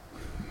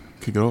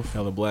Kick it off.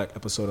 Hella Black,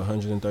 episode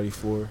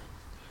 134.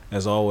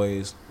 As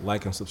always,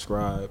 like and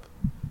subscribe.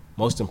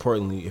 Most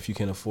importantly, if you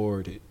can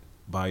afford it,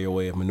 by your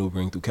way of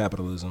maneuvering through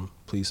capitalism,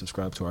 please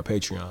subscribe to our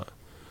Patreon.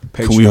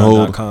 Can we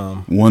hold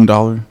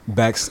 $1?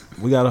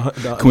 We got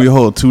 $100. Can we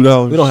hold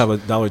 $2? We don't have a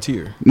dollar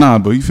tier. Nah,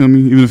 but you feel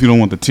me? Even if you don't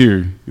want the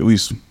tier, at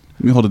least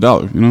let me hold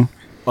 $1. You know?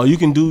 Oh, you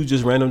can do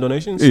just random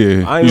donations?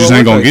 Yeah, you just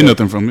ain't gonna get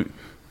nothing from it.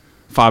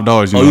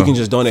 $5. You can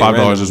just donate.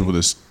 $5 is with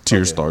a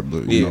tier start,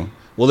 but you know.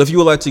 Well, if you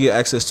would like to get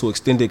access to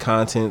extended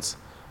contents,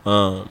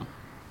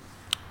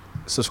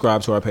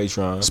 subscribe to our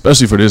Patreon.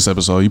 Especially for this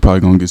episode, you probably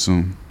gonna get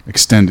some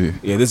extended.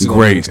 Yeah, this is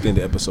gonna be an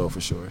extended episode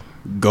for sure.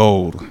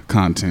 Gold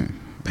content.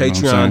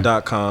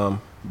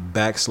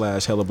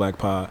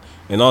 Patreon.com/HellaBlackPod.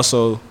 And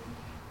also,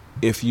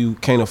 if you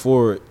can't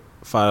afford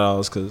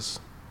 $5, because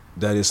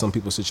that is some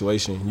people's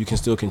situation, you can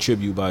still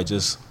contribute by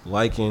just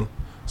liking,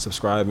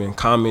 subscribing,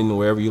 commenting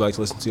wherever you like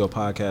to listen to your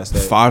podcast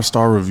at.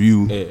 5-star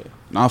review. Yeah.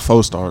 Not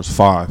 4 stars,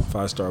 5.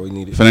 5-star, we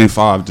need it. If it ain't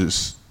 5,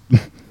 just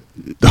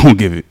don't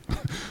give it.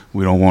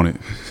 We don't want it.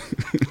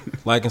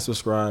 Like and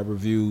subscribe,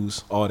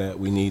 reviews, all that,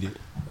 we need it.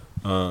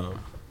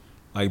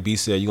 Like B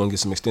said, you're going to get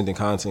some extended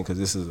content because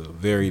this is a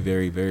very,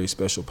 very, very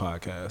special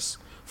podcast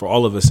for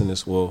all of us in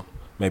this. Well,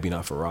 maybe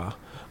not for Ra,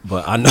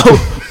 but I know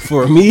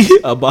for me,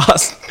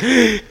 Abbas,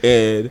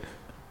 and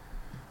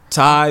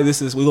Ty, we're going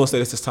to say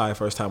this is Ty's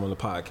first time on the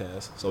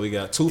podcast. So we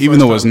got two. Even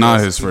though it's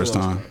not his first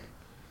time.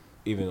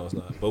 Even though it's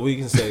not. But we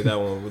can say that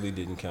one really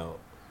didn't count.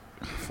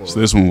 So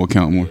this one will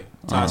count more. Yeah.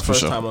 Ty's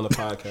first time on the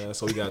podcast.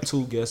 So we got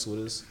two guests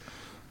with us.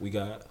 We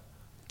got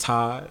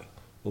Ty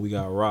and we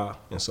got Ra.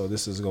 And so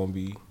this is going to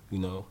be,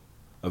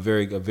 a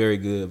very good,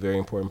 very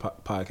important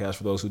podcast.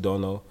 For those who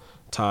don't know,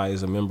 Ty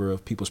is a member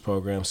of People's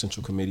Program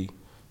Central Committee,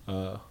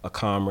 a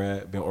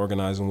comrade, been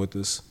organizing with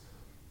us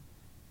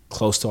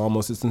close to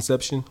almost its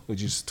inception,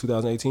 which is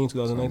 2018,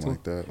 2019. Something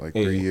like that, like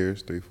 3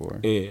 years,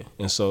 4. Yeah,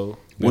 and so.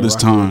 What is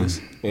time?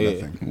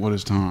 Yeah. What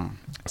is time?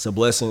 It's a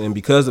blessing, and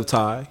because of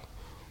Ty,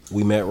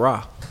 we met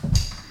Ra,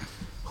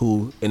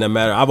 who, in a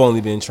matter, I've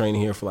only been training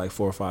here for like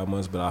 4 or 5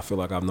 months, but I feel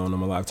like I've known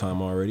him a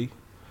lifetime already,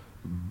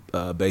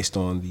 based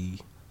on the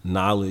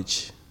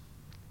knowledge,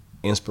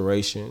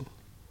 inspiration,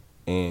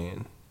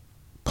 and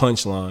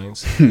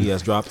punchlines he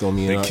has dropped on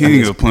me the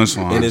king of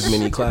punchlines in his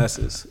many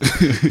classes.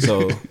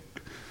 So,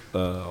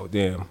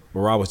 damn,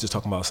 Ra was just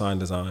talking about sign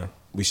design.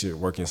 We should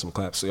work in some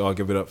claps. So y'all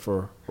give it up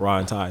for Ra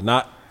and Ty.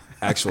 Not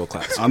actual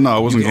claps. I know I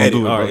wasn't gonna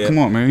do it. Right, Come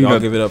on, man. Y'all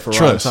give it up for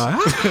trust. Ra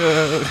and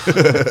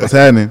Ty. What's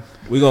happening?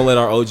 We're gonna let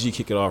our OG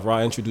kick it off.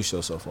 Ra, introduce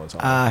yourself one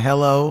time.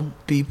 Hello,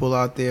 people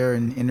out there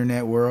in the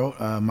internet world.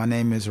 My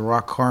name is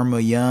Ra Karma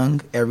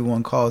Young.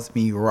 Everyone calls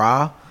me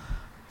Ra.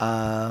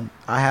 I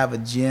have a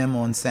gym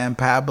on San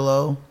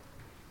Pablo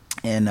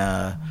and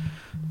the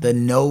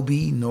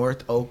Nobi,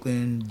 North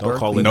Oakland. Don't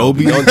call it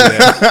Nobi. Don't do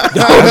that. Don't do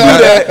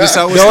that. That's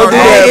how we Don't started. do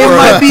that, It bro.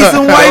 might be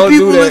some white Don't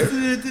people do that.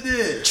 listening to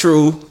this.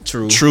 True.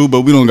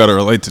 But we don't gotta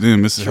relate to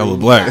them. This is hella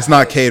black. It's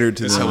not catered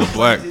to It's them. hella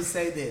black. Just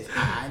say this.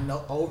 I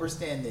know.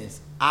 Understand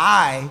this.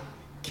 I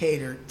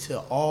cater to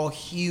all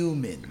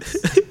humans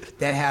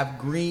that have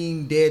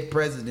green dead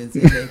presidents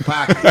in their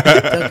pocket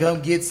to come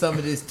get some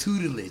of this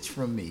tutelage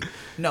from me.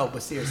 No,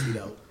 but seriously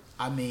though,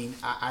 I mean,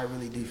 I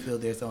really do feel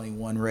there's only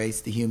one race,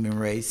 the human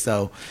race.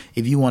 So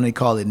if you want to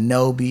call it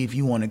Nobi, if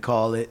you want to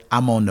call it,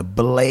 I'm on the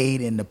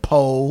blade and the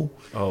pole.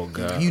 Oh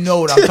God. You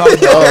know what I'm talking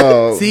about.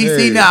 Oh, see,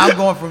 man. now I'm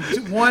going from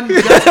one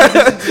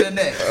juxtaposition to the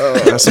next.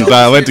 That's some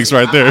dialectics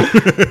right there.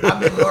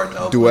 I'm in North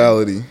Oakland.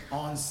 Duality.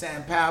 On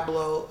San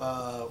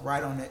Pablo,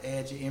 right on the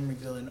edge of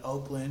Emeryville in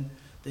Oakland.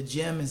 The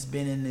gym has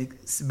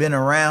been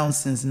around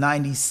since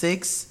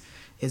 '96.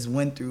 It's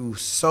went through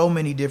so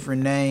many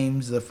different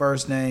names. The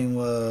first name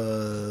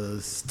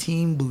was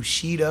Team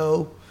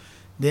Bushido.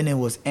 Then it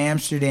was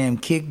Amsterdam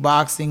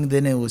Kickboxing.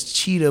 Then it was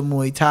Cheetah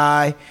Muay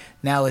Thai.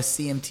 Now it's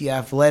CMT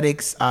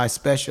Athletics. I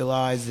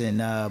specialize in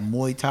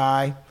Muay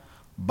Thai,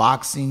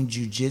 boxing,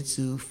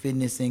 jiu-jitsu,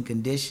 fitness and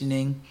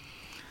conditioning.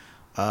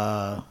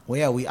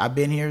 I've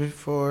been here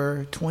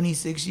for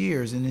 26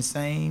 years in the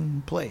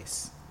same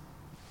place.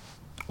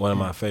 One of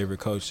my favorite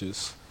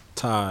coaches,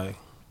 Ty.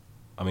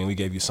 I mean, we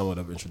gave you somewhat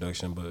of an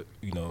introduction, but,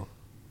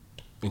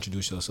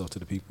 introduce yourself to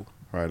the people.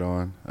 Right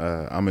on.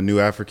 I'm a new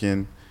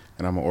African,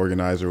 and I'm an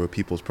organizer with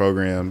People's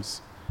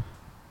Programs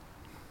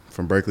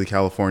from Berkeley,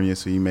 California.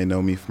 So you may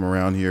know me from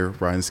around here,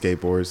 riding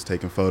skateboards,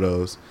 taking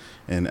photos,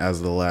 and as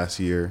of the last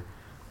year,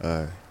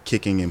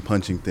 kicking and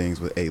punching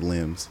things with 8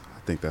 limbs.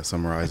 I think that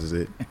summarizes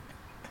it.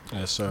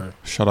 Yes, sir.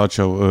 Shout out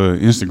your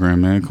Instagram,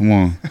 man. Come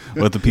on.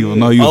 Let the people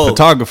know you're a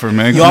photographer,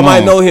 man. Y'all Come might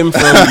on. know him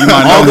from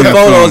all the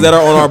photos that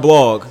are on our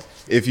blog.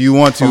 If you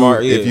want to,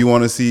 Yeah. if you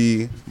want to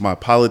see my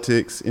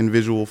politics in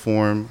visual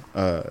form,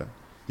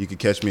 you can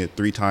catch me at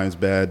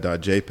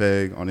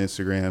 3timesbad.jpg on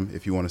Instagram.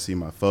 If you want to see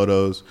my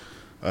photos,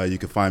 you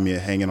can find me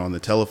at Hanging on the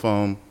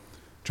Telephone,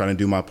 trying to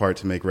do my part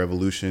to make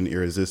revolution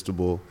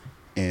irresistible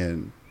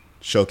and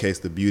showcase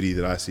the beauty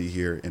that I see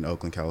here in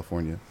Oakland,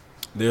 California.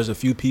 There's a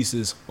few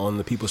pieces on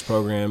the People's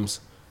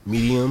Programs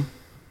Medium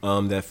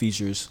that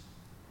features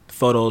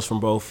photos from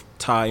both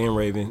Ty and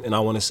Raven, and I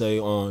want to say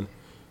on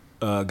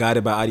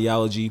Guided by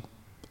Ideology,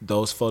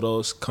 those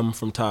photos come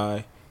from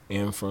Ty,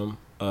 and from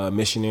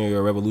Missionary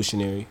or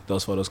Revolutionary,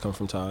 those photos come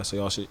from Ty. So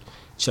y'all should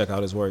check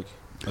out his work.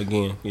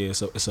 Again, yeah,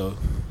 it's a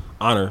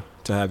honor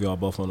to have y'all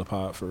both on the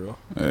pod for real.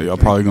 Y'all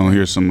probably gonna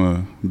hear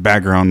some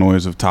background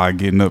noise of Ty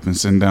getting up and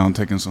sitting down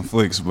taking some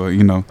flicks, but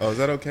you know. Oh, is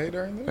that okay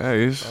during this?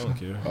 Hey, it's, I don't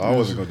care. Oh, I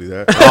wasn't gonna do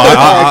that.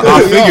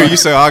 I figure you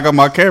said I got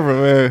my camera,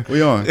 man.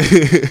 We on.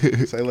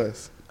 Say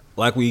less.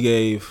 Like we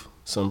gave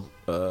some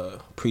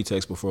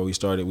pretext before we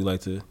started, we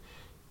like to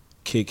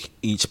kick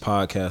each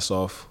podcast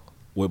off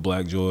with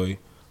Black Joy.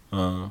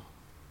 Do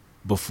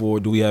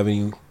we have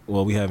any?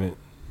 Well, we haven't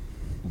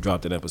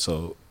dropped an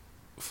episode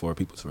for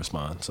people to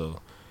respond, so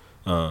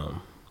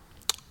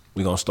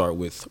we're gonna start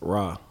with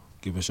Ra.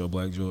 Give us your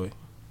Black Joy.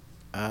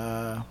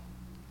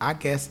 I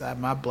guess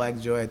my Black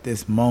Joy at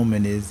this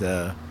moment is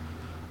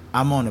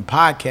I'm on a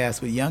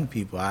podcast with young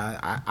people.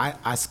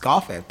 I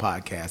scoff at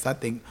podcasts. I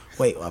think,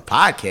 wait, a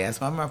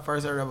podcast? When I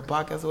first heard of a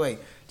podcast, wait,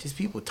 just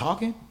people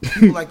talking?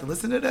 People like to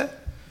listen to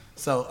that?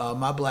 So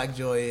my Black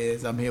Joy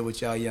is I'm here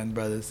with y'all young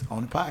brothers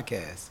on the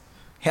podcast.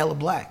 Hella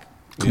black.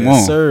 Come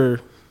Yes, on, sir.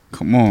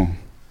 Come on,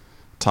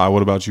 Ty.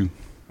 What about you?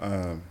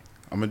 I'm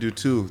gonna do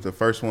two. The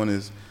first one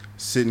is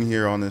sitting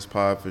here on this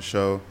pod for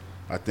show.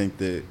 I think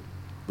that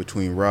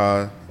between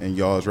Ra and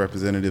y'all as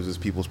representatives as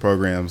people's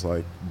programs,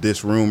 like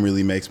this room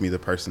really makes me the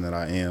person that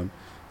I am.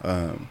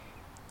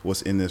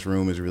 What's in this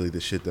room is really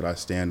the shit that I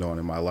stand on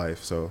in my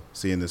life. So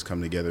seeing this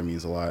come together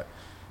means a lot.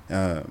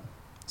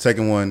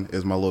 Second one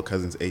is my little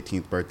cousin's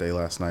 18th birthday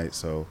last night,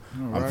 so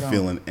I'm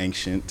feeling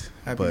ancient.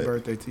 Happy but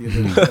birthday to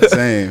you.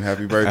 Same,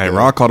 happy birthday. Hey,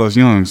 Rock called us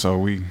young, so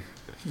we.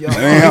 Yo, You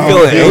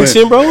feeling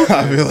ancient, bro?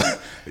 I feel like,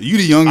 You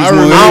the youngest I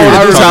one. remember, here.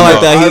 I Talking like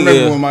about- that. I remember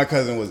Yeah. when my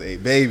cousin was a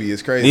baby.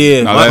 It's crazy.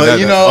 Yeah, No, But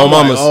you know, oh, I'm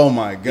like, mama's. oh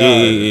my god.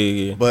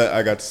 Yeah. But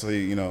I got to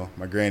see, you know,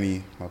 my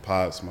granny, my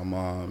pops, my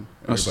mom,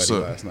 That's what's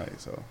everybody up. last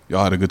night. So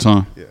Y'all had a good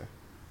time. yeah, I had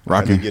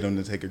Rocking. to get them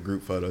to take a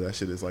group photo. That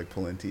shit is like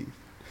pulling teeth.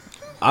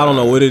 I don't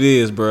know what it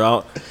is,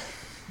 bro.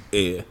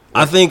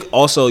 I think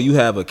also you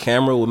have a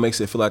camera, what makes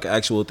it feel like an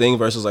actual thing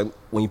versus like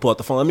when you pull out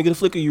the phone. Let me get a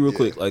flick of you real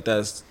quick. Like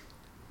that's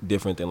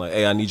different than like,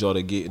 hey, I need y'all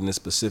to get in this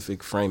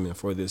specific framing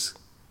for this.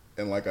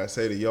 And like I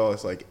say to y'all,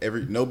 it's like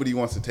nobody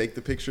wants to take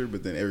the picture,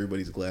 but then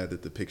everybody's glad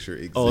that the picture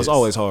exists. Oh, it's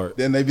always hard.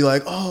 Then they be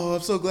like, "Oh,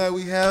 I'm so glad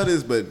we have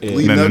this." But Yeah. And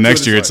leading then up the to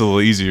next year like, it's a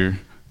little easier.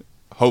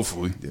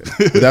 Hopefully. yeah.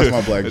 But that's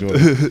my Black Joy.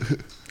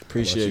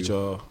 Appreciate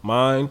y'all.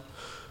 Mine.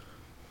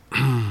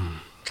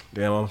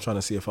 Damn, I'm trying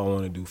to see if I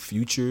want to do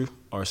future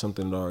or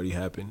something that already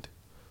happened.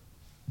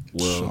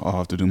 So Well, I'll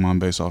have to do mine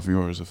based off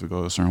yours if it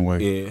goes a certain way.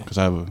 Yeah. Because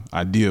I have an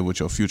idea what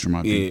your future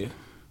might be. yeah.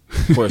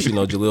 Of course, you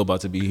know Jaleel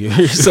about to be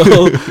here, so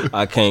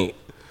I can't.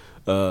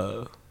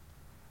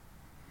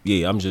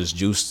 Yeah, I'm just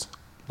juiced.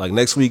 Like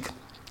next week,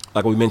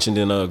 like we mentioned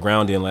in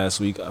Grounding last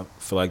week, I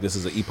feel like this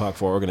is an epoch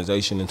for our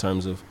organization in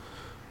terms of,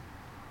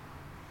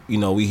 you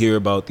know, we hear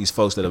about these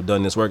folks that have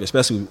done this work,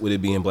 especially with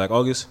it being Black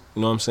August.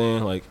 You know what I'm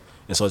saying? Like,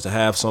 and so to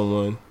have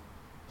someone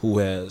who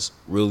has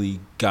really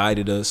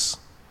guided us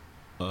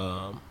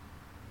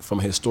from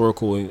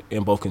historical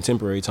and both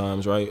contemporary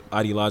times, right?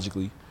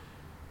 Ideologically,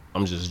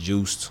 I'm just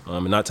juiced.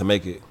 And not to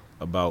make it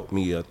about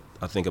me,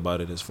 I think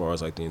about it as far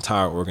as like the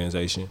entire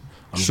organization.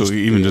 So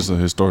even just a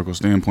historical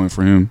standpoint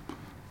for him,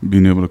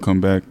 being able to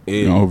come back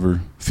you know,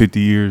 over 50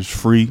 years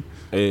free.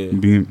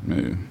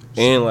 Being,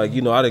 And like,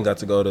 you know, I didn't got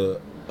to go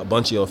to a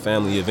bunch of your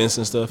family events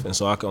and stuff, and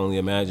so I can only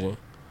imagine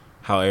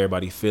how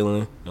everybody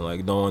feeling and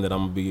like knowing that I'm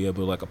gonna be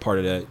able to like a part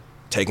of that,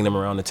 taking them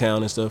around the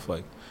town and stuff.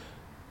 Like,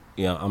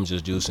 yeah, I'm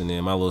just juicing.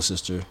 And my little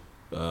sister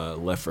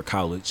left for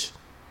college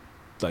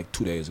like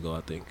 2 days ago,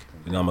 I think,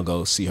 and I'm gonna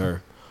go see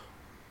her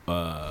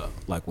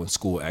like when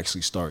school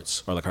actually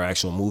starts or like her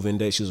actual move-in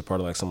day. She was a part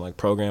of like some like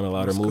program that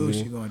allowed her What move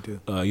school in. she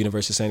going to?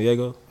 University of San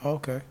Diego.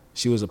 Okay.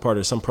 She was a part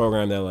of some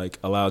program that like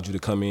allowed you to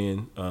come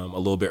in a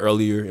little bit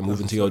earlier and move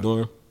into your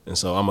dorm. And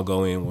so I'm gonna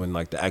go in when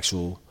like the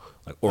actual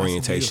like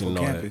orientation and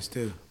all campus that.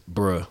 too.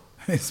 Bruh,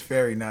 It's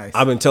very nice.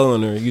 I've been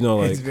telling her, you know,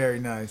 like It's very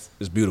nice.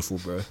 it's beautiful,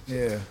 bruh.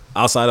 Yeah.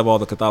 Outside of all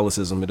the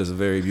Catholicism, it is a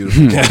very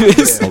beautiful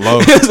campus. hello.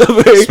 It's a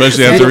very,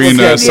 Especially after reading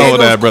San that Diego's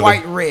Soledad, brother.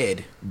 quite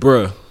red.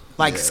 bruh.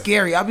 Like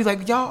scary. I'll be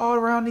like, y'all all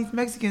around these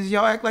Mexicans,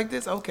 y'all act like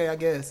this? Okay, I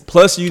guess.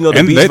 Plus, you know, the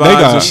And beach they vibes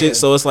got- and shit.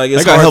 So it's like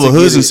it's They got hard hella to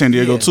hoods get in it. San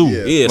Diego, Yeah. too.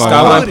 Yeah. Yeah, Like,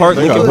 Skyline Park,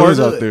 They got Lincoln Park. hoods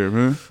out there,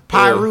 man.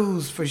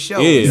 Pyrus for sure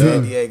in Yeah.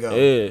 San Diego.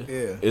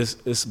 Yeah.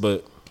 It's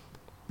but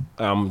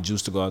I'm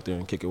juiced to go out there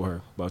and kick it with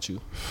her. About you?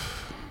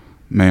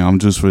 Man, I'm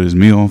just for this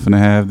meal I'm finna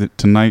have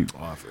tonight.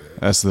 Oh, I feel that.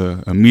 That's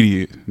the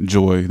immediate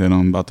joy that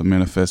I'm about to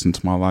manifest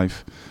into my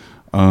life.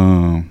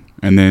 And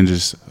then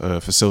just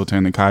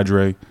facilitating the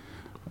cadre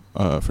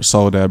for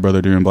Soledad,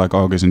 brother, during Black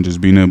August, and just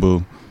being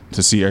able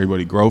to see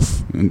everybody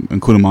growth,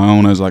 including my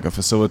own as like a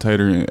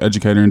facilitator and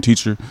educator and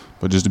teacher,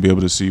 but just to be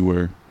able to see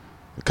where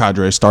the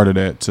cadre started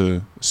at,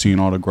 to seeing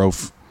all the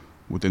growth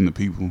within the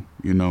people,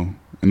 you know,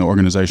 and the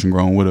organization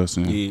growing with us,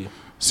 and Yeah.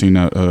 seeing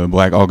that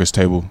Black August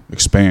table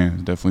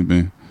expand. Definitely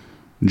been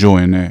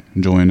enjoying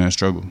that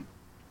struggle.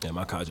 Yeah,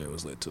 my cadre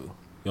was lit too.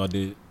 Y'all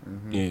did?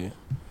 Yeah.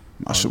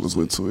 My shit was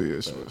lit too.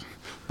 Yeah, shit was-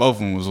 both of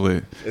them was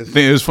lit. It's-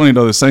 It was funny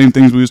though. The same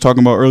things we was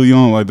talking about early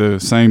on, like the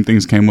same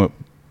things came up.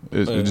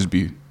 It just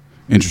be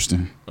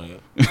interesting.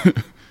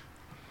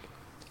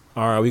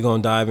 All right, we're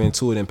going to dive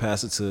into it and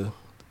pass it to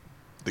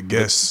The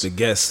guests. the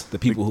guests, the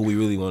people who we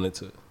really wanted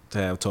to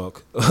have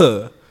talk.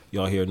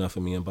 Y'all hear enough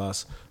of me and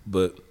Boss.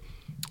 But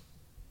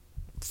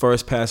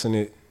first passing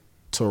it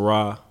to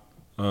Ra,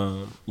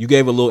 you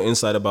gave a little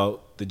insight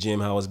about the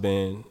gym, how it's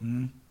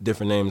been,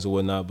 different names and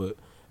whatnot. But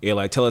yeah,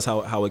 like tell us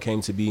how it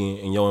came to be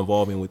and your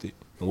involvement with it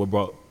and what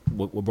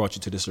brought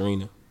you to this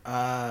arena.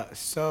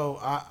 So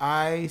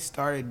I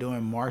started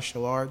doing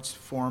martial arts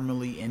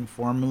formally,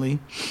 informally,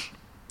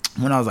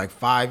 when I was like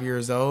 5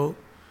 years old.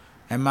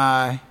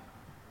 And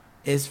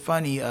it's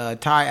funny,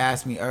 Ty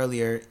asked me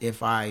earlier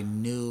if I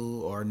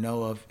knew or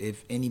know of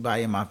if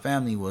anybody in my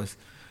family was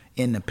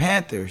in the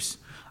Panthers.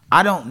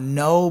 I don't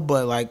know,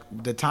 but like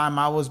the time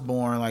I was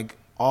born, like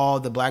all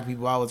the black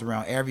people I was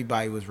around,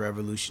 everybody was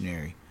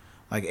revolutionary.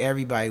 Like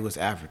everybody was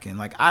African.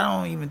 Like I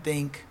don't even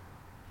think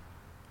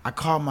I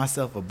called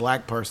myself a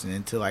black person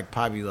until like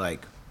probably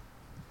like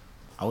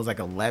I was like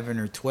 11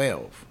 or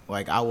 12.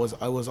 Like I was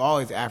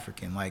always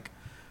African. Like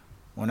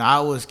when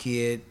I was a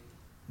kid,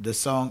 the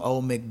song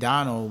Old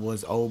MacDonald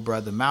was Old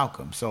Brother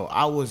Malcolm. So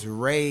I was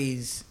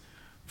raised,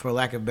 for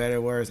lack of better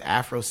words,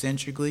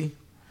 Afrocentrically.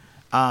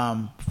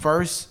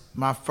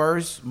 My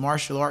first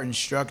martial art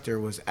instructor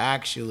was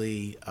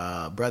actually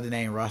a brother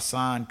named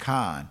Rasan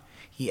Khan.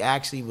 He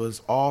actually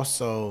was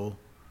also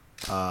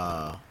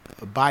a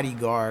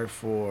bodyguard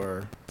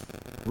for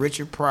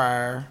Richard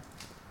Pryor,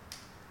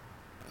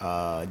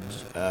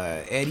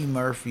 Eddie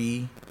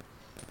Murphy,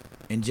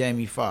 and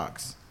Jamie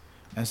Foxx.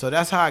 And so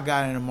that's how I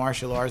got into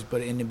martial arts.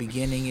 But in the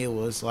beginning, it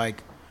was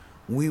like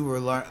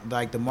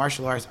the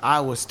martial arts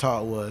I was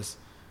taught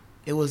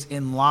it was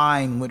in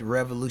line with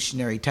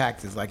revolutionary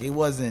tactics. Like it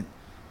wasn't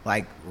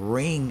like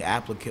ring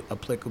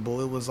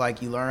applicable. It was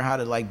like you learn how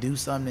to like do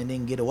something and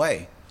then get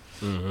away.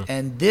 Mm-hmm.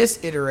 And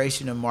this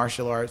iteration of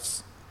martial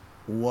arts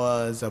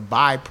was a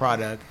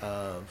byproduct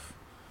of,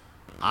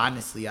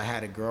 honestly, I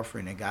had a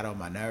girlfriend that got on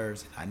my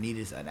nerves and I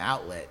needed an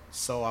outlet.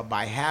 So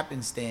by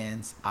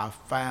happenstance, I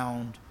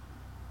found,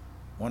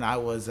 when I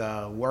was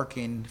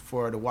working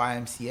for the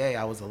YMCA,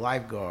 I was a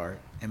lifeguard.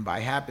 And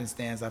by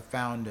happenstance, I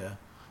found a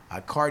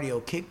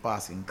cardio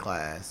kickboxing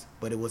class,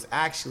 but it was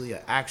actually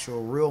an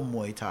actual real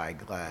Muay Thai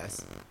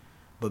class,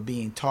 but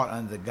being taught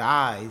under the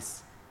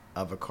guise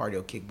of a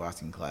cardio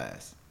kickboxing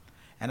class.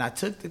 And I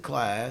took the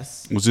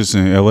class. Was this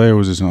in LA or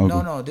was this in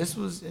Oakland? No, this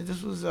was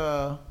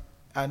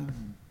at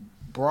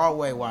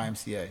Broadway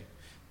YMCA.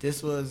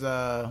 This was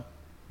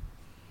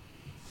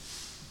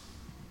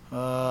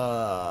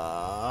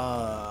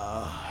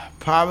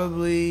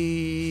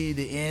probably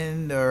the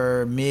end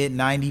or mid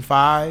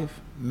 95,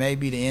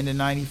 maybe the end of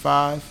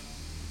 95.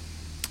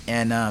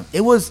 And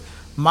it was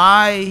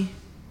my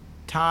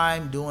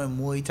time doing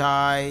Muay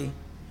Thai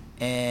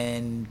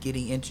and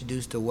getting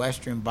introduced to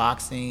Western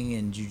boxing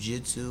and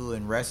jiu-jitsu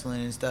and wrestling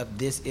and stuff.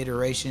 This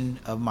iteration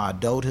of my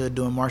adulthood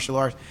doing martial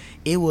arts,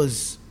 it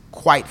was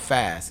quite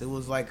fast. It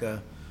was like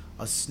a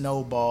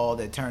snowball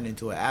that turned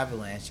into an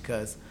avalanche,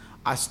 because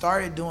I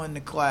started doing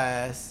the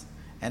class,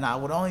 and I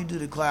would only do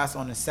the class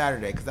on a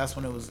Saturday because that's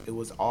when it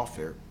was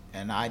offered.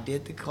 And I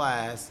did the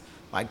class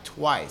like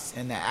twice,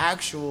 and the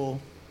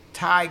actual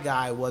Thai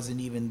guy wasn't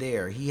even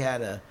there. He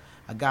had a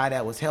guy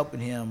that was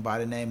helping him by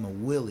the name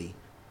of Willie,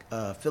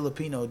 a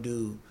Filipino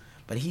dude,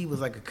 but he was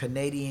like a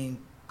Canadian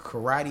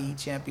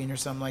karate champion or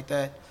something like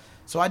that.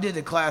 So I did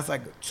the class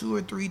like 2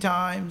 or 3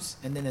 times,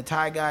 and then the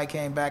Thai guy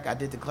came back. I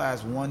did the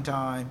class 1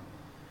 time,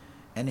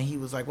 and then he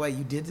was like, wait,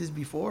 you did this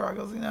before? I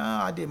goes, no,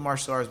 I did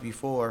martial arts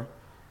before.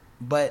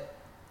 But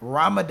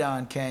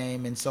Ramadan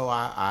came, and so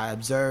I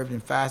observed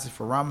and fasted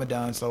for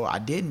Ramadan, so I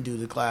didn't do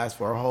the class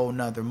for a whole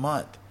nother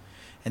month.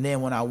 And then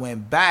when I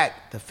went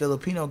back, the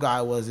Filipino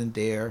guy wasn't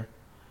there,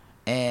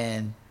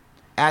 and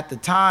at the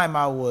time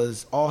I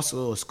was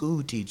also a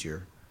school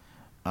teacher.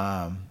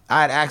 I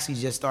had actually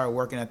just started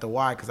working at the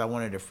Y because I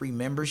wanted a free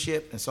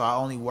membership, and so I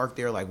only worked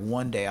there like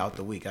 1 day out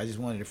the week. I just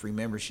wanted a free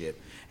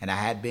membership, and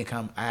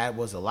I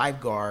was a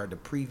lifeguard the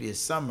previous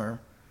summer,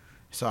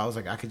 so I was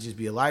like, I could just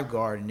be a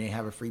lifeguard and then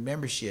have a free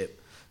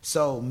membership.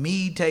 So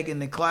me taking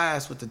the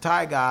class with the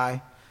Thai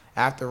guy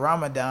after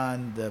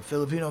Ramadan, the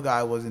Filipino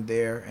guy wasn't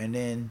there, and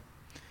then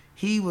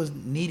he was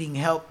needing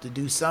help to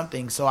do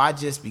something. So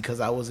because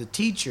I was a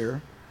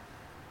teacher,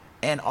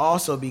 and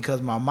also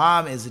because my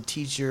mom is a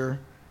teacher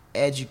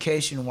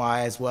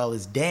education-wise as well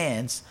as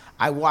dance,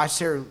 I watched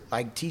her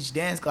like teach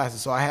dance classes.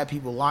 So I had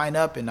people line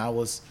up, and I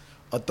was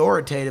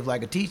authoritative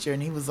like a teacher.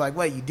 And he was like,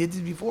 wait, you did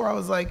this before? I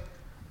was like,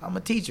 I'm a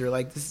teacher.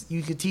 Like this,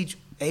 you could teach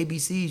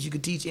ABCs, you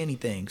could teach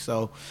anything.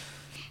 So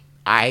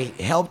I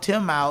helped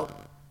him out,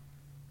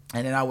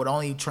 and then I would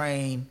only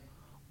train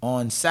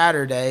on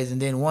Saturdays.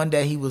 And then one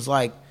day he was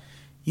like,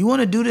 you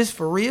want to do this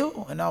for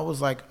real? And I was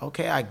like,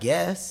 okay, I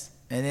guess.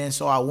 And then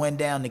so I went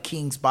down to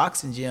King's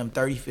Boxing Gym,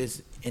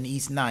 35th and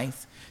East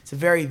 9th. It's a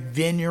very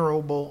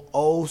venerable,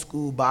 old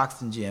school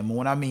boxing gym. And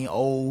when I mean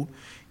old,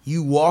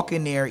 You walk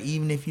in there,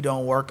 even if you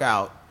don't work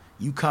out,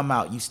 you come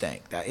out, you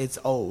stink. It's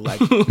old. Like,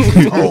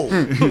 it's old.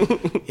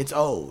 It's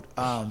old.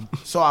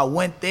 So I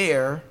went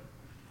there,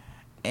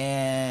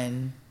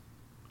 and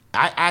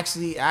I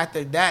actually,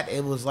 after that,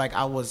 it was like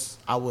I was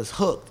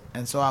hooked.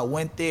 And so I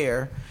went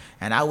there,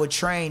 and I would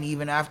train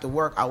even after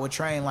work. I would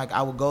train, like,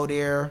 I would go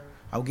there.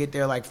 I would get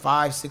there like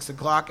 5, 6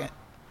 o'clock, and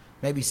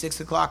maybe 6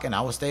 o'clock, and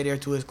I would stay there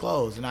till it's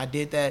closed. And I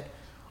did that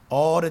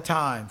all the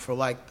time for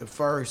like the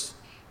first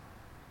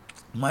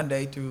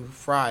Monday through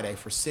Friday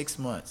for 6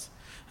 months.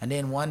 And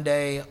then one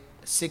day,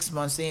 6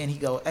 months in, he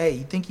go, hey,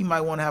 you think you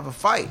might want to have a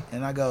fight?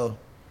 And I go,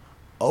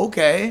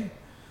 okay.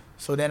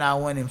 So then I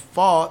went and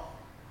fought,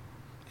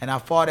 and I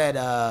fought at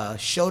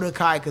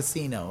Shotokai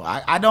Casino.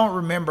 I don't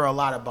remember a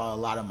lot about a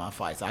lot of my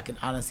fights. I can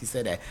honestly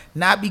say that.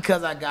 Not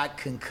because I got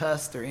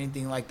concussed or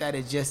anything like that.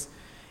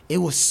 It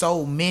was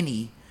so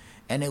many,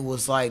 and it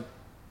was like,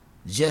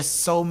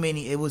 just so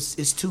many.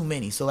 It's too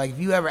many. So like, if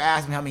you ever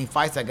ask me how many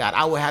fights I got,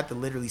 I would have to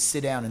literally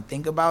sit down and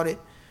think about it.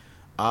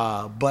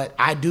 But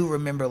I do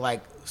remember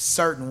like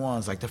certain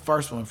ones, like the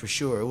first one for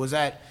sure. It was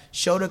at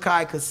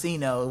Shotokai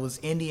Casino. It was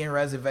Indian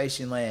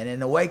reservation land.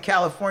 And the way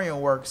California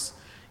works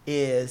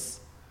is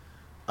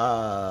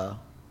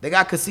they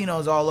got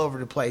casinos all over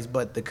the place,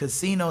 but the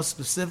casino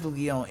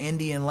specifically on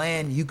Indian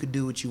land, you could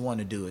do what you want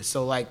to do.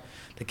 So like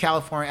the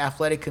California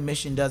Athletic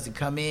Commission doesn't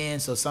come in,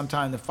 so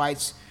sometimes the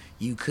fights,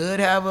 you could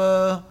have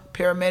a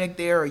paramedic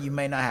there, or you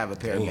may not have a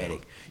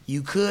paramedic.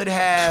 You could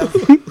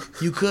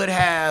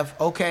have,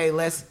 okay,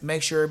 let's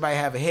make sure everybody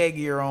have a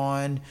headgear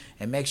on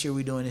and make sure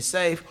we're doing it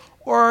safe.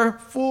 Or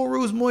full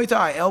rules Muay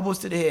Thai, elbows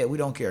to the head. We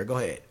don't care. Go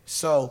ahead.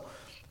 So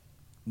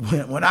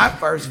when I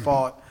first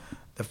fought,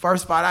 the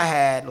first fight I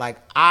had, like,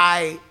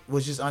 I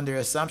was just under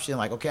assumption,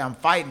 like, okay, I'm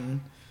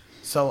fighting.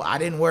 So I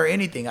didn't wear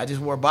anything. I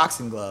just wore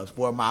boxing gloves.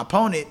 For my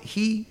opponent,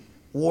 he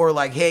wore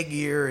like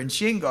headgear and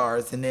shin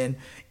guards, and then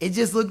it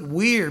just looked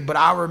weird. But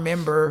I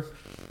remember,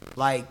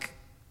 like,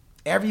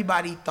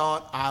 everybody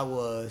thought I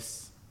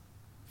was,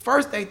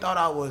 first they thought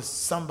I was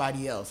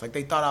somebody else. Like,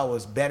 they thought I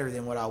was better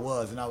than what I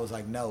was, and I was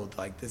like, no,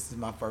 like, this is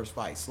my first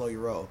fight, slow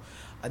your roll.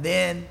 And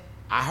then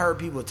I heard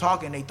people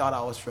talking, they thought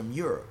I was from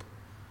Europe.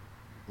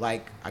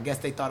 Like, I guess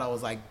they thought I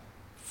was like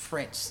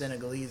French,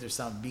 Senegalese or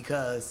something,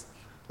 because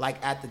like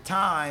at the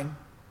time,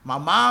 my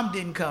mom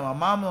didn't come. My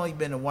mom only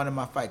been in one of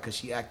my fights because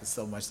she acted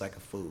so much like a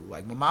fool.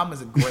 Like, my mom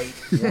is a great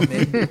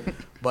woman,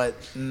 but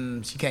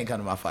she can't come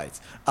to my fights.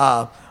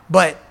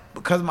 But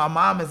because my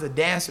mom is a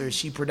dancer,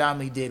 she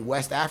predominantly did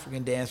West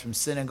African dance from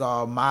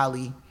Senegal,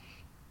 Mali,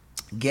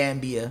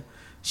 Gambia.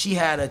 She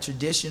had a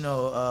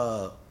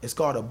traditional, it's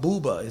called a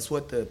buba. It's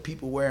what the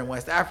people wear in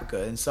West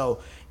Africa. And so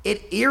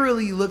it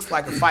eerily looks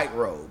like a fight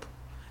robe.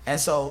 And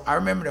so I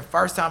remember the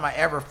first time I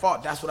ever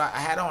fought, that's what I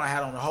had on. I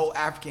had on the whole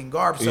African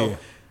garb. So yeah.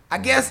 I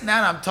guess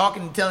now that I'm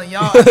talking and telling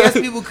y'all, I guess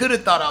people could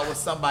have thought I was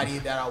somebody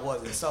that I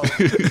wasn't. So,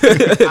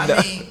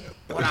 I mean,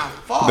 when I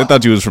fought. They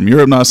thought you was from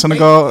Europe, not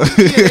Senegal?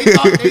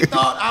 They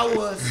thought I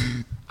was,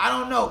 I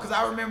don't know, because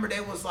I remember they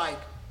was like,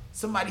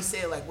 somebody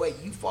said like, wait,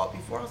 you fought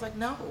before? I was like,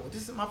 no,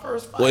 this is my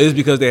first fight. Well, it's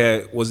because they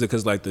had, was it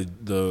because like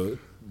the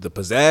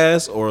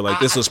pizzazz, or like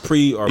this was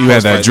pre or you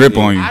had that drip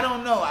on you? I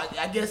don't know.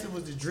 I guess it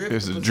was the drip.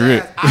 It's a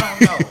drip. I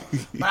don't know.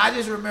 But I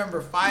just remember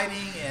fighting,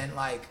 and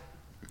like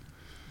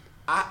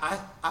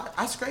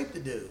I scraped the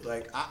dude.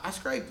 Like I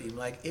scraped him.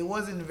 Like, it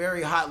wasn't a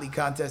very hotly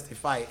contested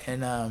fight.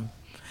 And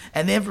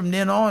then from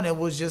then on, it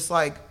was just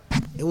like,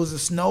 it was a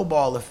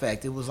snowball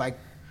effect. It was like,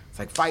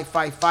 it's like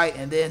fight.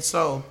 And then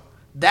so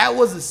that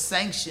was a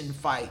sanctioned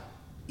fight,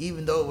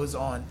 even though it was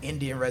on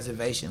Indian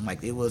reservation.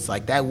 Like, it was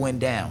like, that went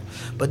down.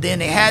 But then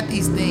they had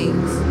these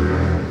things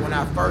when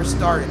I first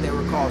started, they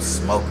were called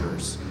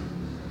smokers.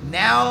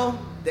 Now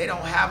they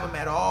don't have them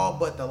at all,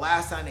 but the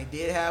last time they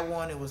did have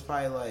one, it was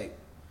probably like,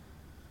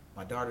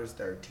 my daughter's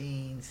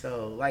 13,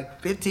 so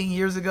like 15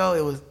 years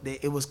ago,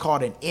 it was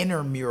called an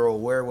intramural,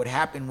 where it would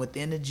happen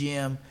within the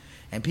gym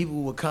and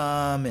people would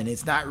come, and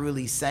it's not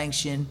really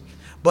sanctioned.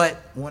 But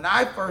when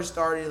I first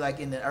started, like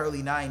in the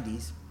early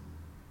 90s,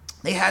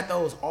 they had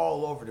those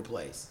all over the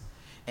place.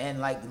 And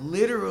like,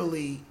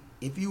 literally,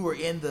 if you were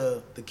in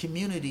the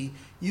community,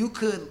 you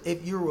could,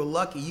 if you were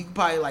lucky, you could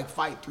probably like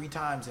fight 3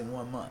 times in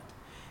 1 month.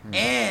 Mm-hmm.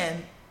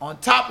 And on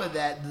top of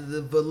that,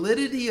 the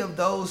validity of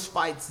those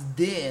fights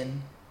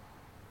then,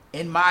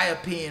 in my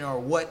opinion, are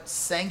what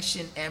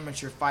sanctioned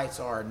amateur fights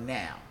are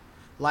now.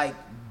 Like,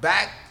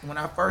 back when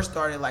I first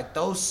started, like,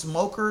 those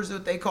smokers,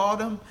 that they called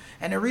them,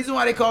 and the reason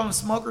why they call them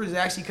smokers, it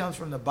actually comes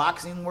from the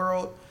boxing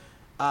world.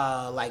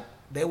 Like,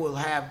 they will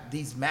have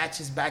these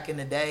matches back in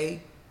the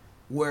day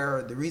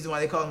where the reason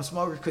why they call them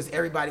smokers, because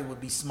everybody would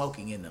be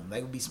smoking in them.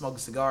 They would be smoking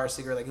cigars,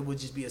 cigarette, like, it would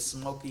just be a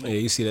smoking. Yeah,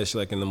 you see that shit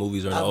like in the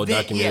movies or in the old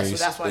documentaries. Yeah, so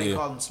that's why they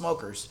call them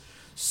smokers.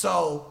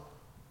 So,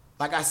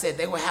 like I said,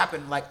 they would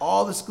happen, like,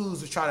 all the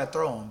schools would try to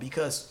throw them,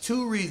 because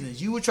 2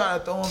 reasons. You would try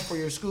to throw them for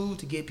your school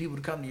to get people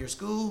to come to your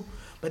school,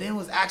 but it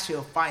was actually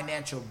a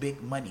financial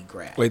big money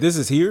grab. Wait, this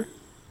is here?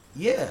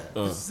 Yeah,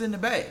 this is in the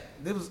Bay.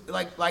 It was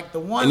like the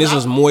one. And this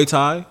was Muay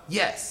Thai?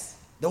 Yes.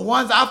 The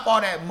ones I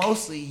fought at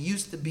mostly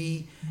used to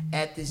be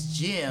at this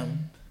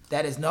gym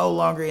that is no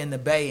longer in the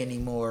Bay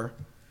anymore.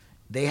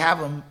 They have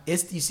them. You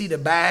see the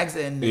bags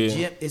and the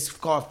gym. It's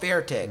called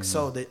Fairtex.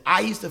 So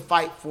I used to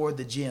fight for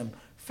the gym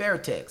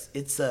Fairtex.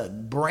 It's a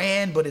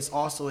brand, but it's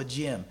also a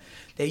gym.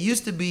 There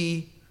used to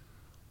be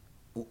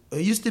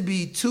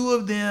two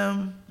of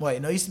them.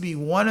 Wait, no, it used to be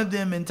one of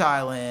them in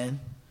Thailand.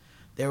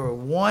 There were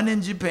one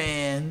in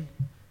Japan.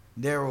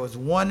 There was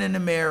one in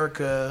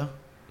America.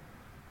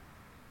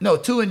 No,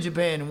 two in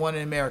Japan and one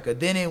in America.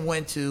 Then it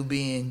went to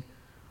being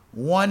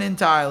one in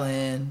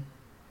Thailand,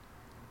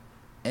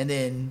 and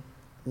then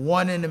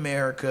one in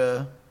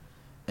America,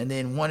 and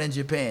then one in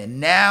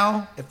Japan.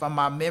 Now, if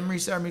my memory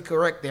serves me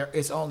correct,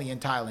 it's only in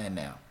Thailand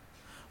now.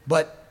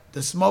 But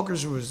the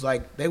smokers was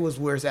like, they was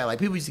where it's at. Like,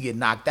 people used to get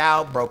knocked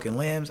out, broken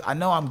limbs. I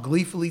know I'm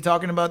gleefully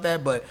talking about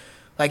that, but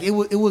like it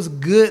was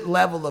good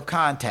level of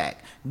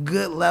contact,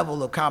 good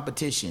level of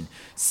competition.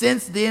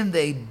 Since then,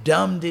 they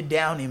dumbed it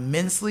down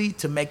immensely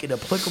to make it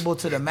applicable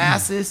to the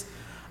masses.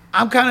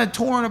 I'm kind of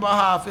torn about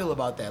how I feel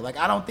about that. Like,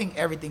 I don't think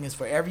everything is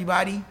for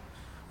everybody,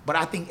 but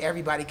I think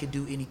everybody could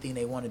do anything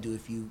they want to do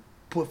if you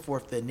put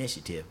forth the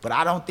initiative. But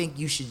I don't think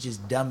you should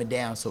just dumb it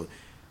down so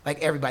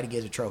like everybody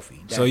gets a trophy.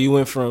 So you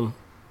went from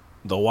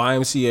the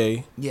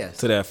YMCA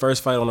to that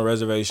first fight on the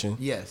reservation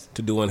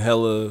to doing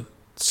hella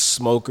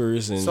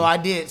smokers and so I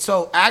did.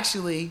 So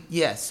actually,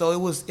 yes. So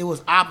it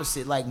was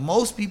opposite. Like,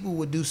 most people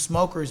would do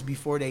smokers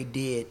before they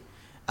did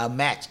a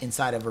match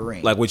inside of a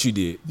ring. Like what you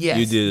did. Yes.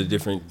 You did a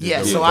different.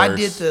 Yeah. So I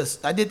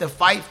did the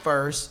fight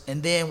first,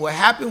 and then what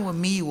happened with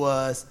me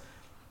was,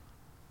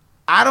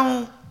 I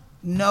don't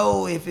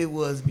know if it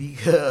was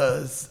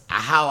because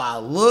how I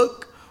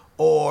look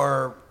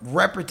or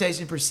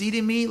reputation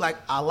preceded me. Like,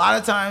 a lot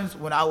of times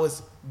when I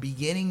was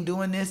beginning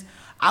doing this,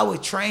 I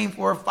would train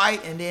for a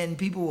fight, and then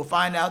people would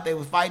find out they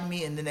were fighting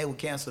me, and then they would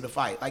cancel the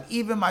fight. Like,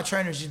 even my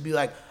trainers just be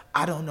like,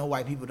 I don't know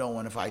why people don't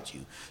want to fight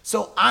you.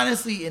 So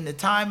honestly, in the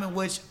time in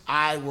which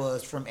I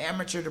was from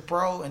amateur to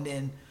pro, and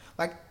then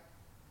like,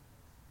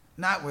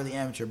 not really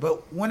amateur,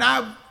 but when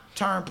I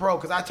turned pro,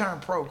 because I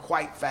turned pro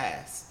quite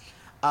fast,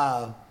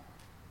 I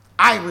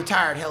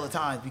retired hella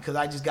times because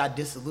I just got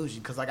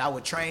disillusioned. Because like, I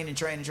would train and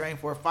train and train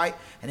for a fight,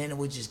 and then it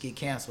would just get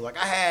canceled. Like,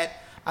 I had,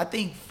 I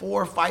think,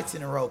 4 fights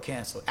in a row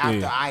canceled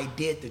after I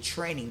did the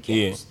training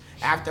camps.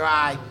 After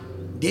I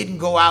didn't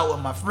go out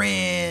with my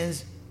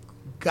friends,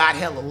 got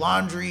hella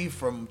laundry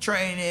from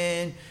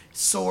training,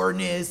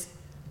 soreness.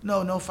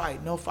 No fight.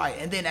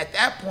 And then at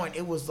that point,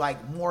 it was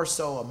like more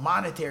so a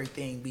monetary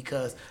thing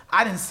because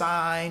I didn't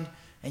sign,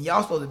 and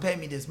y'all supposed to pay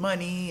me this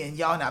money, and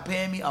y'all not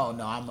paying me. Oh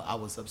no, I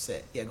was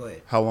upset. Yeah, go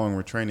ahead. How long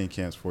were training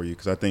camps for you?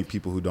 Because I think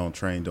people who don't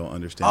train don't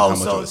understand how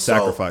much of a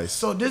sacrifice.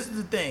 So this is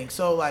the thing.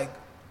 So like,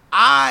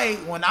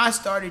 when I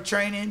started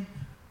training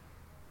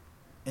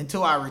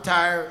until I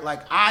retired,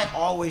 like, I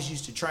always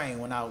used to train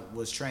when I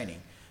was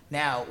training.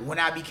 Now, when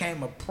I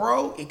became a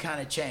pro, it kind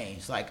of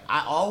changed. Like,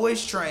 I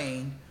always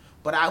trained,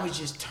 but I would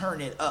just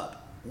turn it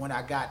up when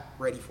I got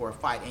ready for a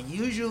fight. And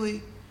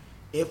usually,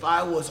 if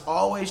I was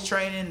always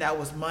training, that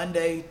was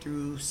Monday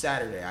through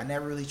Saturday. I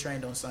never really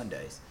trained on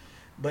Sundays.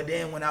 But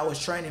then when I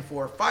was training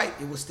for a fight,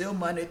 it was still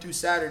Monday through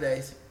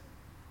Saturdays,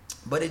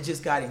 but it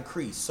just got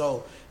increased.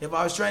 So if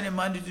I was training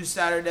Monday through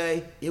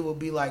Saturday, it would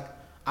be like,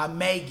 I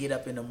may get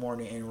up in the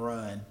morning and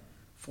run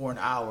for an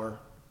hour,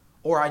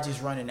 or I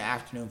just run in the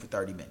afternoon for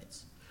 30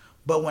 minutes.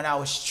 But when I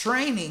was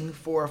training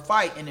for a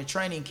fight in the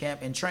training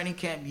camp, and training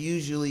camp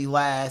usually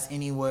lasts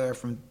anywhere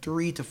from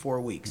 3 to 4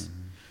 weeks.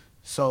 Mm-hmm.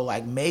 So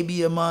like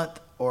maybe a month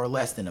or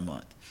less than a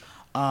month.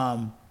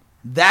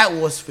 That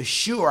was for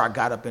sure I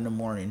got up in the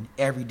morning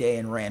every day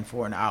and ran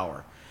for an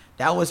hour.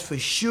 That was for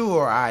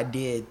sure I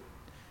did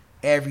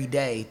every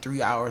day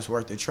 3 hours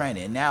worth of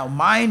training. Now,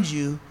 mind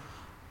you,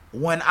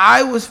 when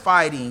I was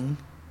fighting,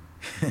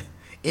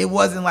 it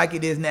wasn't like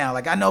it is now.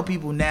 Like, I know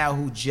people now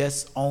who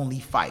just only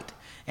fight.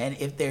 And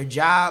if their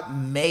job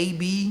may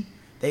be,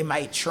 they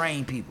might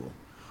train people.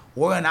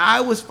 When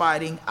I was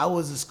fighting, I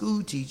was a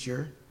school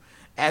teacher,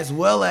 as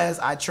well as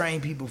I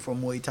trained people for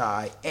Muay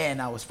Thai,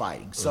 and I was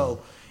fighting.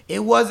 So it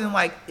wasn't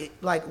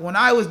like when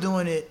I was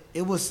doing it,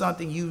 it was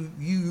something you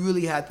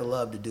really had to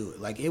love to do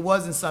it. Like, it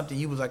wasn't something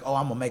you was like, oh,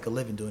 I'm gonna make a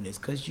living doing this,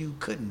 because you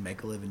couldn't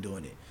make a living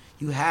doing it.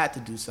 You had to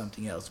do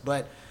something else.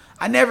 But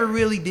I never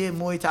really did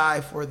Muay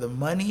Thai for the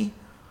money.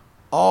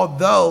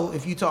 Although,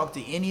 if you talk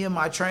to any of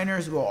my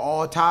trainers who are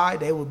all Thai,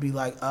 they would be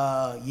like,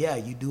 yeah,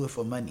 you do it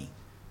for money.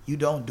 You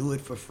don't do it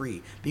for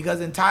free.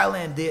 Because in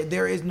Thailand,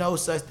 there is no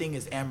such thing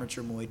as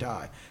amateur Muay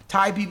Thai.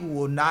 Thai people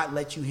will not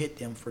let you hit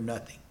them for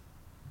nothing.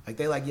 Like,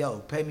 they like, yo,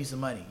 pay me some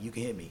money. You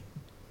can hit me.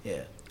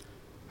 Yeah.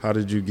 How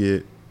did you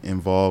get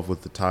involved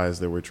with the Thais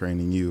that were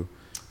training you?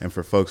 And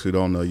for folks who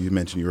don't know, you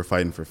mentioned you were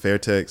fighting for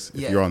Fairtex.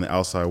 If you're on the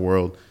outside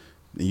world,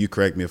 and you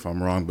correct me if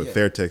I'm wrong, but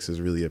Fairtex is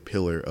really a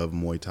pillar of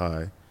Muay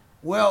Thai.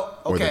 Well,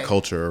 okay. Or the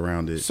culture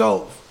around it.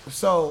 So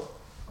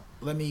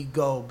let me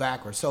go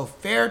backwards. So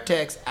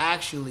Fairtex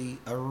actually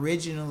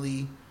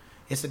originally,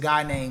 it's a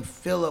guy named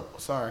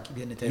Philip. Sorry, I keep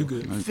hitting the table.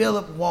 You good?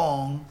 Philip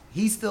Wong.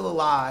 He's still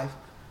alive.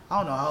 I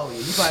don't know how old he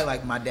is. He's probably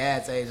like my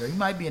dad's age, or he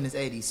might be in his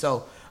 80s.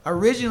 So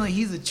originally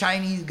he's a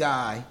Chinese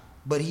guy,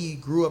 but he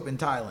grew up in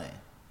Thailand.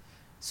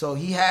 So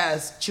he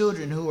has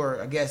children who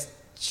are, I guess,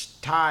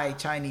 Thai,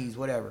 Chinese,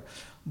 whatever.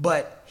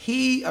 But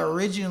he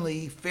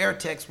originally,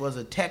 Fairtex was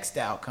a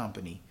textile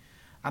company.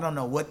 I don't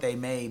know what they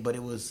made, but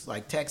it was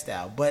like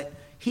textile. But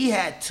he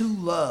had two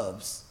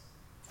loves,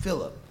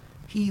 Philip.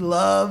 He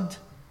loved,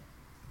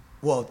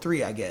 well,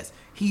 three, I guess.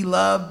 He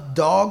loved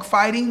dog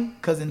fighting,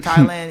 because in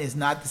Thailand it's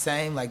not the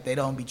same. Like, they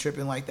don't be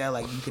tripping like that.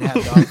 Like, you can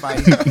have dog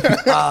fighting.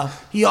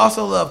 He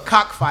also loved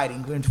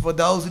cockfighting. And for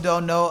those who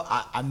don't know,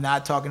 I'm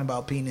not talking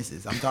about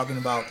penises. I'm talking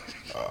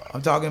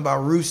about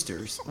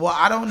roosters. Well,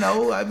 I don't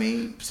know. I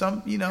mean,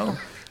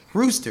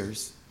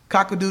 roosters.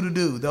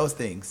 Cock-a-doodle-doo, those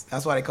things.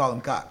 That's why they call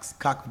them cocks.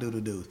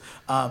 Cock-a-doodle-doos.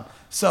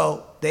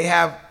 So they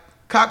have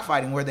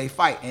cockfighting where they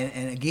fight.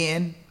 And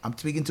again, I'm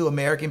speaking to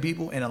American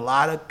people. In a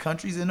lot of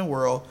countries in the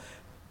world,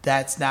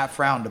 that's not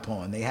frowned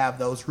upon. They have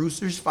those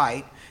roosters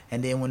fight,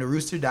 and then when the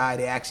rooster die,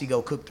 they actually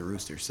go cook the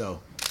rooster. So,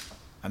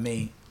 I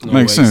mean,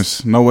 makes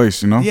sense. No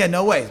waste, you know. Yeah,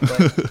 no waste.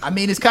 But I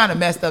mean, it's kind of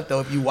messed up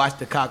though. If you watch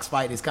the cocks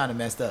fight, it's kind of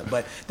messed up.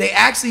 But they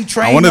actually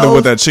train. I wondered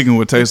what that chicken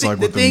would taste like.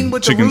 The thing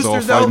with the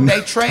roosters though,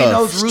 they train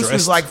those roosters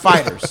stressed. like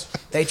fighters.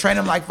 They train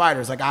them like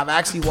fighters. Like, I've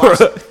actually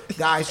watched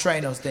guys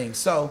train those things.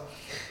 So,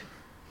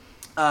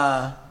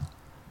 I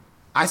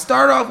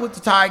start off with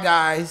the Thai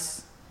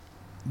guys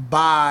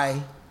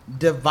by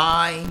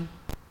divine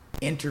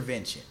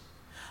intervention.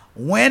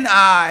 When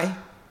I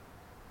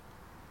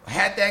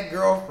had that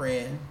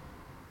girlfriend,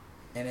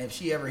 and if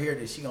she ever hear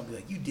this, she gonna be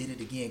like, you did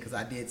it again, because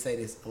I did say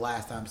this the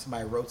last time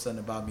somebody wrote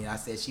something about me and I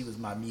said she was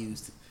my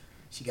muse.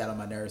 She got on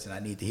my nerves and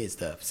I need to hit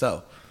stuff.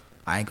 So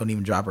I ain't gonna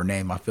even drop her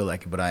name. I feel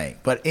like it, but I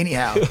ain't. But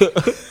anyhow,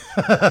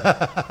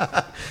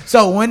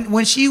 so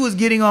when she was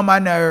getting on my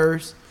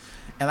nerves,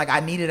 and like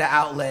I needed an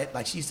outlet,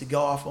 like she used to go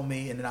off on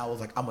me, and then I was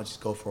like, I'm gonna just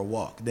go for a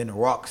walk. Then the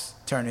walks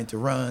turned into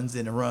runs,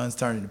 then the runs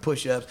turned into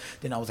push-ups.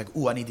 Then I was like,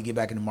 ooh, I need to get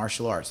back into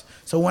martial arts.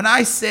 So when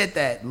I said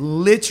that,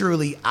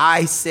 literally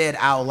I said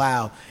out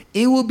loud,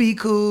 it would be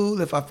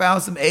cool if I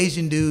found some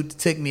Asian dude to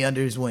take me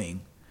under his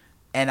wing.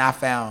 And I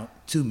found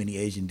too many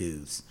Asian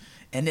dudes.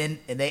 And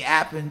they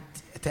happened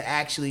to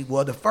actually,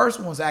 well, the first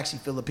one was actually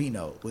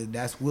Filipino.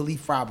 That's Willie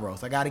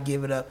Fabros. I got to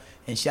give it up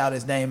and shout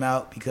his name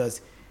out,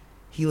 because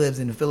he lives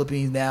in the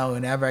Philippines now.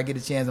 Whenever I get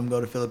a chance, I'm going to go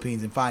to the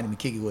Philippines and find him and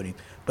kick it with him.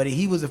 But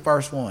he was the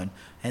first one.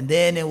 And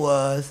then it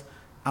was,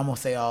 I'm going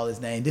to say all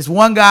his name. This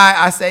one guy,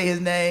 I say his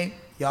name.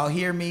 Y'all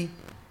hear me?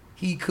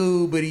 He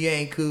cool, but he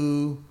ain't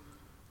cool.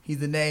 He's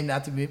the name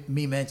not to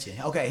be mentioned.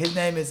 Okay, his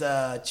name is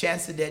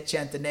Chancedet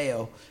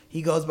Chantaneo.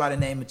 He goes by the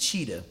name of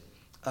Cheetah.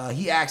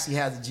 He actually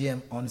has a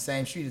gym on the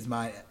same street as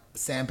mine,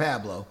 San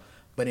Pablo,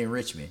 but in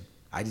Richmond.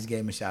 I just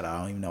gave him a shout out. I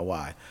don't even know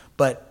why.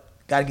 But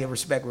got to give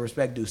respect where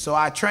respect due. So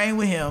I trained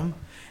with him,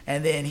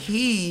 and then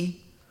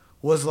he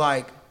was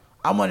like,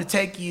 I'm going to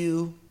take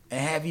you and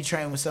have you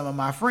train with some of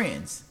my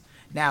friends.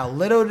 Now,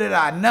 little did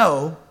I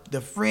know, the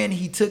friend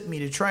he took me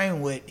to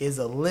train with is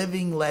a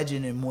living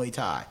legend in Muay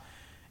Thai.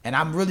 And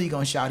I'm really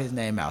going to shout his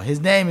name out. His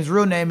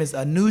real name is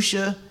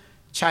Anusha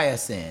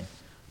Chayasen.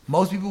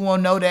 Most people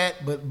won't know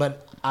that,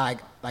 but I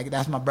like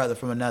that's my brother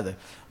from another.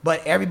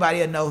 But everybody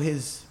will know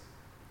his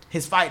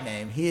fight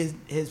name.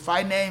 His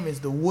fight name is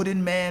the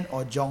Wooden Man,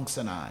 or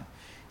Jongsanan.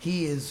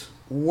 He is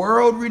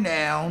world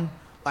renowned.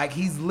 Like,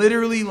 he's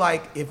literally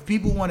like, if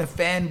people want to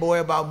fanboy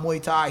about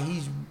Muay Thai,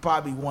 he's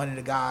probably one of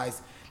the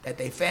guys that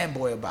they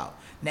fanboy about.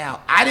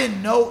 Now, I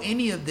didn't know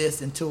any of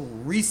this until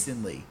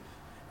recently.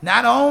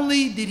 Not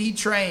only did he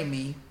train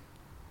me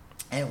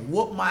and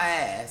whoop my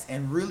ass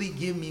and really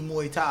give me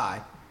Muay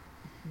Thai,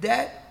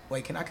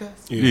 wait, can I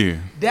cuss? Yeah.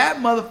 That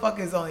motherfucker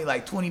is only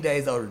like 20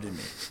 days older than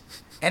me.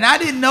 And I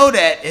didn't know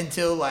that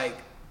until like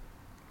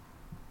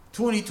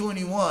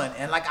 2021.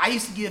 And like, I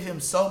used to give him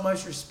so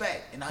much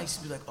respect. And I used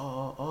to be like,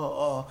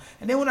 oh.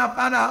 And then when I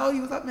found out,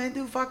 he was like, man,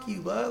 dude, fuck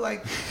you, bud.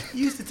 Like,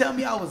 you used to tell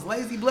me I was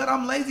lazy. Blood,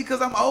 I'm lazy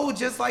because I'm old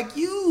just like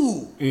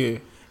you. Yeah.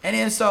 And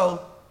then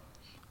so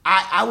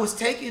I was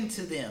taken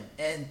to them.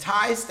 And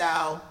Thai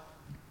style,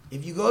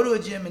 if you go to a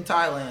gym in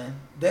Thailand,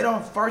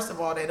 first of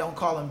all, they don't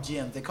call them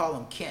gyms. They call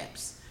them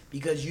camps,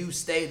 because you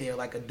stay there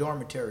like a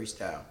dormitory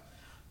style.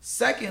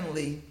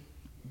 Secondly,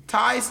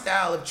 Thai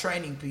style of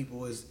training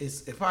people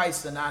is probably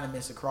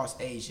synonymous across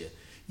Asia.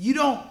 You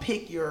don't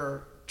pick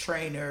your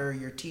trainer,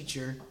 your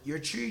teacher, your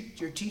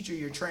teacher,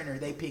 your trainer,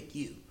 they pick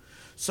you.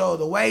 So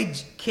the way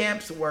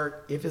camps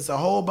work, if it's a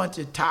whole bunch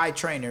of Thai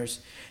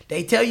trainers,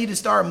 they tell you to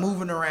start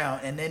moving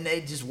around, and then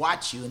they just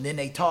watch you, and then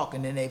they talk,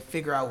 and then they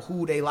figure out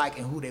who they like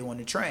and who they want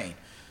to train.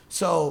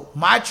 So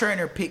my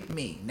trainer picked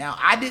me. Now,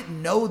 I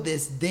didn't know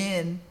this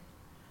then.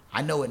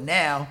 I know it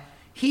now.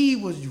 He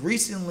was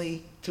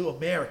recently to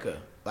America.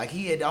 Like,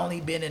 he had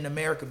only been in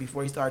America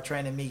before he started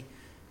training me,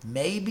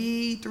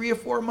 maybe 3 or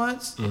 4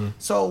 months. Mm-hmm.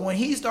 So when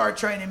he started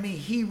training me,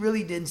 he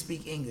really didn't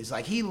speak English.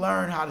 Like, he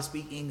learned how to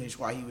speak English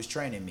while he was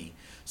training me.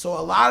 So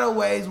a lot of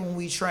ways when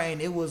we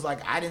trained, it was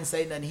like I didn't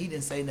say nothing, he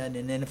didn't say nothing,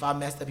 and then if I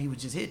messed up, he would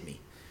just hit me.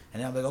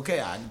 And I'm like,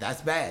 okay,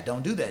 that's bad.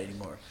 Don't do that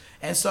anymore.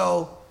 And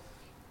so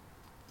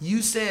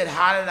You said,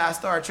 how did I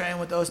start training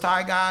with those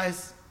Thai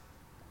guys?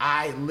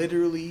 I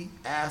literally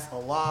asked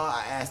Allah,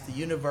 I asked the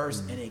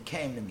universe, and it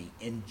came to me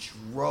in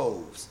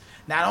droves.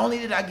 Not only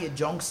did I get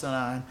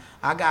Jongsan,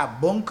 I got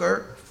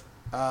Bunker.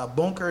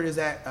 Bunker is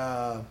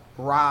at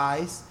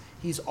Rise.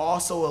 He's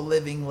also a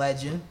living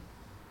legend.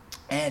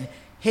 And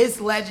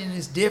his legend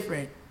is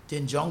different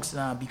than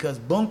Jongsan because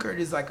Bunker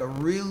is like a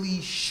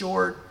really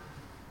short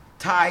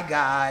Thai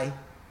guy.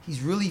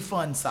 He's really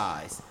fun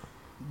size.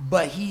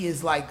 But he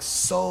is like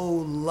so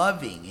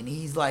loving. And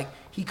he's like,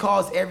 he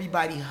calls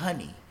everybody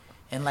honey.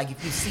 And like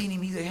if you seen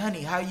him, he's like,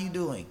 honey, how you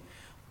doing?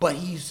 But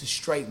he used to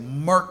straight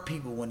murk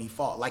people when he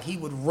fought. Like he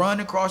would run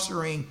across the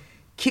ring,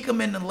 kick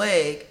him in the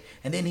leg,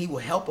 and then he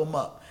would help him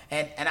up.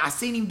 And I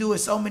seen him do it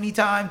so many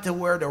times to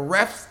where the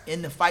refs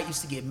in the fight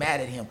used to get mad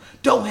at him.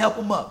 Don't help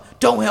him up.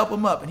 Don't help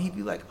him up. And he'd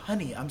be like,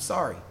 honey, I'm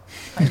sorry.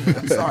 Honey,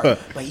 I'm sorry.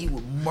 But he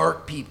would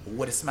murk people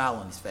with a smile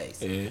on his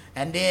face. Yeah.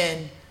 And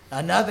then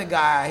another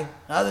guy,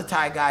 another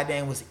Thai guy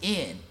name was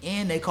In.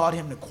 In, they called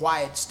him the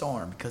Quiet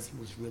Storm because he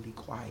was really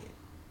quiet.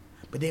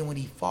 But then when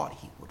he fought,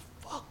 he would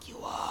fuck you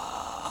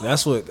up.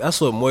 That's what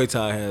Muay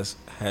Thai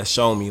has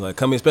shown me.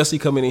 Like especially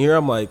coming in here,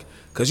 I'm like,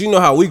 cause you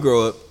know how we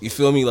grow up. You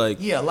feel me? Like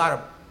yeah, a lot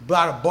of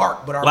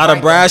bark, but a lot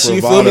of brash. You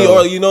feel me?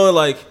 Or you know,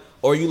 like,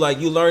 or you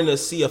learn to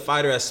see a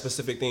fighter as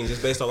specific things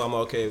just based off. I'm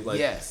okay, like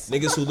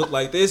niggas who look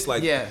like this,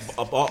 like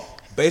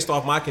based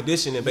off my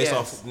condition and based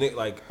off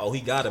like, oh,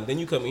 he got him. Then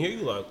you come in here,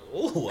 you like,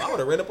 oh, I would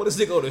have ran up on this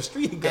nigga on the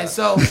street. And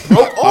so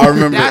I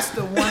remember that's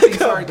the one thing.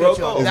 Sorry to cut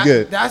you off.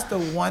 Good. That's the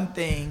one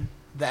thing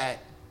that,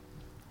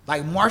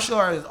 like, martial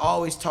art has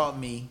always taught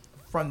me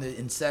from the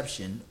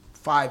inception,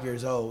 5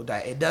 years old,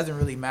 that it doesn't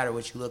really matter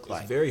what you look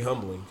like. It's very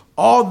humbling.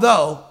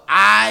 Although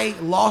I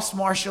lost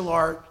martial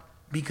art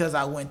because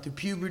I went through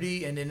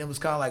puberty, and then it was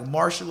kind of like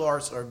martial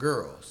arts or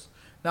girls.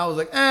 And I was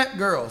like,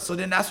 girls. So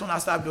then that's when I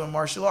stopped doing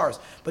martial arts.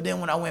 But then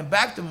when I went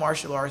back to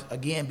martial arts,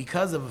 again,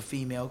 because of a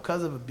female,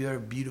 because of a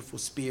beautiful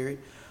spirit,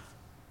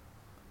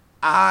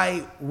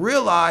 I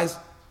realized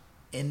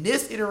in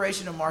this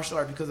iteration of martial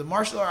art, because the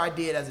martial art I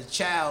did as a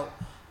child,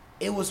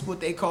 it was what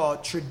they call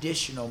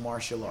traditional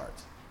martial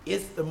arts.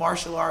 It's the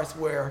martial arts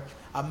where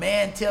a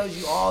man tells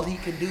you all he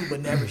can do but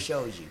never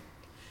shows you.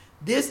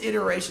 This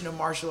iteration of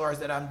martial arts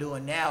that I'm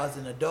doing now as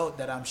an adult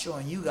that I'm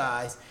showing you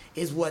guys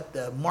is what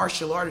the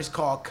martial artists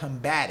call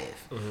combative,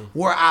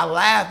 where I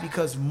laugh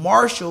because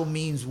martial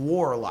means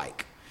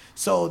warlike.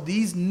 So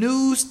these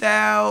new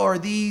style or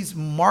these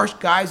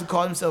guys who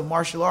call themselves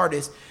martial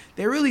artists,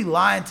 they're really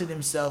lying to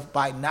themselves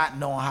by not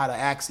knowing how to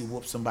actually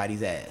whoop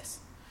somebody's ass.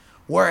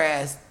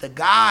 Whereas the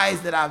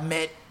guys that I've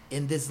met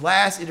in this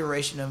last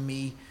iteration of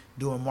me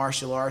doing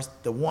martial arts,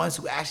 the ones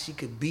who actually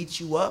could beat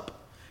you up,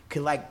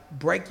 could like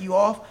break you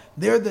off,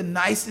 they're the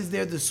nicest,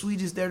 they're the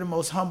sweetest, they're the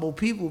most humble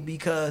people,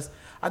 because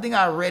I think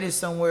I read it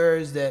somewhere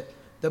is that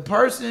the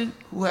person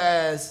who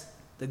has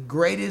the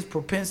greatest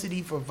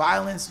propensity for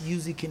violence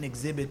usually can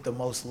exhibit the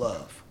most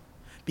love,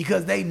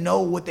 because they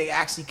know what they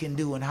actually can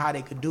do and how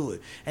they could do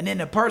it. And then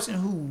the person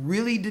who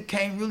really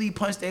can't really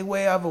punch their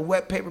way out of a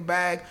wet paper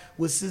bag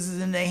with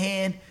scissors in their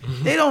hand,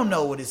 they don't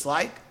know what it's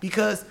like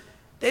because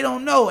they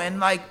don't know. And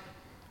like,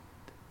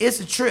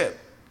 it's a trip.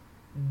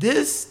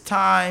 This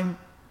time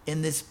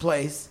in this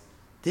place,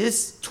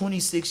 this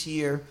 26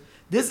 year,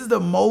 this is the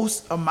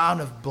most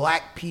amount of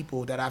black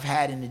people that I've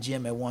had in the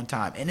gym at one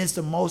time. And it's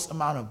the most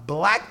amount of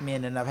black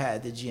men that I've had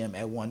at the gym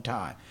at one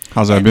time.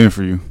 How's that been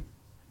for you?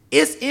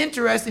 It's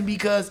interesting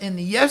because in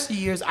the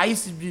yesteryears, I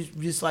used to be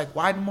just like,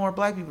 why do more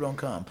black people don't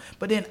come?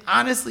 But then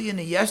honestly, in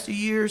the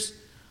yesteryears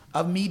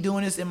of me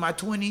doing this in my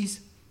 20s,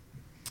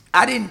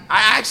 I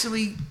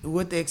actually,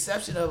 with the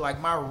exception of like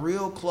my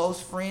real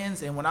close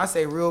friends, and when I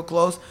say real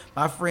close,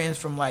 my friends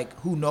from like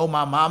who know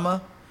my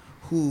mama,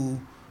 who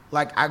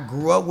like I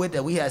grew up with,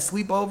 that we had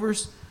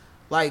sleepovers,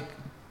 like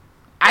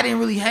I didn't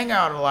really hang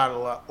out with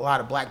a lot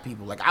of black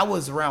people. Like I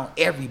was around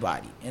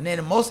everybody, and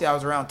then mostly I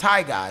was around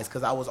Thai guys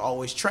because I was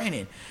always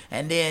training.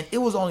 And then it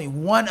was only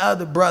one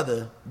other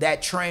brother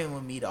that trained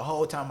with me the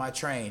whole time I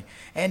trained.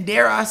 And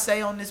dare I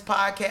say on this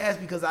podcast,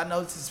 because I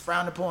know this is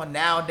frowned upon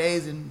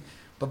nowadays,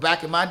 but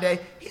back in my day,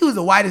 he was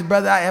the whitest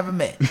brother I ever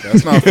met.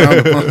 That's not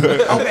frowned upon.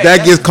 Okay,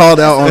 that gets called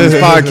out on this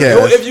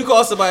podcast. If you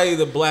call somebody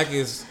the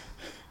blackest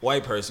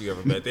white person you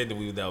ever met, then that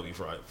would be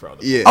frowned upon.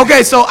 Yeah.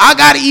 Okay, so I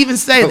gotta even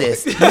say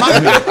this.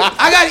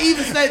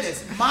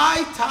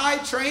 My Thai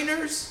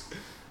trainers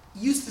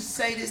used to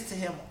say this to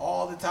him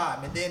all the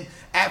time. And then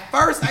at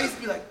first I used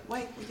to be like,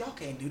 wait, well, y'all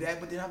can't do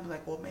that. But then I'd be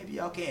like, well, maybe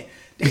y'all can.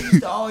 They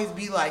used to always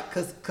be like,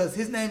 cause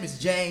his name is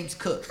James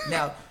Cook.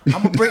 Now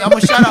I'm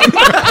gonna shout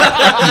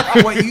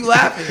out. What, you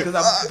laughing because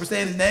I'm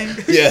saying his name?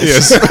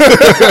 Yes.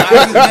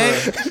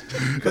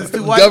 Cause it's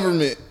too white.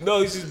 Government.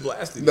 No, he's just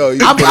blasting. No,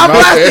 I'm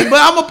blasting, but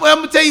I'm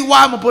gonna tell you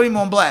why I'm gonna put him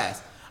on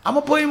blast. I'm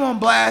gonna put him on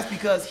blast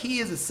because he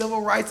is a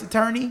civil rights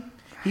attorney.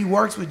 He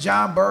works with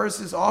John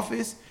Burris'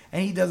 office,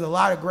 and he does a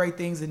lot of great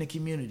things in the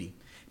community.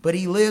 But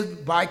he lives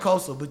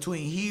bi-coastal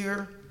between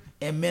here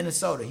and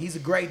Minnesota. He's a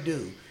great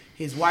dude.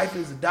 His wife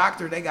is a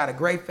doctor. They got a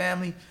great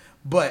family.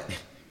 But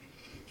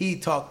he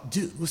talk,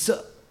 dude, what's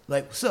up?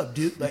 Like, what's up,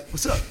 dude? Like,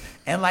 what's up?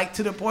 And like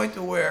to the point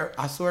to where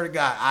I swear to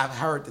God, I've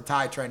heard the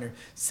Thai trainer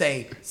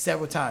say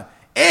several times,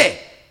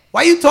 "Hey,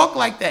 why you talk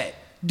like that?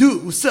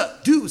 Dude, what's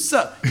up? Dude, what's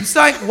up? You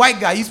sound like a white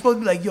guy. You supposed to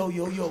be like, yo,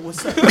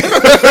 what's up?"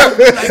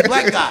 Like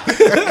black guy.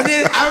 And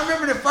then I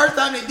remember the first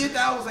time they did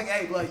that, I was like,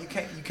 "Hey, blood, you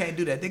can't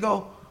do that." They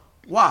go,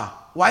 "Why?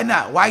 Why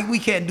not? Why we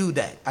can't do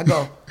that?" I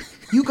go,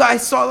 you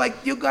guys talk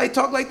like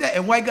that,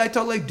 and white guy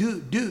talk like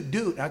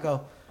dude. I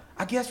go,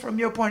 I guess from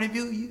your point of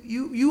view,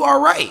 you are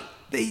right.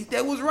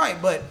 That was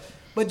right.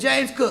 But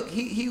James Cook,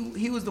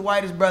 he was the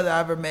whitest brother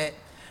I ever met.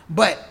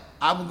 But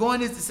I'm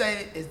going this to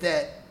say is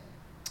that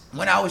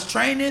when I was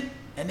training,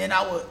 and then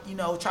I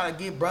would, try to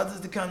get brothers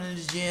to come to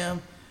the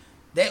gym.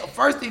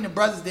 First thing the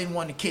brothers didn't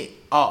want to kick.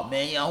 Oh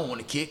man, I don't want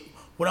to kick.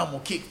 What I'm gonna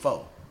kick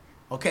for?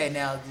 Okay,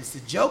 now this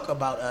is a joke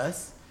about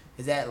us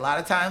is that a lot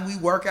of times we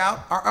work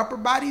out our upper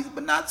bodies,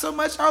 but not so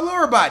much our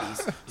lower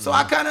bodies. So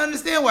I kind of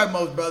understand why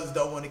most brothers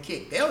don't want to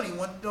kick. They don't even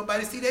want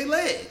nobody to see their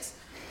legs.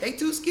 They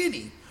too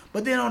skinny.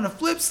 But then on the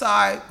flip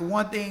side, the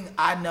one thing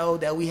I know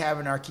that we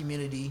have in our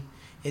community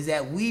is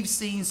that we've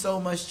seen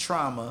so much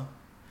trauma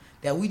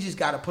that we just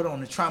got to put on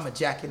the trauma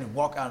jacket and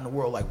walk out in the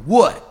world like,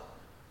 what?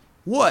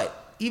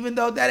 Even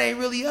though that ain't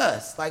really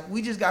us. Like,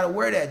 we just got to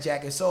wear that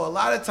jacket. So a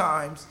lot of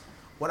times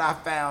what I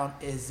found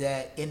is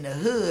that in the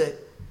hood,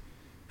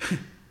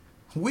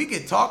 we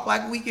can talk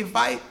like we can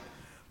fight,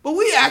 but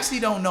we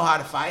actually don't know how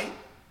to fight.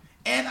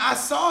 And I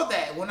saw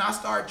that when I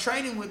started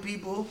training with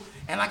people.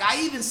 And like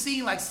I even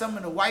seen like some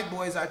of the white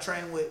boys I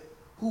trained with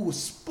who were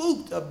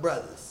spooked of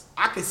brothers.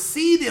 I could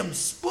see them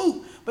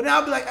spooked. But then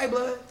I'll be like, "Hey,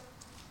 blood,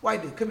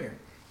 white dude, come here.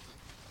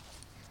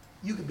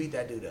 You can beat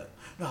that dude up."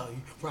 "No,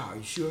 bro, are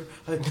you sure?"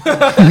 I'm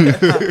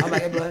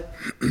like, "Hey, blood,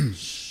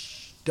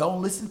 shh,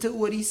 don't listen to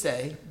what he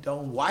say.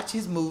 Don't watch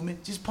his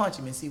movement. Just punch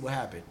him and see what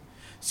happens."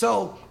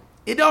 So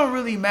it don't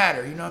really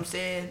matter. You know what I'm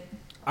saying?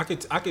 I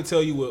could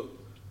tell you what,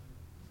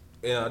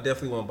 and I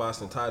definitely want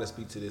Boston Ty to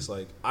speak to this.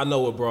 Like, I know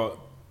what brought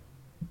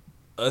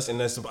us,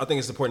 and I think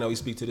it's important that we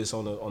speak to this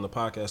on the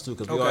podcast too,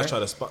 because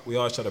we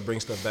always try to bring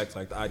stuff back to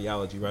like the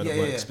ideology, right?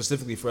 Yeah.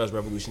 Specifically for us,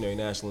 revolutionary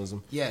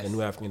nationalism Yes. and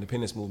New African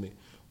Independence Movement.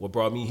 What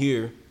brought me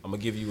here? I'm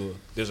gonna give you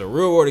there's a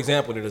real world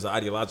example and there's an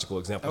ideological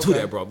example too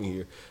that brought me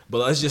here. But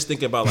let's just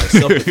think about like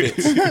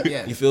self-defense.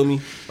 Yeah. You feel me?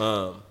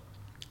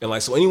 And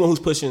like, so anyone who's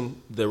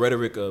pushing the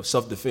rhetoric of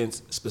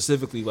self-defense,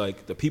 specifically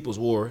like the People's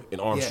War and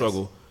armed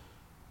struggle,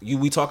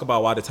 we talk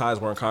about why the Thais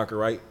weren't conquered,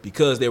 right?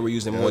 Because they were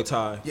using Muay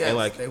Thai. Yes, and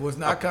like, they was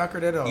not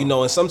conquered at all.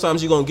 and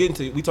sometimes you're gonna get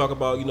into. We talk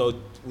about,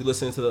 we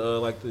listen to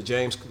the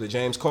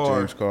James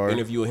Carr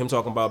interview, and him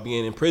talking about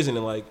being in prison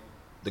and like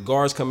the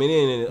guards coming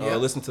in and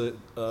listen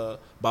to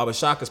Baba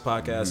Shaka's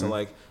podcast and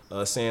like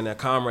saying that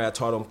Comrade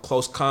taught him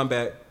close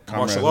combat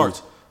martial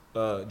arts.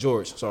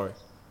 George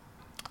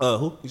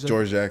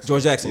Jackson.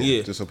 George Jackson,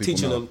 yeah. Just so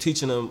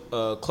teaching them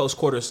close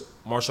quarters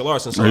martial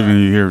arts. And so or even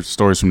you hear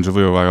stories from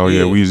Jaleel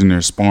like, we was in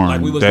there sparring like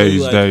we was days.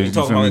 You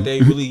talking about like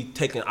they really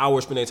taking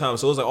hours, spending their time.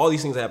 So it was like all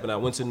these things happened. I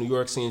went to New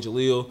York, seeing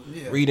Jaleel,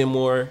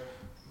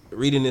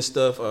 reading this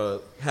stuff,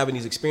 having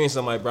these experiences.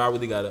 I'm like, bro, I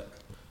really gotta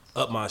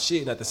up my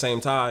shit. And at the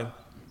same time,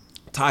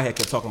 Ty had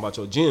kept talking about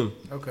your gym.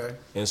 Okay.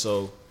 And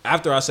so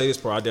after I say this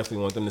part, I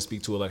definitely want them to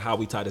speak to it, like how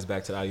we tie this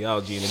back to the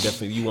ideology, and then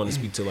definitely you want to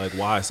speak to like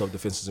why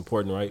self-defense is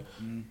important, right?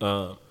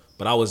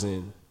 But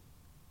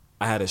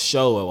I had a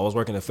show. I was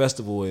working a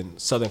festival in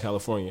Southern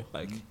California,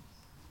 like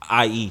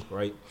IE,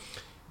 right?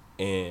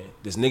 And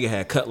this nigga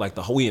had cut like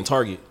the whole, we in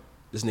Target.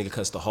 This nigga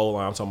cuts the whole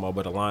line. I'm talking about,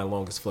 but the line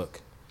long as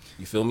fuck.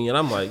 You feel me? And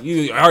I'm like,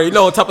 you already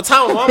know what type of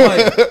town I'm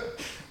like,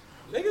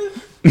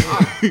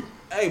 nigga,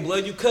 hey,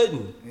 blood, you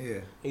cutting.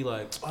 Yeah. He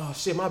like, oh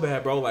shit, my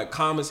bad, bro. Like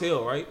calm as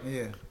hell, right?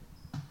 Yeah.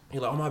 He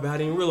like, oh my bad, I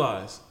didn't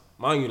realize.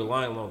 Mind you, the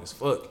line long as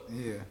fuck.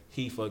 Yeah.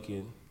 He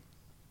fucking,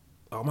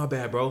 oh my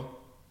bad, bro.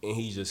 And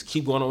he just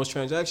keep going on his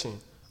transaction.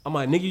 I'm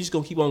like, nigga, you just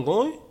gonna keep on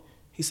going?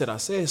 He said, I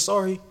said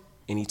sorry.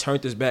 And he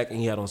turned his back and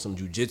he had on some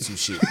jujitsu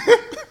shit.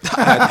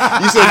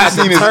 You said you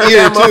seen his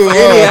ear too.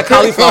 And he had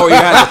cauliflower. You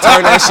had to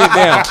turn that shit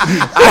down.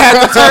 I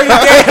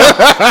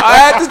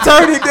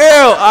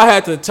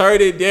had to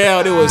turn it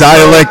down. It was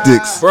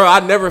dialectics, bro.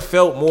 I never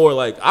felt more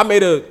like I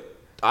made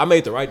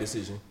the right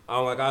decision.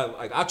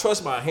 I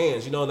trust my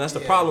hands, and that's the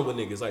problem with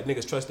niggas. Like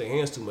niggas trust their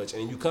hands too much,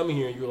 and you come in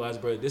here and you realize,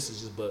 bro, this is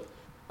just but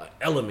an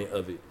element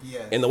of it. Yeah.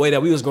 And the way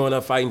that we was growing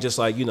up fighting, just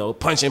like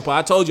punching.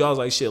 I told you, I was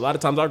like, shit. A lot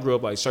of times I grew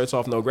up like shirts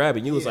off, no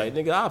grabbing. You was like,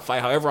 nigga, I'll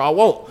fight however I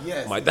want.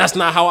 Yes. I'm like, that's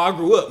not how I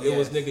grew up. It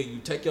was, nigga, you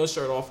take your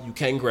shirt off, you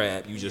can't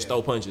grab, you just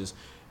throw punches.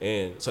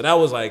 And so that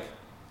was like,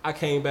 I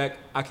came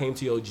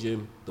to your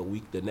gym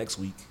the next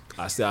week.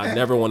 I said I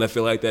never want to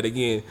feel like that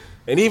again.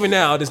 And even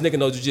now, this nigga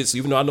knows jiu-jitsu.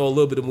 Even though I know a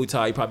little bit of Muay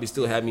Thai, he probably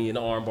still had me in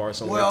the arm bar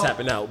somewhere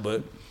tapping out.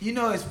 But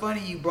it's funny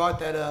you brought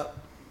that up.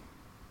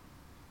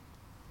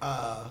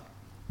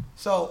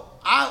 So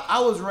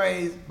I was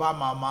raised by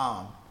my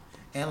mom,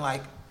 and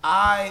like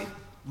I'm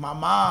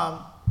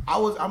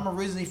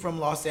originally from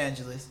Los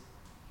Angeles,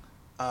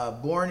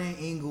 born in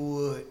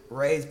Inglewood,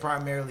 raised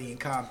primarily in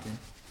Compton,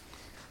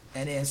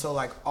 and then so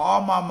like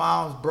all my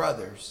mom's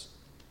brothers,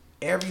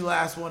 every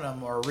last one of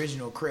them are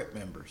original Crip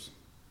members.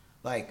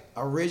 like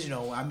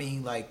original. I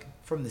mean, like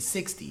from the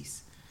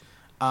 '60s.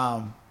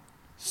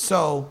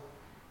 So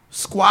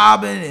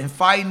squabbing and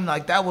fighting,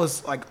 like that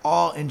was like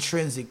all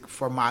intrinsic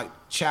for my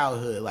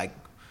childhood. Like,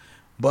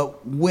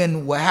 but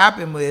what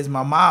happened was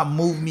my mom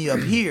moved me up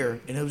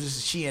here, and it was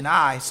just she and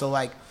I. So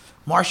like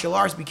martial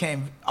arts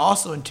became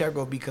also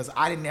integral because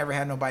I didn't ever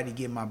have nobody to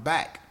get my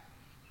back.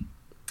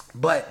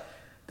 But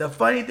the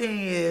funny thing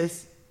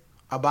is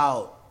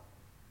about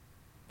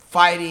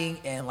fighting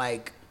and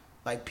like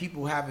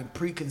people having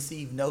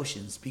preconceived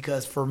notions,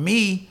 because for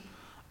me,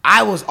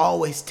 I was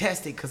always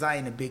tested because I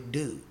ain't a big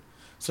dude.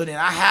 So then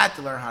I had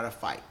to learn how to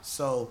fight.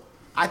 So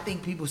I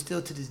think people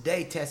still to this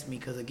day test me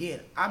because, again,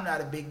 I'm not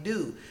a big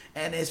dude.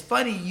 And it's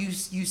funny you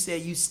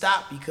said you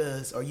stopped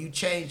because, or you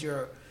changed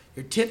your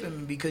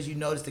temperament because you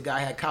noticed the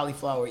guy had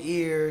cauliflower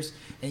ears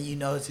and you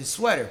noticed his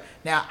sweater.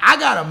 Now, I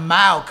got a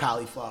mild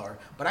cauliflower,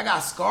 but I got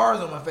scars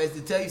on my face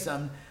to tell you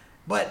something.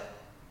 But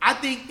I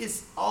think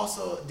it's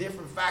also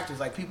different factors,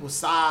 like people's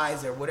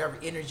size or whatever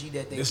energy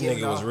that they This give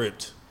nigga was off.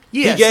 ripped.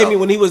 Yeah, he gave so- me,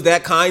 when he was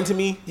that kind to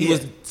me, he Yeah.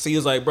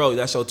 was like, bro,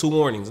 that's your 2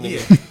 warnings,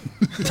 nigga. Yeah.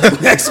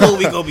 Next one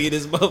we gonna be in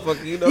this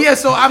motherfucker, you know? Yeah,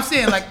 so I'm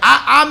saying, like,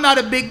 I'm not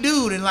a big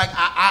dude, and like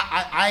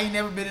I ain't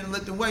never been in the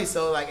lifting weight,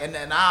 so like, and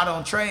I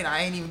don't train,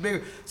 I ain't even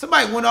bigger.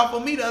 Somebody went off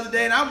on me the other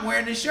day, and I'm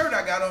wearing this shirt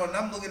I got on, and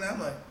I'm looking, I'm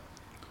like,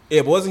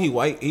 Yeah, but wasn't he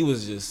white? He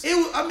was just, it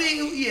was, I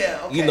mean,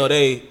 yeah, okay. you know,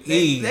 they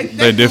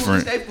They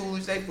different. They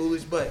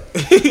foolish, but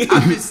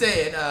I'm just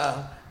saying,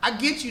 I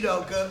get you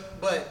though,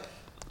 but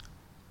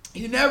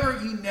you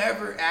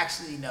never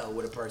actually know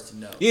what a person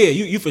knows. yeah,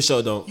 you for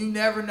sure don't. You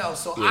never know.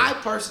 So Yeah. I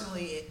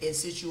personally, in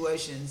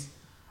situations,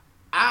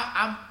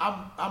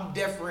 I'm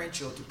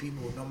deferential to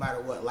people no matter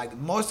what. Like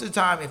most of the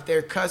time, if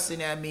they're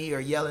cussing at me or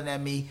yelling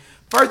at me,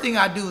 first thing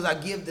I do is I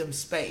give them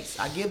space.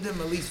 I give them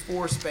at least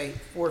 4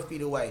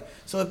 feet away.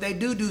 So if they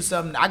do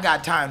something, I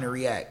got time to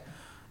react.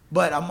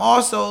 But I'm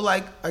also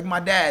like my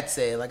dad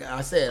said. Like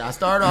I said, I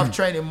started off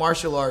training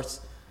martial arts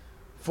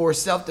for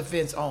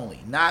self-defense only,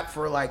 not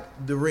for like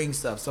the ring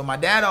stuff. So my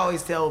dad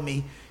always told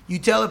me, you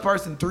tell a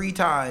person 3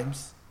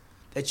 times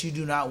that you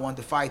do not want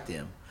to fight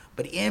them.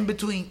 But in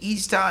between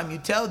each time you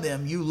tell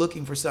them, you're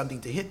looking for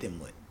something to hit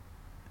them with.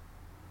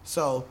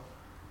 So,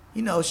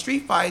 you know,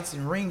 street fights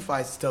and ring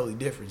fights is totally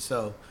different.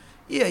 So,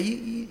 yeah,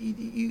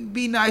 you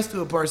be nice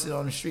to a person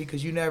on the street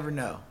because you never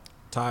know.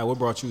 Ty, what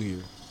brought you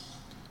here?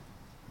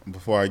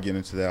 Before I get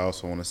into that, I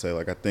also want to say,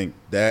 like, I think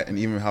that and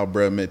even how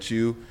Brett met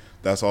you,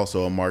 that's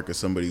also a mark of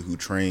somebody who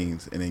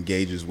trains and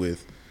engages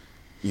with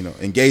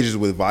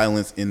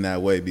violence in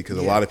that way, because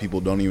a Yeah. lot of people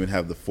don't even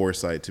have the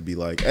foresight to be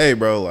like, hey,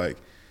 bro, like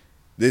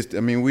this. I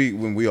mean,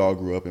 when we all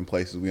grew up in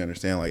places, we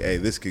understand like, hey,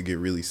 this could get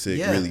really sick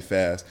Yeah. really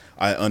fast.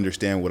 I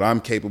understand what I'm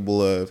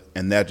capable of,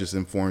 and that just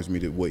informs me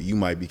to what you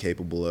might be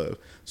capable of.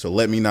 So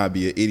let me not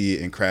be an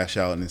idiot and crash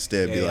out and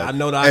instead be Hey, like, I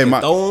know that hey, I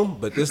can throw him,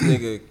 but this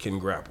nigga can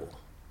grapple.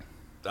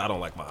 I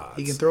don't like my odds.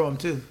 He can throw them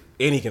too.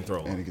 And he can throw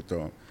and him. he can throw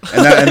them.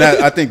 And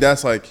that I think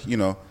that's like, you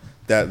know,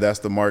 that's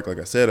the mark, like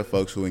I said, of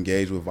folks who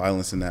engage with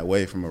violence in that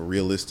way from a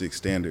realistic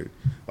standard.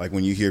 Like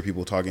when you hear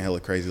people talking hella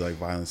crazy, like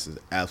violence is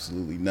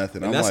absolutely nothing.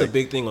 And I'm that's like, a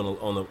big thing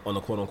on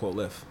the quote unquote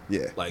left.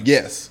 Yeah. Like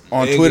Yes.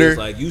 On niggas, Twitter.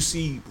 like you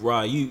see,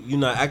 right? You're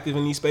not active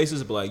in these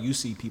spaces, but like you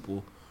see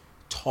people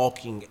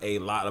talking a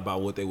lot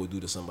about what they would do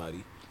to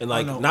somebody, and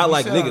like know. not You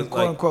like said niggas, quote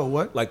like unquote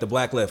what? like the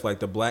black left, like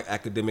the black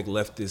academic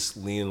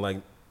leftist, lean like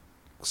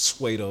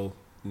pseudo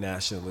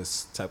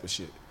nationalist type of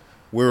shit.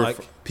 we're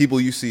like- people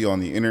you see on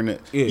the internet.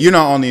 Yeah. You're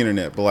not on the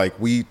internet, but like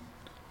we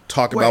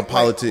talk about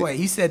politics. Wait,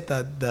 he said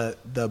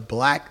the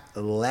black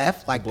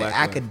left, like black the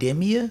left.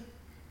 academia?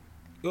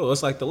 Yo,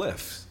 it's like the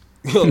left.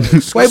 Yo, Wait,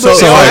 but So, so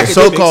like, academics-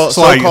 so-called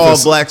so, like, if so-called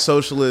it's- black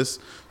socialists,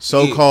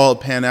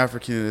 so-called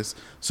Pan-Africanists,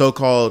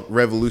 so-called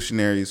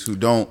revolutionaries who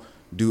don't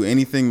do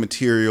anything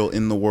material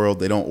in the world.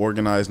 They don't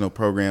organize no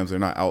programs. They're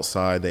not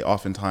outside. They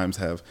oftentimes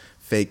have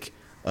fake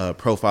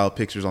profile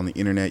pictures on the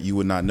internet. You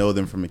would not know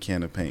them from a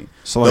can of paint.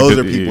 So, like, those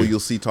the- are people yeah. you'll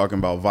see talking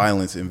about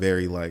violence in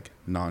very like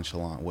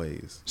nonchalant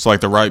ways. So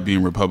like the right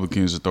being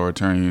Republicans,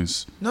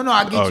 authoritarians. No,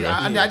 I get you.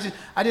 Okay.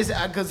 I just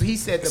because he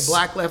said the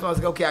black left. I was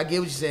like, okay, I get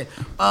what you said.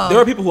 there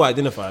are people who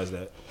identify as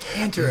that.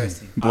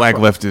 Interesting. Black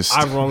leftists.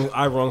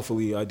 I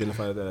wrongfully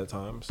identified that at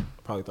times.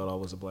 Probably thought I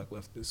was a black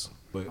leftist,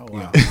 but Oh,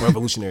 yeah,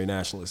 revolutionary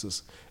nationalist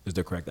is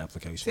the correct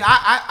application. See,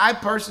 I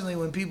personally,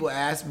 when people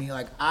ask me,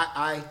 like,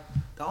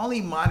 the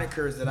only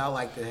monikers that I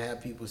like to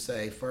have people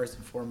say, first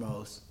and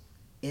foremost,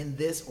 in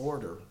this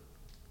order,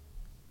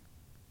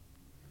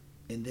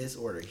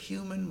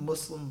 human,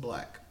 Muslim,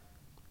 black.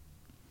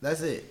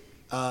 That's it.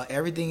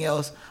 Everything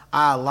else,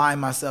 I align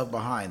myself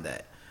behind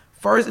that.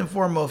 First and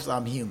foremost,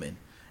 I'm human.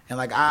 And,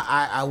 like,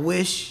 I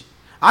wish,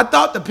 I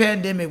thought the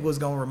pandemic was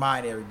going to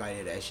remind everybody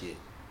of that shit.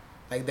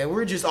 Like, that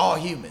we're just all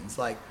humans.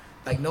 Like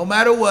no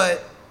matter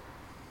what,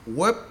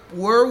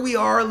 where we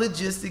are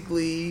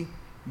logistically,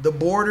 the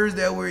borders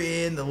that we're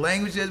in, the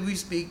language that we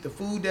speak, the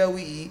food that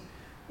we eat,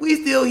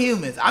 we still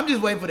humans. I'm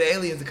just waiting for the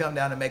aliens to come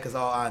down and make us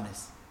all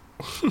honest.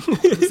 I'm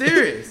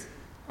serious.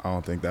 I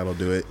don't think that'll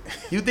do it.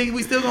 You think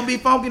we still gonna be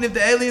funking if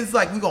the aliens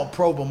like we gonna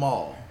probe them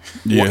all?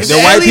 Yes. The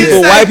white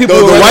people The white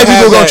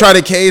people gonna that. try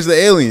to cage the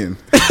alien.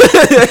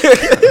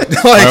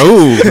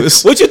 Ooh,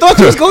 What you thought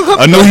you was gonna come?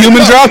 a new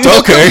human dropped?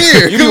 Okay.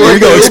 here. You Here gonna we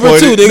go go, Uber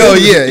too, nigga. No,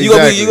 yeah, You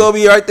exactly. gonna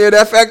be right there at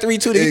that factory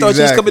too. Nigga. You thought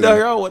you was coming Exactly. down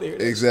here. I want to hear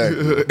that.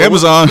 Exactly.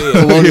 Amazon.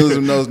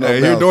 Colonialism knows no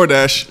Hey, here bounds.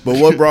 DoorDash. But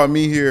what brought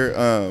me here,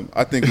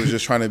 I think, was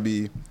just trying to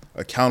be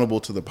accountable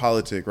to the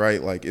politic,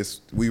 right? Like,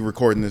 we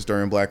recording this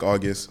during Black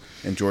August,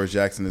 and George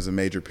Jackson is a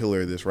major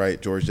pillar of this,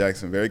 right? George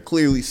Jackson very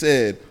clearly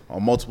said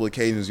on multiple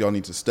occasions, y'all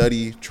need to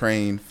study,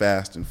 train,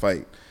 fast, and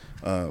fight.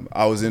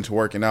 I was into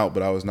working out,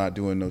 but I was not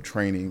doing no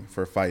training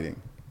for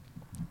fighting.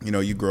 You know,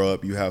 you grow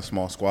up, you have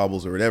small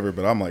squabbles or whatever,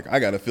 but I'm like, I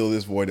got to fill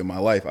this void in my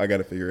life. I got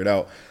to figure it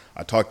out.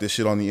 I talk this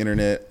shit on the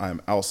internet. I'm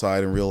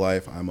outside in real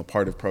life. I'm a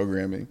part of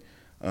programming.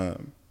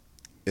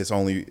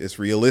 It's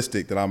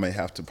realistic that I may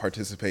have to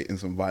participate in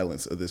some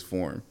violence of this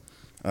form.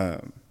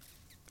 And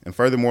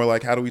furthermore,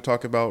 like, how do we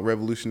talk about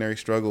revolutionary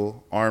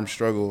struggle, armed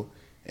struggle,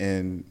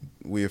 and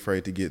we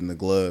afraid to get in the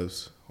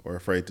gloves or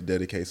afraid to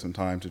dedicate some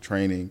time to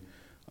training,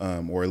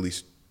 or at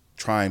least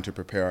trying to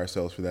prepare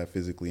ourselves for that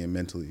physically and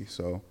mentally.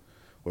 So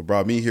what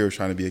brought me here was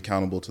trying to be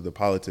accountable to the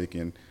politic.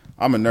 And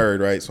I'm a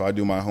nerd, right? So I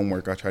do my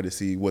homework. I try to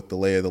see what the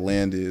lay of the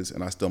land is.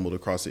 And I stumbled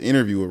across an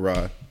interview with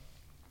Rod.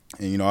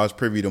 And, you know, I was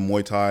privy to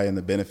Muay Thai and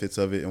the benefits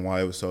of it and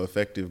why it was so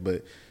effective.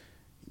 But,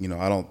 you know,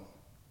 I don't,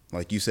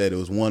 like you said, it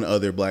was one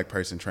other black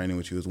person training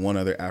with you. It was one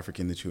other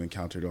African that you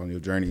encountered on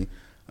your journey.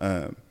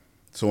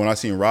 So when I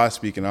seen Rod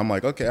speaking, I'm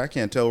like, okay, I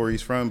can't tell where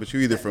he's from, but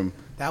you're either from.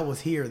 That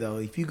was here though.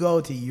 If you go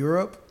to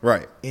Europe,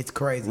 Right. it's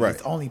crazy. Right.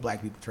 It's only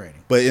black people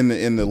training. But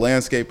in the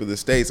landscape of the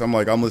States, I'm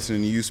like, I'm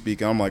listening to you speak,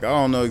 and I'm like, I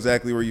don't know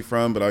exactly where you're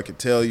from, but I could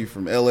tell you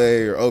from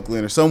LA or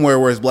Oakland or somewhere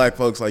where it's black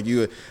folks like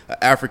you, an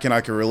African I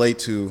can relate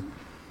to.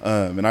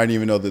 And I didn't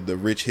even know the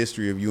rich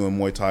history of you in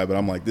Muay Thai, but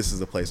I'm like, this is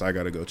the place I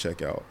got to go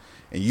check out.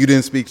 And you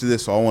didn't speak to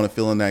this, so I want to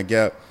fill in that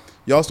gap.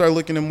 Y'all start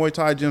looking at Muay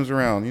Thai gyms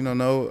around. You know,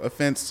 no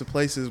offense to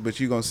places, but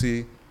you're going to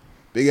see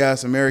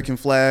big-ass American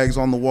flags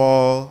on the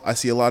wall. I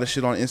see a lot of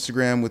shit on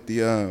Instagram with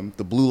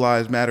the Blue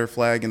Lives Matter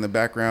flag in the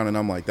background, and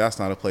I'm like, that's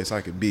not a place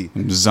I could be.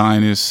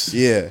 Zionists.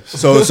 Yeah.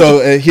 So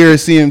here at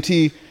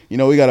CMT, you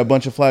know, we got a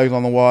bunch of flags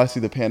on the wall. I see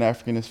the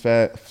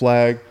Pan-Africanist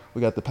flag.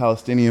 We got the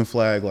Palestinian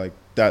flag. Like,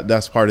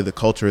 that's part of the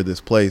culture of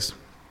this place.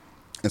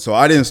 And so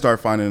I didn't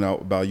start finding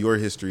out about your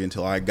history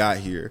until I got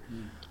here.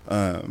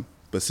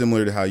 But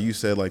similar to how you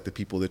said, like, the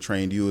people that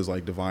trained you is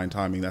like divine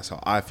timing, that's how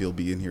I feel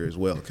being here as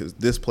well. Because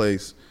this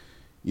place,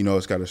 you know,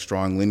 it's got a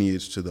strong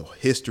lineage to the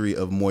history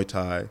of Muay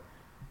Thai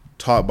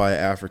taught by an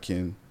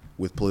African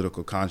with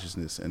political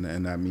consciousness, and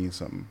that means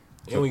something.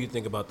 And when you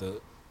think about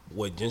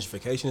what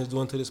gentrification is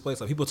doing to this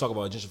place, like, people talk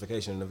about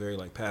gentrification in a very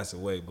like passive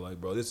way, but like,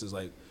 bro, this is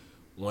like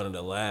one of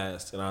the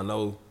last, and I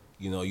know,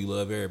 you know, you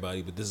love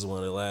everybody, but this is one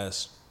of the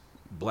last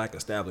black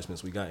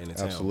establishments we got in the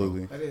town.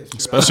 Absolutely. That is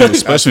true.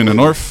 Especially in the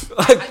north.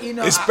 Like, You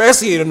know,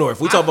 especially in the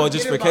north. We talk about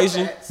forget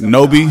gentrification. that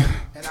sometimes. Nobi.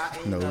 And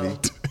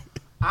Nobi.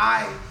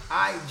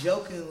 I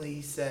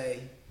jokingly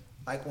say,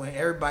 like, when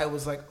everybody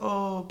was like,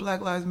 "Oh,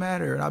 Black Lives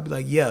Matter," and I'll be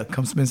like, "Yeah,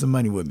 come spend some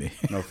money with me."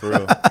 No, for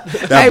real.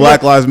 That Hey,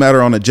 Black Lives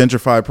Matter on a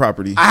gentrified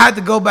property. I had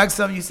to go back to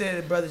something you said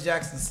that Brother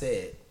Jackson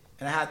said.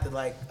 And I had to,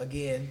 like,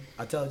 again,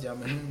 I told you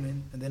I'm a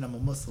human and then I'm a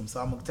Muslim.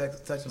 So I'm going to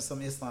touch on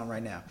some Islam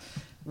right now.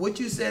 What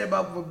you said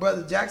about what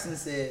Brother Jackson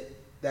said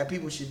that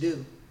people should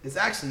do is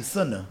actually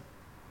sunnah.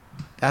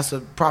 That's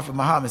what Prophet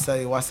Muhammad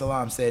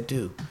ﷺ said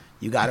too.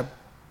 You got to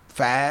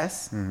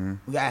fast. We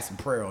got to add some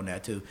prayer on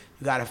that too.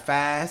 You got to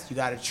fast. You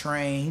got to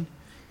train.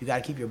 You got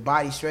to keep your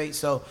body straight.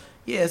 So,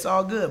 yeah, it's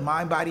all good.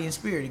 Mind, body, and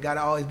spirit. You got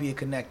to always be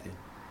connected.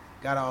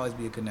 Got to always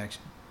be a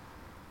connection.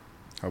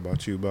 How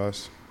about you,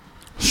 boss?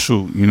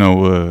 Shoot, you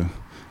know,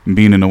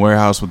 being in the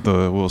warehouse with the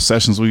little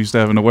sessions we used to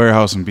have in the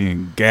warehouse and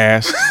being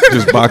gassed,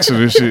 just boxing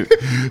and shit,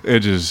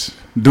 and just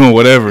doing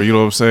whatever, you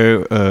know what I'm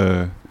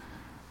saying?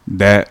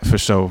 That, for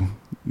sure,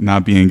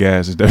 not being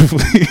gassed is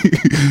definitely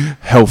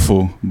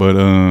helpful. But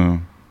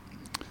I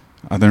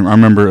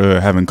remember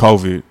having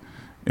COVID,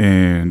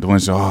 and the one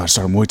said, "Oh, I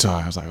started Muay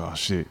Thai." I was like, "Oh,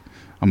 shit."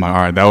 I'm like,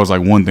 all right, that was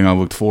like one thing I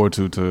looked forward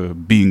to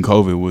beating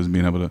COVID was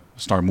being able to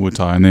start Muay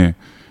Thai. And then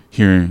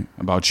hearing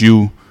about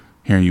you,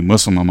 hearing you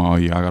Muslim, I'm like, oh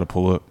yeah, I gotta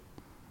pull up,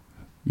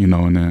 you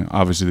know. And then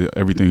obviously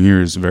everything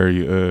here is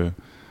very.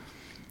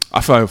 I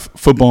feel like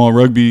football and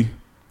rugby,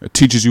 it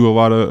teaches you a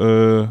lot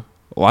of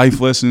life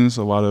lessons,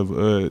 a lot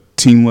of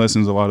team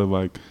lessons, a lot of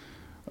like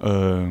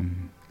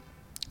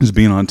just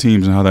being on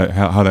teams and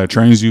how that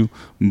trains you.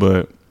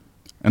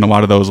 And a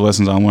lot of those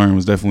lessons I learned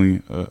was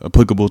definitely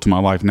applicable to my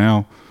life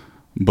now.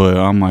 But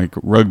I'm like,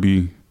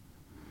 rugby,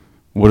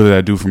 what did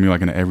that do for me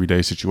like in an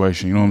everyday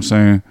situation? You know what I'm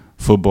saying?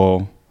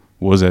 Football.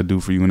 What does that do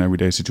for you in an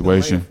everyday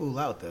situation? Lay a fool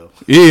out though.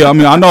 Yeah, I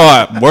mean, I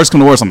know worst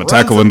come to worst, I'm going to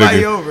tackle a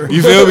somebody nigga. over.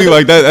 You feel me?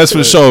 Like that's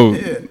for sure.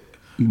 Yeah.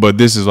 But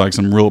this is like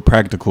some real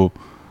practical,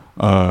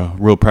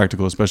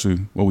 especially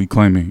what we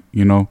claiming,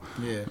 you know,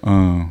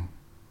 Yeah.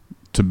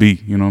 to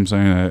be, you know what I'm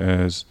saying?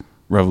 As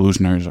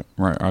revolutionaries,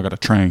 right? I got to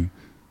train,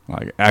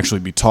 like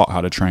actually be taught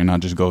how to train, not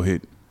just go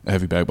hit a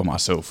heavy bag by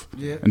myself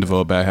Yeah. and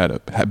develop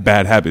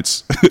bad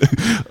habits.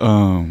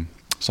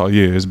 So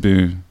yeah,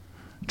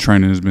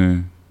 training has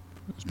been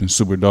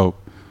super dope.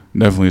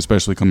 Definitely,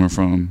 especially coming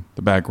from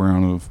the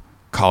background of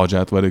college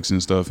athletics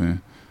and stuff,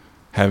 and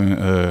having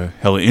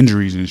hella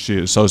injuries and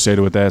shit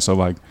associated with that. So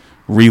like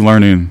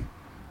relearning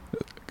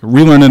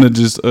to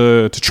just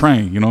to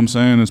train. You know what I'm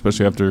saying?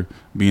 Especially after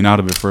being out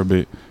of it for a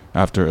bit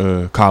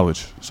after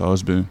college. So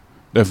it's been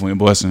definitely a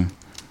blessing.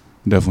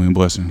 Definitely a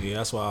blessing. Yeah,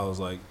 that's why I was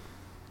like,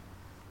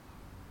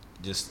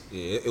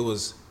 it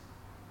was.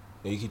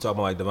 You keep talking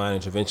about like divine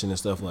intervention and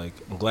stuff. Like,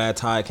 I'm glad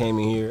Ty came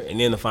in here, and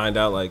then to find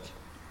out like,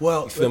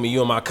 Well, you feel me? You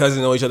and my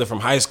cousin know each other from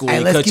high school. hey,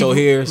 And let's cut keep your it-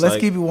 hair. It's Let's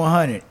like, keep it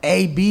 100.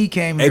 AB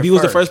came here. AB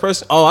was the first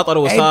person. Oh, I thought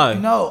it was Ty.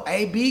 No,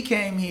 AB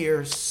came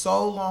here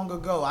so long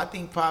ago. I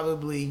think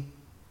probably.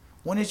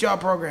 When did y'all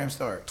program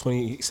start?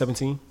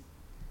 2017.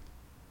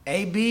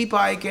 AB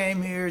probably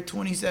came here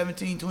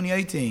 2017,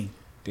 2018.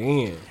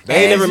 Damn, they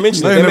ain't never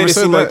mentioned it. They They never made it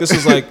said seem that. like this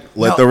was like.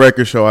 Let No. the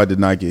record show I did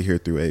not get here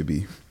through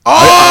AB. Oh!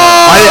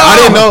 I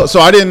didn't know. So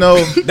I didn't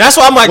know. That's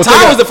why I'm like, Well,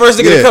 Ty was the first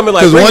nigga to come and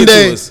like bring one it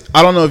day, to us.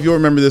 I don't know if you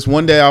remember this.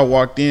 One day I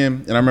walked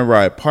in and I remember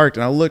I had parked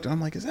and I looked. And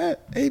I'm like, is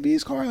that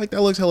AB's car? Like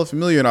that looks hella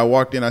familiar. And I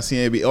walked in, I seen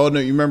AB. Oh no,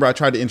 you remember I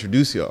tried to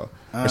introduce y'all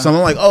or something.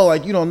 I'm like, oh,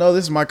 like you don't know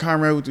this is my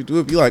comrade. What you do?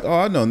 You're like, oh,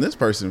 I've known this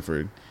person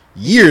for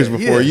years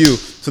before Yeah. you.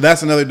 So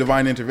that's another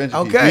divine intervention.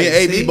 piece. Okay, Me and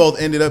AB see? both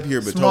ended up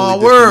here, but Small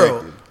totally world.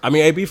 disconnected. I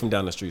mean, AB from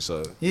down the street,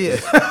 so Yeah.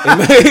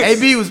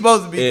 AB was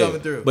supposed to be yeah.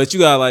 coming through. But you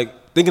got like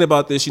thinking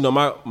about this. You know,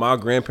 my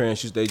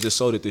grandparents they just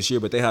sold it this year,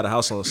 but they had a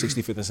house on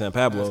 65th and San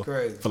Pablo That's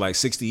crazy. for like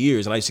 60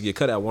 years, and I used to get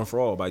cut out one for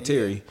all by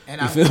Terry.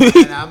 And You I've, feel me?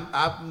 and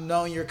I've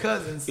known your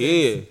cousin since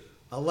Yeah.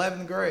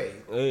 11th grade.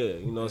 Yeah,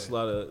 you know, it's a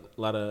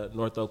lot of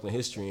North Oakland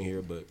history in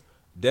here, but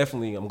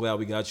definitely I'm glad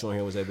we got you on here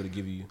and was able to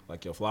give you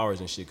like your flowers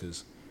and shit,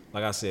 because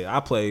like I said,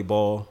 I played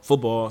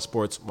football,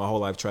 sports my whole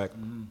life, track.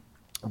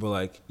 But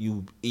like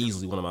you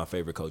easily one of my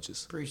favorite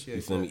coaches. Appreciate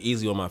you feel that. me?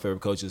 Easily one of my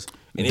favorite coaches.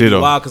 And it's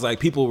Ditto. wild because like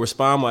people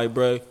respond like,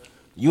 bro,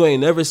 you ain't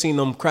never seen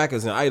them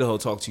crackers in Idaho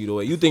talk to you the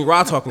way you think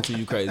Rod talking to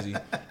you crazy,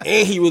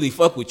 and he really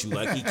fuck with you,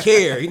 like he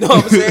care. You know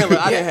what I'm saying? Like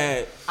I done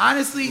had.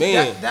 Honestly,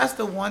 Man. that's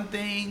the one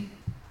thing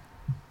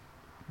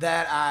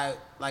that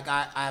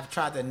I've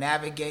tried to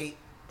navigate.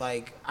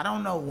 Like, I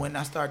don't know when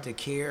I start to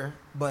care,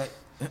 but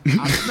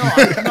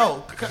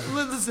no.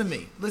 Listen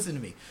to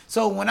me.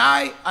 So when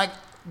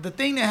the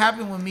thing that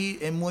happened with me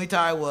in Muay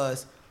Thai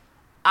was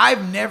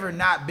I've never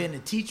not been a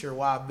teacher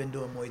while I've been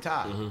doing Muay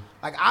Thai. Mm-hmm.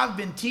 Like, I've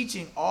been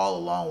teaching all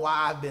along while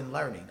I've been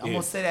learning. I'm Yeah.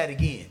 gonna say that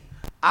again.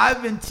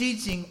 I've been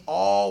teaching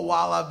all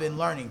while I've been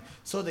learning.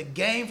 So the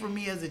game for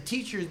me as a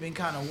teacher has been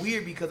kind of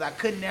weird because I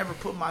could never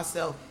put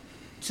myself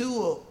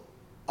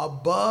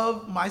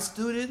above my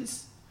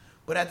students.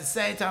 But at the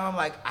same time, I'm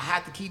like, I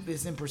have to keep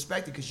this in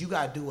perspective because you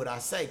got to do what I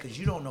say because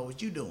you don't know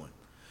what you're doing.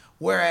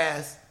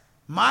 Whereas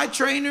my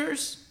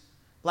trainers,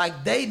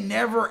 like, they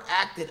never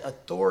acted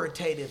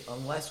authoritative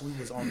unless we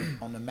was on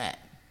the mat.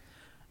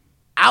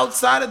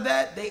 Outside of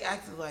that, they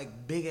acted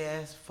like big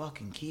ass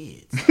fucking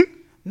kids.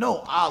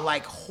 No,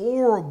 like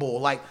horrible.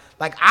 Like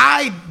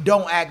I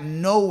don't act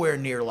nowhere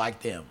near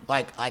like them.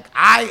 Like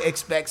I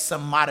expect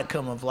some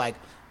modicum of like,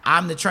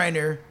 I'm the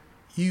trainer,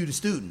 you the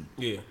student.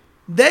 Yeah.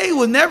 They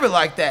was never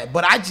like that,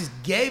 but I just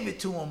gave it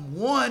to him.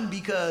 One,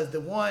 because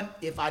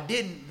if I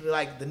didn't,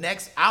 like the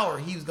next hour,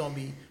 he was gonna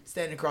be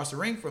standing across the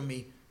ring from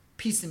me,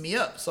 piecing me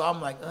up. So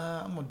I'm like,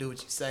 I'm gonna do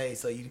what you say.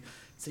 So you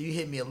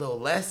hit me a little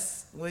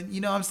less when,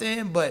 you know what I'm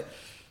saying? But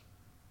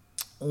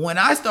when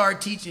I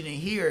started teaching in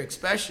here,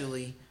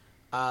 especially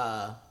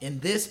in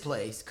this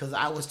place, because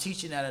I was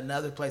teaching at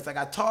another place, like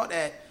I've taught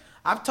at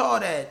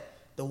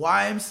the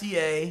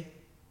YMCA.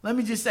 Let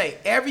me just say,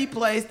 every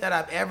place that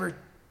I've ever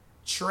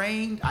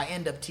trained, I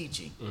end up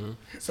teaching. Mm-hmm.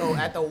 So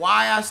at the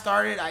Y I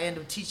started, I end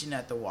up teaching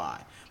at the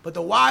Y. But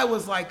the Y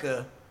was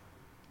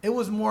it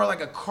was more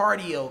like a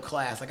cardio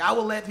class. Like I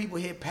would let people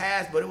hit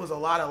pass, but it was a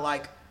lot of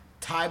like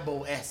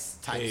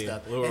Taibo-esque type Yeah,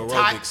 stuff. little And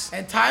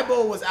aerobics.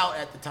 Taibo was out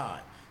at the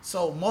time.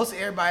 So most of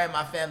everybody in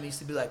my family used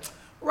to be like,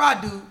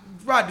 Rod do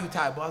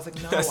Taibo. I was like,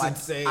 no, That's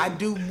insane. I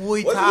do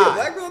Muay Wasn't Thai. he a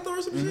black belt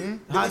or some shit?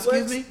 Huh,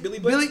 excuse me? Billy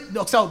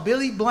Blanks?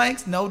 Billy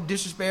Blanks, no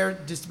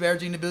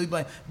disparaging to Billy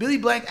Blanks. Billy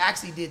Blanks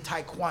actually did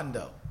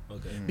Taekwondo.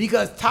 Okay.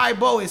 Because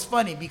Taibo is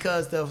funny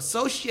because the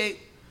associate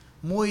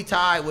Muay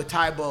Thai with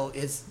Taibo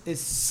is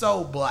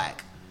so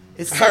black.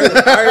 It's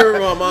I remember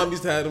my mom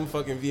used to have them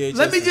fucking VHS.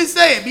 Let me just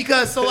say it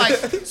because so like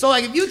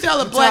if you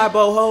tell a black Taibo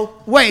ho.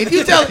 wait, if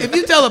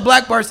you tell a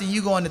black person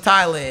you going to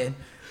Thailand,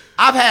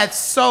 I've had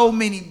so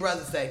many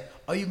brothers say,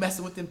 "Oh, you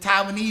messing with them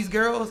Taiwanese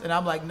girls?" And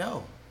I'm like,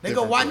 "No." They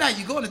go, "Why not?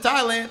 You going to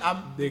Thailand?"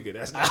 Nigga,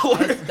 that's not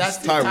working.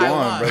 That's in Taiwan,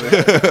 Taiwan,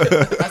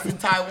 brother. That's in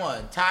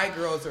Taiwan. Thai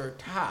girls are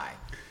Thai.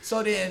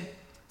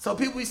 So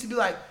people used to be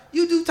like,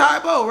 "You do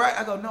Taibo, right?"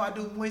 I go, "No, I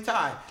do Muay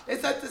Thai."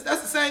 It's like,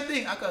 that's the same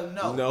thing. I go,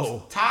 "No,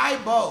 No.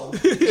 Taibo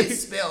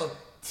is spelled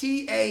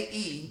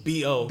Taebo,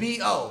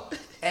 B-O.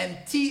 and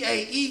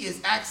Tae is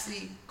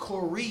actually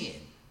Korean.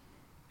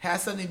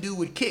 Has something to do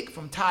with kick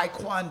from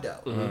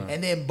Taekwondo,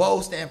 and then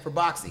Bo stand for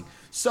boxing.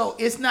 So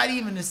it's not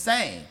even the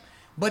same.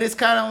 But it's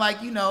kind of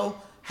like, you know,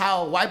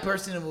 how a white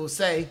person will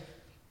say,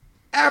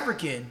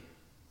 African,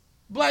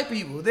 black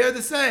people, they're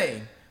the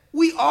same.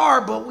 We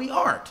are, but we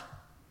aren't.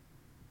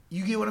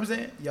 You get what I'm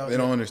saying? Y'all, They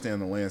don't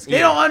understand the landscape. They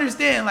don't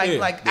understand Yeah.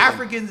 like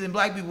Africans and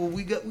black people.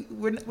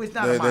 We're it's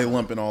not. They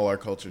lump in all our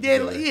culture Yeah,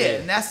 together. yeah,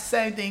 and that's the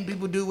same thing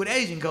people do with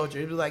Asian culture.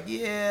 It's like,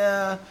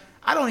 yeah,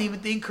 I don't even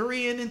think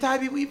Korean and Thai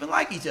people even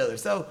like each other.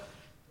 So,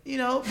 you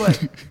know,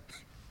 but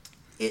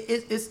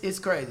it's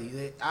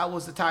crazy. I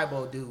was a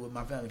Thai-boat dude with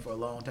my family for a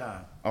long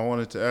time. I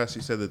wanted to ask,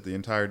 you said that the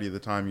entirety of the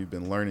time you've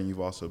been learning,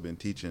 you've also been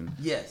teaching.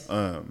 Yes.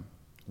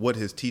 What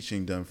has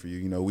teaching done for you?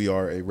 You know, we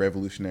are a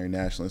revolutionary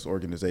nationalist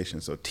organization,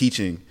 so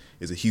teaching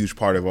is a huge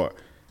part of our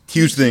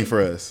thing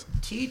for us.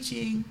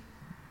 Teaching,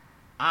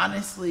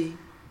 honestly,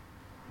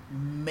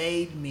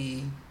 made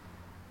me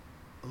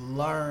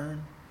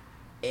learn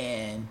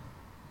and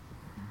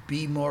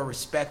be more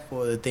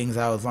respectful of the things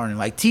I was learning.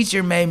 Like,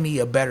 teacher made me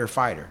a better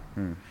fighter.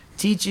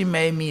 Teaching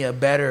made me a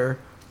better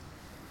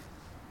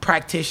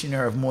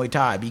practitioner of Muay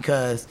Thai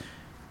because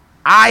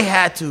I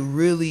had to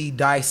really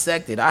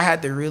dissect it. I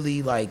had to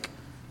really, like,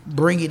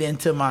 bring it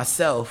into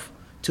myself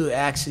to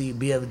actually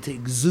be able to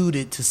exude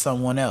it to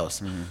someone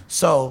else.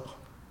 So,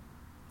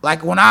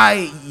 like, when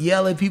I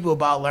yell at people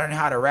about learning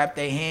how to wrap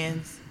their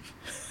hands,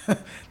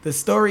 the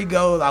story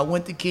goes, I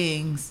went to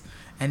King's,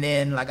 and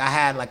then, like, I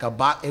had, like, a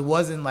box. It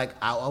wasn't, like,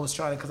 I was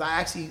trying to,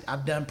 because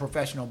I've done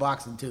professional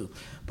boxing, too.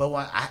 But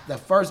when the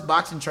first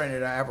boxing trainer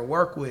that I ever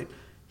worked with,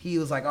 he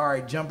was like, all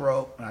right, jump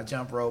rope. And I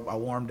jumped rope. I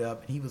warmed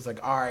up. And he was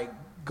like, all right,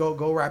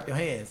 go wrap your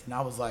hands. And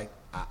I was like,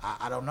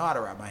 I don't know how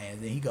to wrap my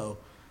hands. And he go,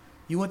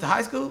 you went to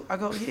high school? I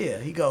go, yeah.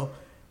 He go,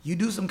 you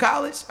do some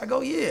college? I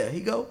go, yeah.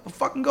 He go, well,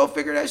 fucking go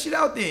figure that shit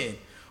out then.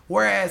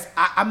 Whereas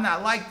I'm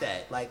not like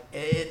that. Like,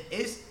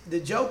 it's the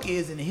joke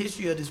is, in the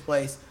history of this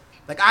place,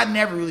 like, I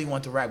never really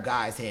want to wrap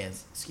guys'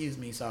 hands. Excuse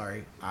me,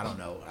 sorry. I don't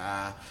know.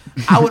 I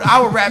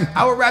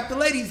would wrap the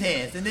ladies'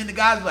 hands, and then the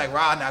guys were like,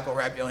 "Rod, not gonna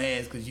wrap your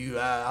hands because you."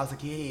 I was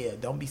like, "Yeah,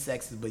 don't be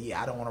sexist, but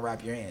yeah, I don't want to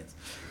wrap your hands."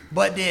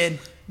 But then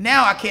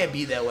now I can't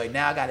be that way.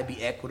 Now I got to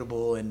be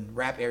equitable and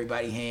wrap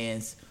everybody's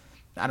hands.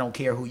 I don't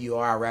care who you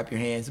are, wrap your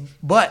hands.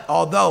 But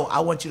although I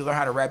want you to learn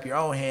how to wrap your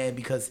own hand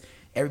because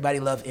everybody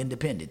loves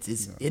independence.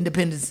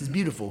 Independence is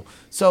beautiful.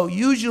 So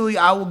usually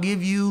I will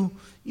give you,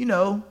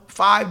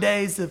 5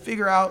 days to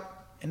figure out.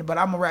 But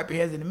I'm gonna wrap your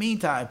hands in the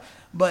meantime.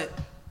 But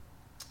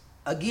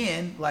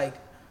again, like,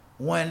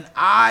 when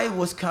I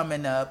was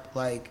coming up,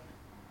 like,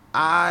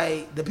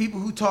 the people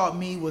who taught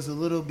me was a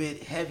little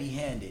bit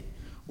heavy-handed,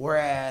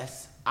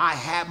 whereas I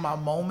had my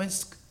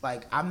moments.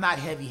 Like, I'm not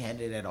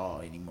heavy-handed at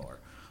all anymore.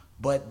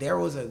 But there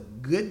was a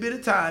good bit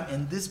of time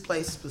in this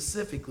place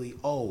specifically.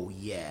 Oh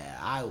yeah,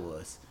 I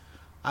was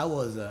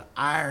an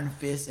iron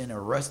fist and a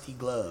rusty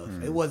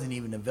glove. It wasn't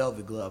even a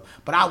velvet glove,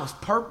 but I was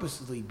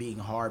purposely being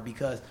hard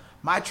because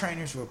my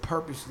trainers were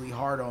purposely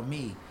hard on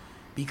me,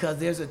 because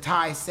there's a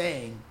Thai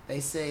saying. They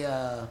say,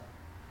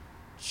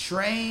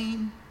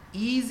 train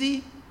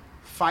easy,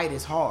 fight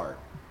is hard.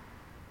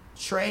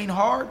 Train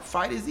hard,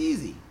 fight is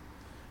easy.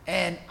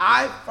 And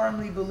I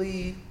firmly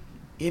believe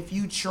if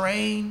you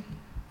train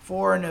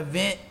for an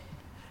event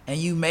and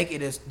you make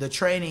it the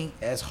training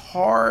as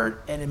hard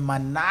and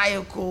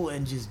maniacal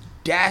and just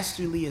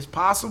dastardly as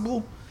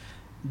possible,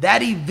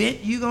 that event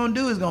you're going to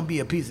do is going to be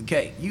a piece of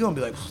cake. You're going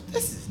to be like,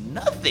 this is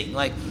nothing.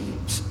 Like,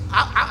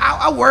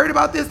 I worried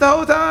about this the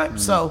whole time.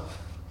 So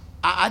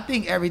I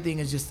think everything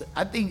is just,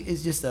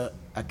 it's just a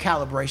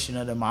calibration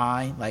of the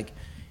mind. Like,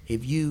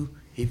 if you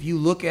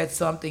look at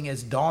something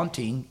as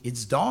daunting,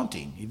 it's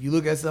daunting. If you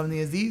look at something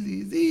as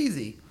easy, it's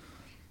easy.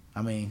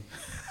 I mean,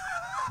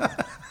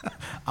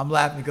 I'm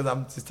laughing because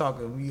I'm just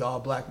talking, we all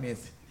black men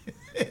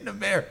in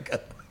America.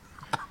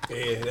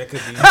 Yeah, that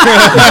could be.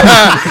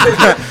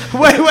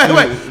 Wait.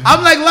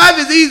 I'm like, life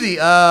is easy.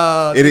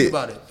 Think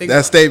about it.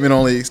 That statement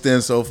only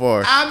extends so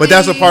far. But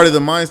that's a part of the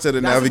mindset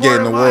of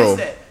navigating the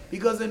world.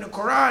 Because in the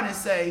Quran it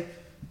say,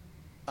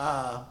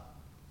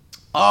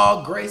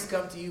 all grace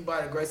come to you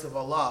by the grace of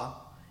Allah,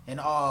 and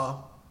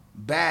all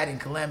bad and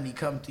calamity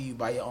come to you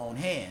by your own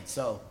hand.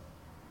 So,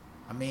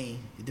 I mean,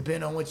 it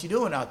depends on what you're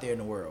doing out there in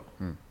the world.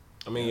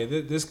 I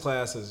mean, this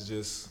class is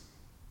just,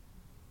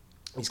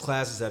 these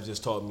classes have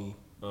just taught me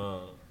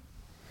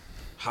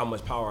how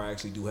much power I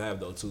actually do have,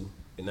 though, too.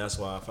 And that's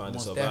why I find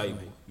it so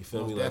valuable. You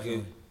feel me? Like,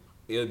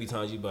 it'll be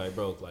times you be like,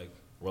 bro, like,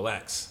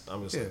 relax.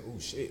 I'm just like, ooh,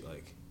 shit.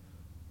 Like,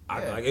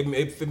 it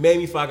made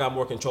me feel like I got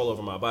more control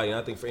over my body. And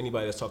I think for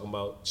anybody that's talking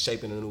about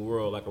shaping a new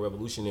world like a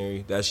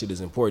revolutionary, that shit is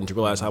important to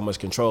realize how much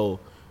control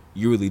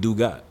you really do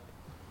got.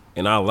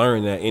 And I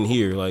learned that in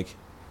here. Like,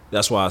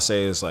 that's why I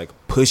say it's like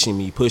pushing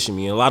me.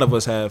 And a lot of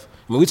us have,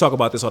 I mean, we talk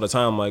about this all the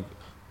time, like,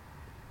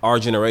 our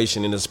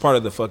generation, and it's part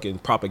of the fucking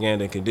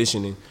propaganda and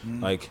conditioning.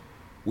 Like,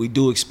 we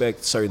do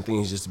expect certain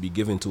things just to be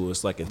given to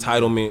us, like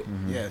entitlement.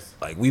 Yes.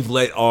 Like, we've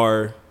let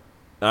our,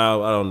 I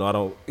don't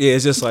know. Yeah,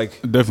 it's just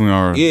like, definitely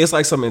are. Yeah, it's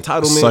like some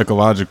entitlement.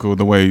 Psychological,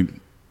 the way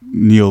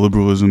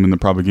neoliberalism and the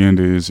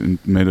propaganda is and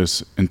made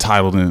us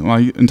entitled.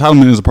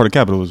 Entitlement is a part of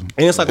capitalism.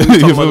 And it's like what we were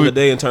talking about the other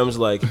day in terms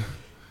of like,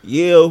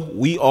 yeah,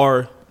 we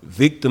are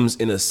victims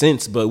in a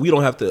sense, but we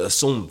don't have to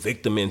assume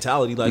victim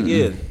mentality. Like,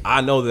 yeah,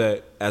 I know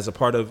that as a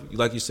part of,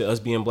 like you said, us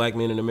being black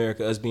men in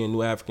America, us being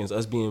New Africans,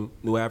 us being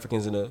New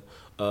Africans in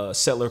a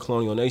settler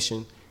colonial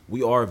nation,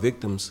 we are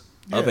victims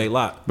of a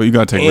lot. But you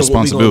gotta take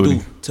responsibility. What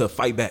we gonna do to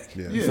fight back.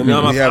 Yeah. You feel me?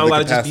 I don't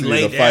gotta just be capacity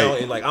laid to down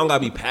fight. and like I don't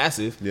gotta be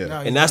passive. Yeah. No,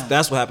 And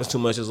that's what happens too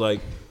much is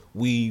like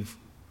we've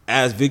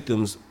as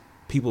victims,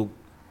 people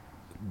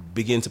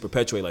begin to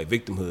perpetuate like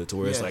victimhood to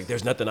where it's Yes. like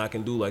there's nothing I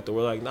can do. Like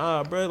we're like,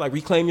 nah, bro, like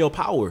reclaim your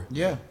power.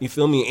 Yeah. You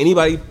feel me?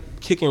 Anybody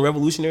kicking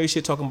revolutionary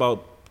shit talking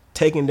about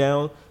taking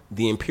down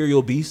the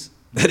imperial beast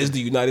that is the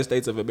United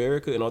States of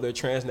America and all their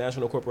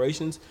transnational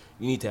corporations,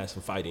 you need to have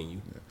some fight in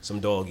you, some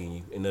dog in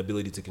you, and the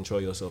ability to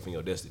control yourself and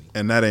your destiny.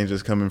 And that ain't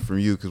just coming from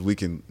you, because we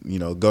can,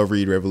 go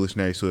read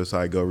Revolutionary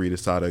Suicide, go read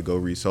Asada, go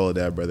read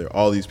Soledad Brother.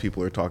 All these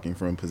people are talking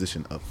from a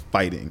position of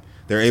fighting.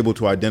 They're able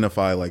to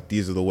identify, like,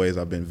 these are the ways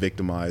I've been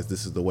victimized.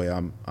 This is the way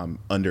I'm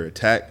under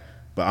attack.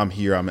 But I'm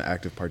here. I'm an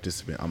active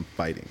participant. I'm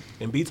fighting.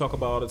 And B talk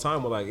about all the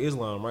time with like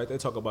Islam, right? They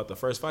talk about the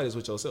first fight is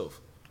with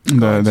yourself.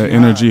 That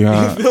energy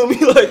high. You feel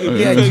me? Like if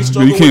Yeah, you can't you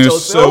struggle You with can't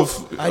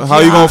yourself. how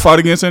you gonna fight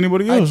against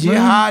anybody A else, man?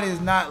 jihad is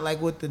not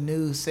like what the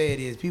news say it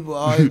is. People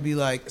always be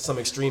like, Some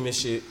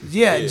extremist shit.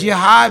 yeah,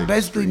 jihad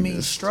basically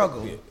means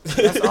struggle.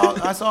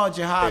 That's all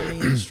jihad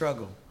means,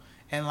 struggle.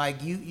 And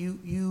like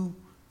you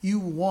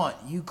want,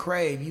 you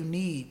crave, you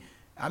need.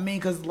 I mean,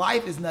 because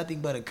life is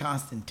nothing but a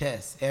constant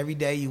test. Every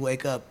day you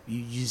wake up,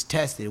 you just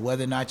test it,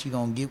 whether or not you're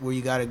going to get where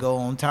you got to go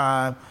on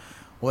time,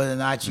 whether or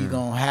not you're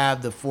going to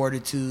have the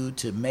fortitude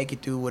to make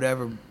it through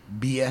whatever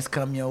BS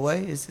come your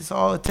way. It's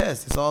all a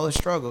test. It's all a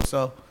struggle.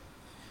 So,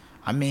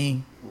 I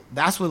mean,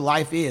 that's what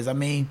life is. I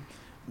mean,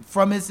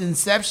 from its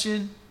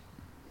inception,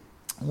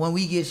 when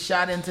we get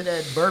shot into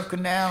that birth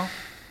canal,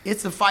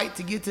 it's a fight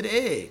to get to the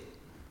egg.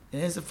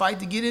 And it's a fight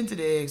to get into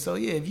the egg. So,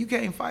 yeah, if you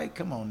can't fight,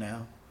 come on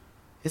now.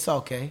 It's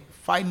okay.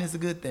 Fighting is a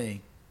good thing.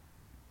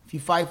 If you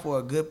fight for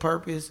a good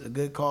purpose, a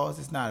good cause,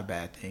 it's not a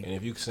bad thing. And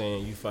if you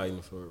saying you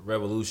fighting for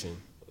revolution,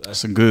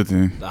 That's a good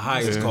thing. the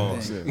highest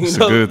cause. You It's a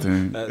know? good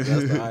thing. That's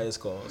the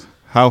highest cause.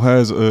 How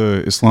has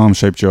Islam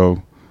shaped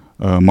your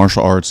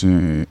martial arts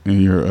and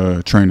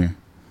your training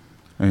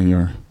and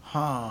your?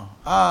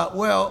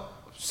 Well,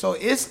 so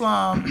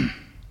Islam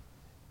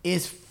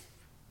is.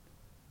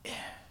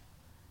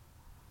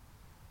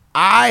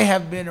 I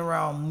have been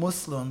around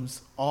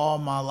Muslims all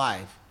my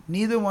life.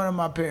 Neither one of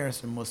my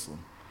parents are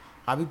Muslim.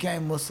 I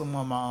became Muslim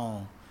on my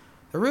own.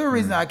 The real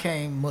reason I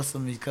became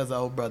Muslim is because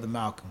of old brother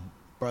Malcolm,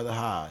 brother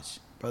Hajj,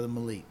 brother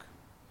Malik.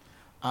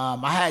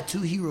 I had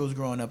two heroes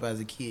growing up as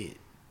a kid.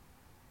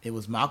 It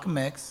was Malcolm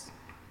X,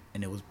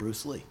 and it was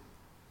Bruce Lee.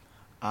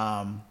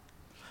 I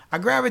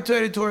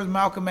gravitated towards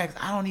Malcolm X.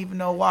 I don't even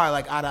know why.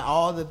 Like, out of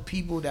all the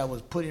people that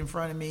was put in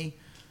front of me,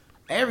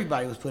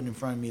 everybody was put in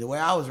front of me. The way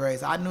I was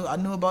raised, I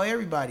knew about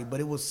everybody, but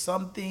it was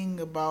something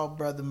about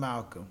brother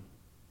Malcolm.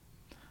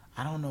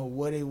 I don't know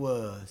what it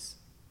was.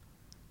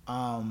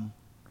 I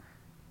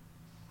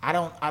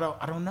don't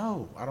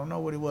know. I don't know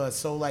what it was.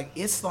 So like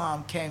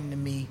Islam came to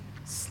me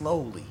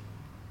slowly,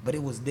 but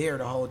it was there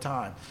the whole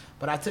time.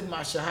 But I took my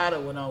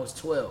Shahada when I was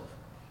 12.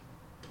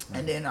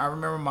 And then I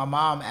remember my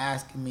mom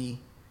asking me,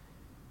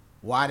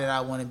 why did I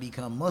want to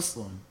become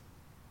Muslim?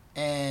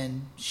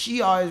 And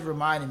she always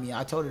reminded me,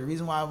 I told her the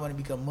reason why I want to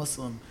become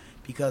Muslim,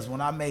 because when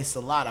I made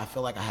Salat, I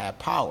felt like I had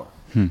power.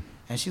 And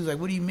she was like,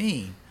 what do you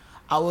mean?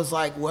 I was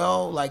like,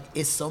 well, like,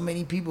 it's so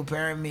many people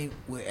pairing me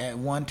at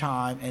one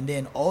time. And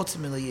then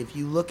ultimately, if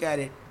you look at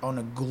it on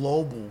a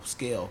global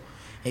scale,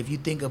 if you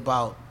think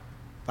about,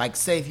 like,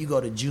 say if you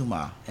go to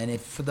Juma, and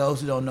if for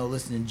those who don't know,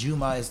 listen,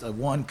 Juma is the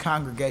one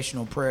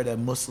congregational prayer that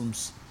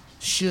Muslims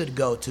should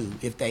go to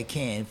if they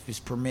can, if it's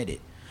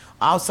permitted.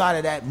 Outside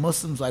of that,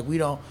 Muslims, like, we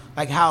don't,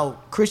 like how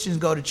Christians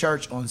go to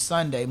church on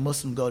Sunday,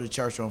 Muslims go to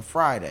church on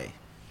Friday.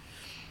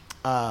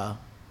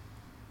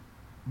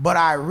 But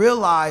I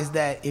realized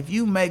that if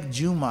you make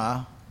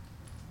Juma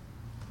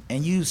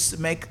and you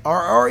make,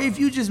 or if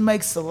you just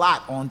make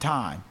Salat on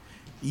time,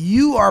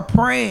 you are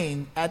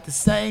praying at the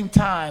same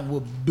time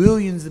with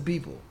billions of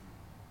people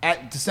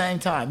at the same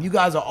time. You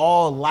guys are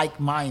all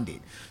like-minded.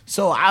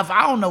 So if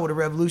I don't know what a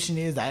revolution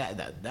is,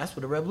 that's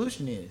what a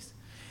revolution is.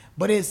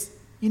 But it's,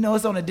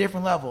 it's on a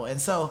different level. And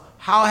so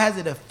how has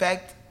it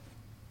affected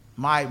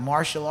my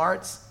martial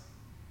arts?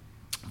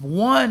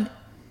 One,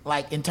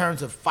 like in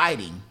terms of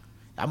fighting,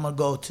 I'm gonna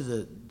go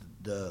to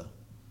the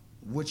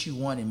what you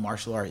want in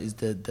martial art is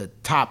the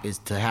top is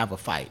to have a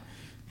fight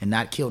and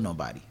not kill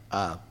nobody.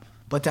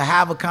 But to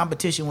have a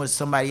competition with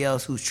somebody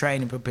else who's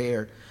trained and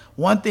prepared.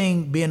 One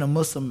thing being a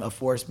Muslim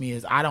affords me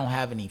is I don't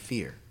have any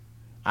fear.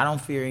 I don't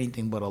fear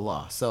anything but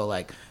Allah. So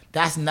like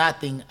that's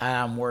nothing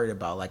I'm worried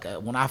about. Like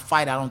when I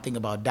fight, I don't think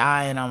about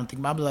dying. I don't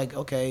think I'm like,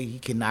 okay, he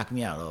can knock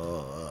me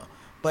out.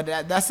 But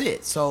that's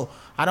it. So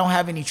I don't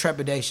have any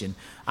trepidation.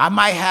 I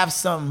might have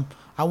some.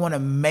 I want to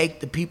make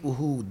the people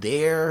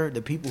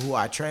the people who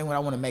I train with, I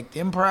want to make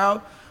them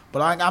proud,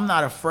 but I'm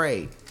not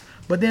afraid.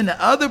 But then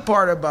the other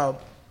part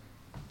about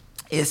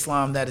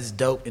Islam that is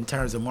dope in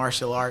terms of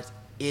martial arts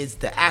is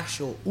the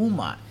actual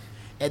ummah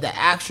and the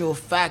actual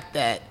fact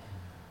that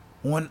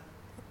when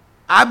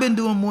I've been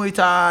doing Muay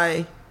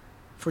Thai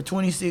for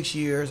 26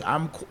 years.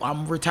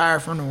 I'm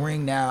retired from the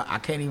ring now. I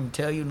can't even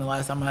tell you the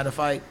last time I had a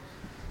fight.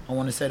 I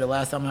want to say the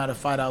last time I had a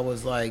fight I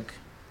was like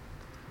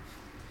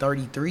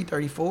 33,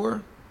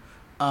 34.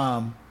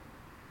 But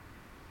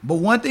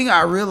one thing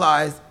I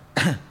realized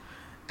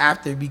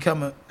after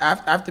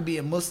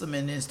being Muslim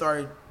and then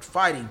started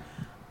fighting,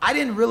 I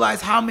didn't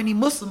realize how many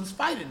Muslims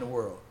fight in the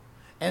world.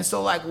 And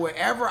so like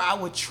wherever I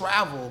would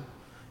travel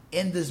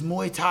in this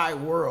Muay Thai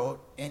world,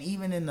 and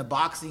even in the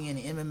boxing and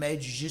the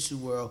MMA Jiu-Jitsu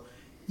world,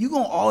 you're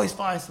going to always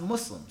find some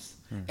Muslims.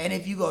 And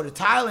if you go to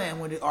Thailand,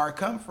 where I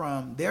come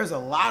from, there's a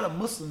lot of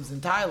Muslims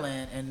in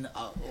Thailand, and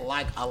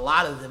like a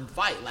lot of them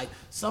fight. Like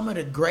some of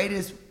the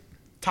greatest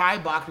Thai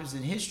boxers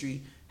in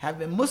history have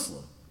been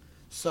Muslim.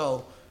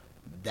 So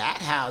that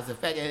has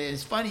effect. And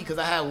it's funny because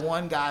I had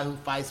one guy who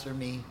fights for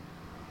me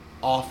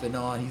off and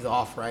on. He's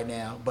off right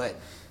now, but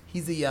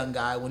he's a young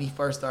guy. When he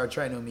first started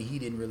training with me, he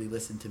didn't really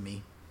listen to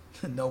me.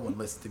 No one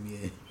listened to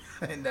me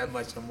and that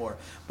much no more.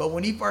 But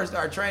when he first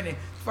started training,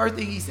 first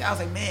thing he said, I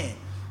was like, man,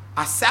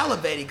 I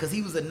salivated because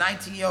he was a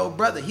 19-year-old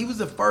brother. He was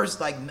the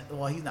first,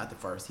 he's not the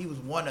first. He was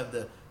one of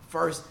the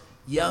first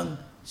young,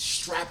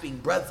 strapping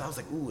brothers. I was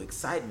like, ooh,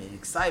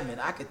 excitement.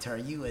 I could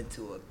turn you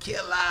into a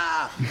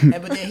killer.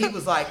 But then he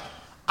was like,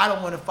 I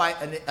don't want to fight.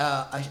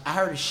 I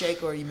heard a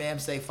sheikh or imam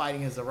say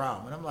fighting is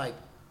haram. And I'm like,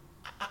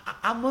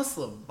 I'm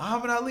Muslim.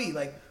 Muhammad Ali.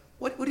 Like,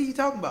 what are you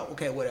talking about?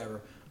 Okay, whatever.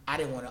 I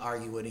didn't want to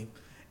argue with him.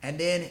 And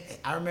then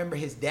I remember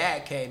his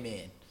dad came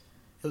in. It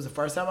was the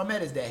first time I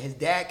met his dad. His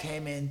dad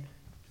came in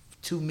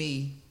to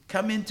meet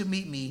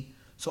me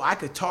so I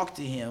could talk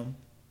to him,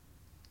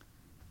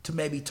 to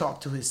maybe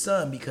talk to his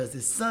son, because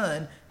his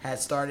son had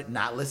started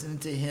not listening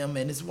to him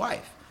and his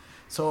wife.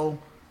 So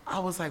I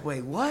was like,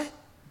 wait, what?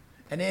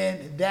 And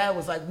then dad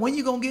was like, when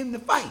you gonna get him to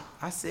fight?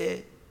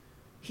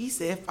 He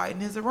said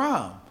fighting is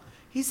haram.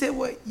 He said,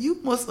 what, you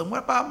Muslim,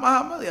 what about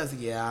Muhammad Ali? I said,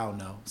 yeah, I don't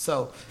know.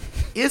 So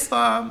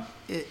Islam,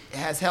 it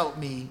has helped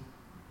me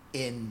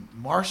in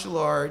martial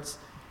arts,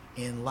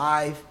 in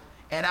life.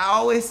 And I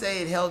always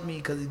say it helped me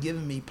because it's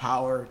given me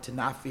power to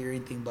not fear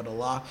anything but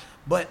Allah.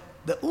 But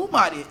the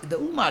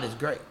ummah is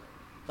great.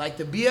 Like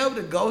to be able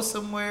to go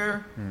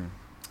somewhere,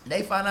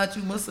 they find out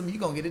you Muslim, you're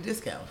going to get a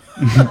discount.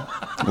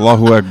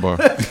 Allahu Akbar.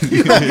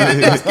 You're going to get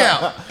a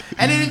discount.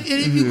 And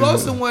if you go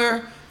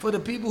somewhere, for the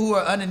people who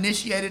are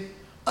uninitiated,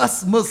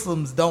 us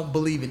Muslims don't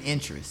believe in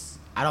interest.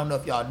 I don't know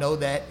if y'all know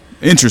that.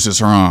 Interest is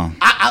haram.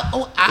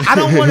 I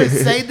don't want to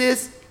say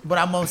this, but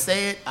I'm going to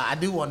say it. I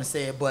do want to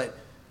say it, but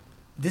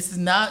this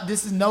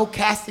is no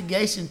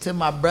castigation to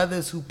my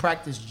brothers who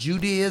practice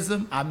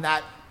Judaism. I'm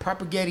not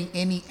propagating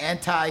any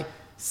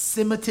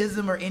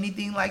anti-Semitism or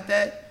anything like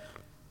that.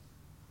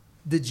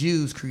 The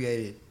Jews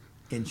created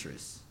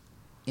interest.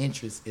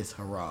 Interest is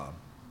haram.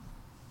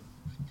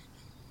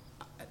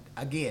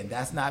 Again,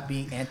 that's not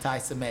being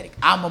anti-Semitic.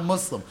 I'm a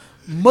Muslim.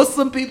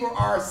 Muslim people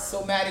are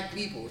Semitic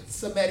people.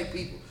 So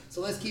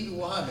let's keep it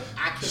 100.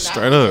 I cannot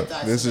Straight up.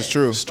 This is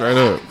true. Straight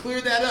up.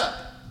 Clear that up.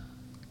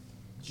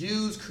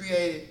 Jews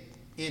created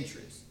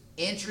interest.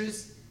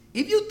 Interest.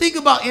 If you think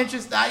about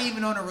interest, not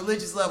even on a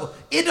religious level,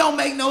 it don't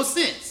make no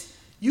sense.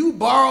 You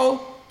borrow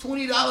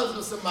 $20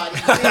 from somebody.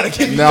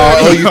 No, I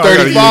owe you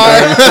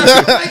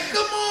 35. Like,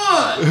 come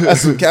on.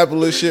 That's some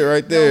capitalist shit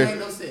right It there. don't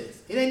make no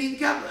sense. It ain't even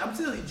capital. I'm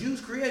telling you,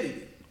 Jews created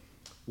it.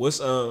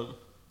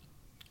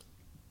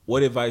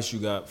 What advice you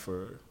got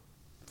for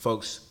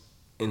folks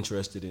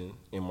interested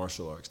in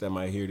martial arts that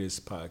might hear this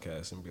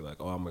podcast and be like,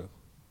 oh, I'm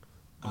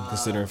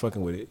considering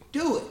fucking with it?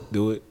 Do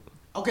it. it.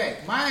 Okay,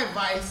 my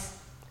advice,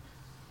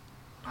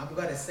 I'm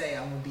gonna say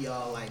I'm gonna be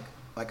all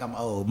like I'm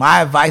old.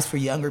 My advice for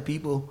younger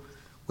people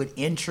with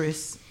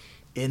interest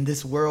in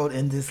this world,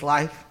 in this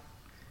life,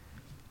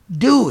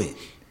 do it.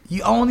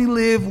 You only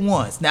live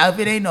once. Now, if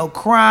it ain't no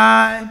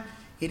crime,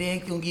 it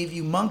ain't gonna give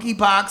you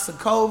monkeypox or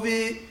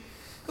COVID,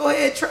 go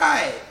ahead,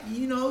 try it.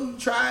 You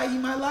try it, you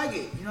might like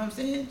it. You know what I'm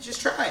saying?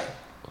 Just try it.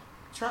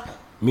 Try it.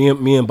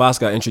 Me and Boss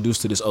got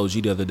introduced to this OG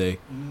the other day.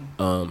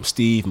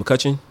 Steve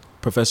McCutcheon,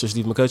 Professor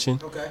Steve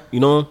McCutcheon. Okay.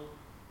 You know him?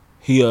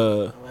 He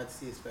I'll have to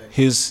see his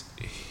face.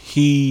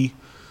 he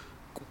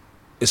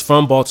is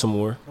from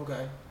Baltimore,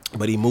 Okay.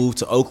 but he moved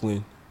to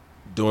Oakland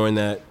during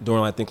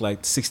I think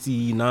like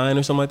 '69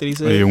 or something like that. He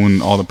said. Yeah,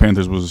 when all the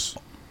Panthers was.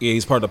 Yeah,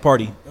 he's part of the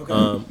party. Okay.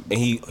 And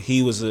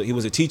he was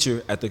a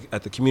teacher at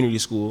the community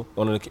school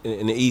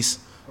in the East.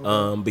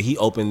 Okay. But he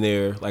opened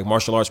their like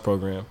martial arts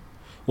program.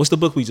 What's the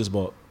book we just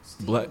bought?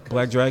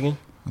 Black Dragon.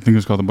 I think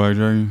it's called the Black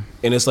Dragon.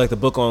 And it's like the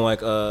book on like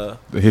The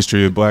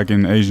history of Black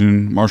and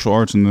Asian martial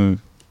arts and the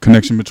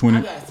connection between I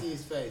it. gotta see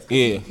his face.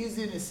 Yeah. He's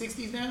in his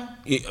 60s now?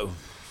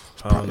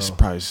 Probably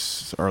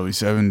early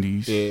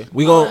 70s. Yeah,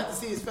 I'll have to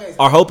see his face.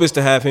 Our hope is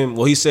to have him.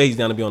 Well, he said he's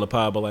down to be on the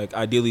pod, but like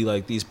ideally,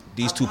 like these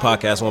two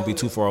podcasts won't be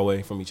too far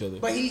away from each other.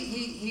 But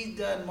he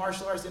done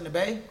martial arts in the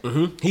Bay?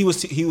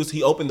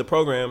 He opened the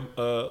program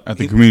At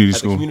the community at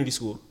school. the community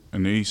school.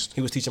 In the East.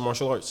 He was teaching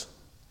martial arts.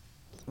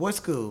 What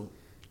school?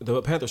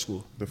 The Panther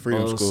School. The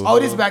Freedom School. Oh,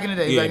 this is back in the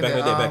day. Yeah,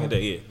 back in the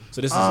day. Yeah. So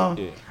this is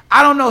yeah.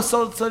 I don't know.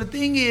 So the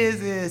thing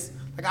is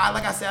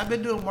like I said, I've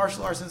been doing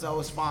martial arts since I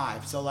was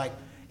 5. So like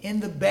in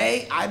the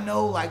Bay, I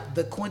know like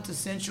the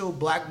quintessential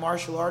black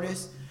martial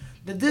artist.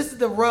 This is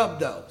the rub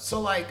though.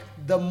 So like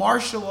the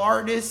martial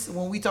artists,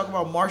 when we talk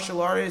about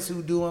martial artists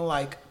who doing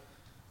like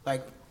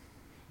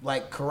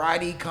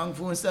karate, kung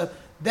fu and stuff,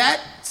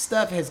 that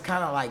stuff has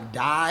kind of like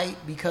died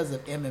because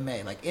of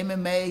MMA. Like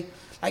MMA,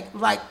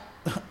 like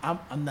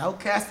I'm no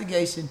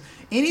castigation.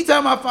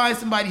 Anytime I find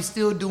somebody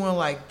still doing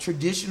like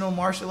traditional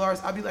martial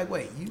arts, I'll be like,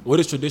 wait, you. What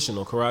is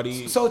traditional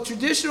karate? So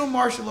traditional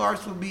martial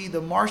arts would be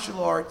the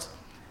martial arts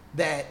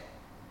that.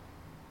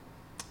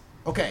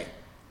 Okay,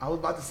 I was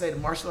about to say the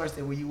martial arts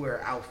that where you wear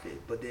an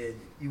outfit, but then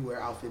you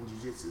wear outfit in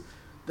jiu-jitsu.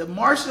 The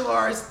martial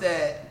arts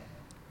that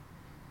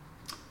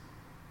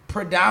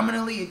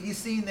predominantly, if you've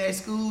seen their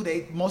school,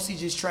 they mostly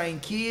just train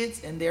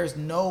kids, and there's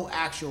no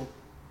actual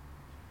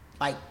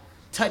like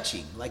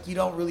touching. Like you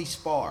don't really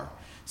spar.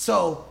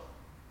 So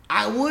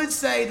I would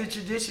say the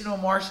traditional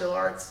martial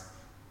arts,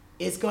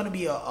 it's going to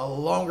be a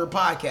longer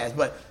podcast.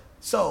 But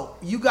so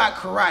you got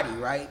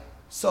karate, right?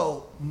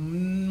 So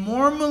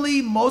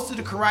normally most of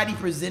the karate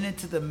presented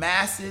to the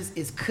masses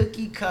is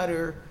cookie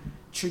cutter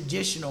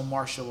traditional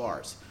martial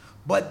arts.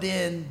 But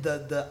then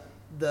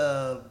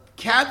the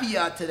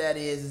caveat to that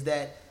is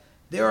that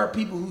there are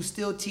people who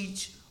still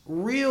teach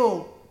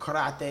real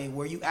karate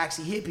where you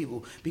actually hit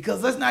people.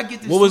 Because let's not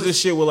get this. What was this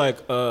shit with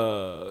like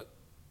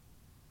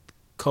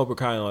Cobra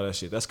Kai and all that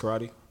shit? That's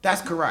karate?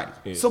 That's karate.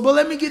 Yeah. So, but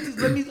let me get this.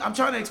 I'm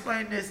trying to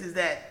explain this is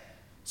that,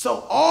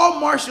 so all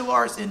martial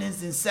arts in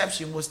its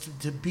inception was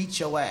to beat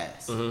your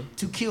ass,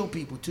 to kill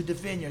people, to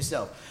defend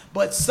yourself.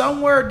 But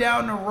somewhere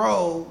down the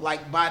road,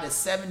 like by the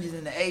 70s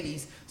and the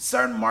 80s,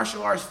 certain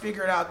martial arts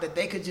figured out that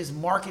they could just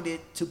market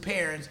it to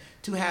parents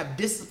to have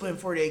discipline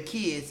for their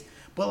kids,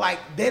 but like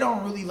they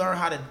don't really learn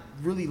how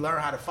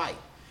to fight.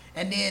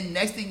 And then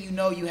next thing you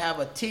know, you have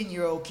a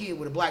 10-year-old kid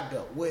with a black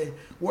belt.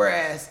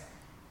 Whereas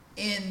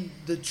in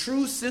the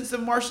true sense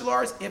of martial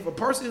arts, if a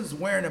person is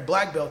wearing a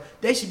black belt,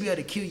 they should be able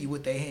to kill you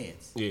with their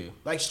hands. Yeah.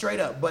 Like straight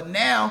up. But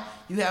now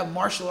you have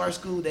martial arts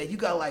school that you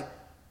got like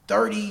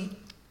 30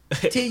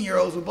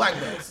 10-year-olds with black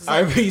belts. It's I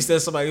like, remember he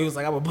said somebody who was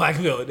like, I'm a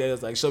black belt. And then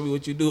it's like, show me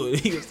what you do. And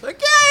he was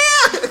like,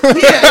 yeah,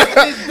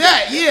 it's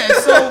that.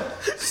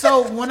 Yeah.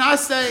 So when I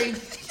say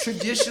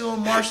traditional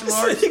martial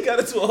arts, he got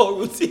into a whole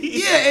routine.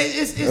 yeah,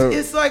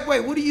 it's like,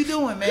 wait, what are you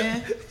doing,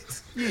 man?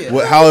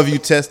 Yeah. How have you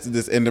tested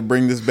this? And to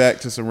bring this back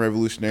to some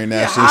revolutionary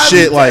national how have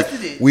shit, you like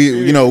tested it?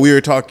 we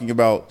were talking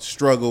about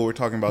struggle. We're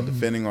talking about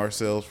defending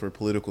ourselves for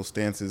political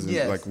stances and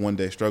Yes. like one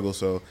day struggle.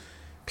 So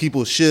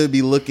people should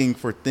be looking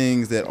for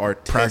things that are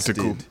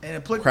Practical. tested, And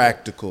applicable.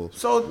 practical.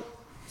 So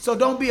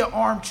don't be an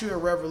armchair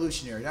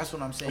revolutionary. That's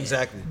what I'm saying.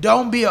 Exactly.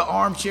 Don't be an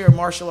armchair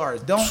martial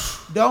artist. Don't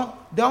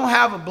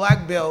have a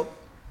black belt,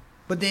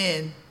 but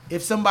then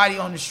if somebody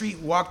on the street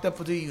walked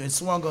up to you and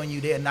swung on you,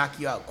 they'll knock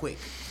you out quick.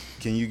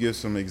 Can you give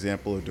some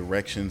example of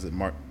directions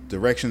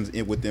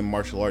within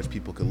martial arts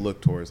people could look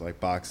towards, like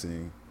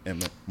boxing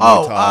and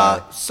Muay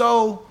Thai?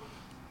 So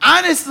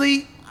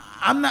honestly,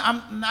 I'm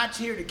not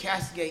here to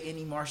castigate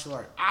any martial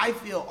art. I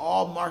feel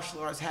all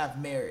martial arts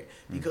have merit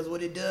because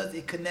what it does,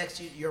 it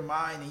connects your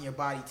mind and your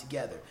body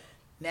together.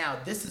 Now,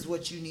 this is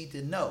what you need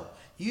to know.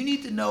 You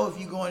need to know if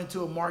you're going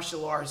into a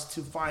martial arts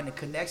to find a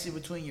connection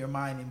between your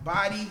mind and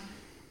body,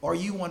 or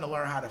you want to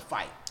learn how to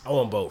fight. I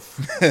want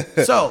both.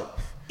 So,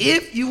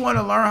 if you want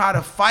to learn how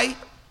to fight,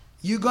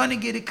 you're going to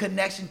get a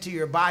connection to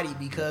your body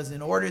because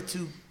in order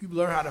to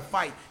learn how to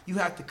fight, you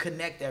have to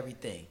connect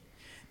everything.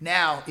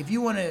 Now, if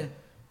you want a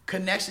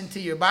connection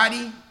to your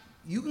body,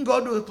 you can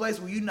go to a place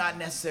where you not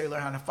necessarily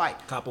learn how to fight.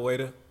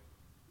 Capoeira.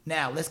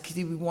 Now, let's keep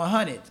it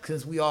 100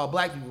 because we all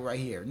black people right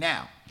here.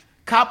 Now,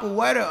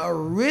 Capoeira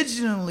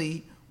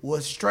originally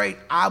was straight,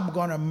 I'm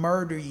going to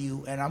murder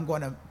you and I'm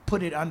going to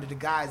put it under the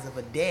guise of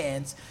a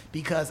dance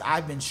because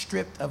I've been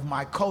stripped of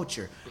my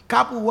culture.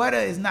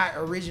 Capoeira is not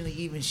originally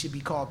even should be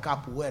called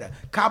Capoeira.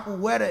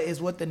 Capoeira is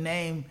what the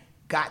name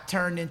got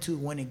turned into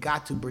when it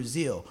got to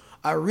Brazil.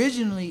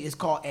 Originally, it's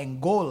called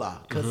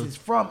Angola because it's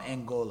from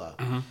Angola.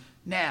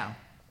 Now,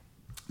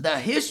 the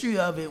history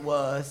of it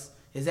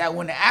is that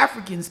when the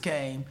Africans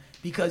came,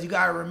 because you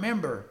got to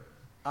remember,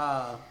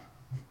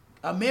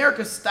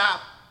 America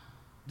stopped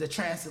the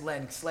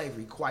transatlantic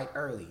slavery quite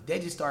early. They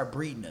just started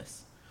breeding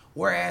us.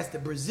 Whereas the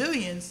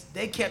Brazilians,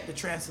 they kept the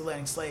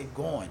transatlantic slave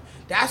going.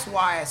 That's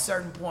why at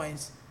certain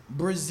points,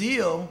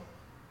 Brazil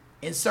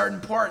in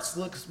certain parts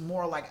looks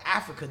more like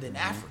Africa than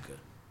Africa.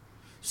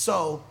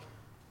 So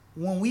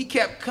when we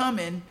kept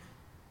coming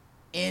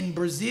in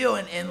Brazil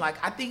and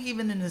like I think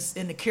even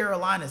in the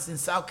Carolinas, in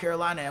South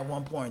Carolina at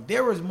one point,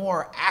 there was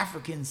more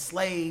African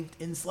enslaved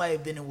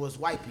than it was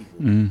white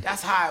people.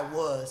 That's how it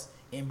was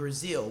in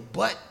Brazil.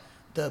 But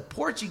the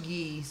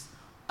Portuguese,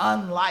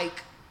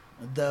 unlike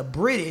the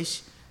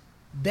British,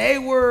 they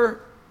were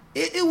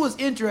it was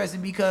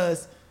interesting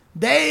because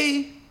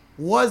they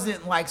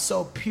wasn't like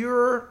so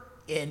pure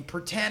and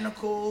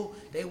puritanical.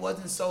 They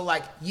wasn't so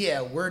like,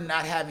 yeah, we're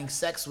not having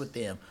sex with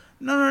them.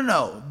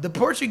 No. The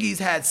Portuguese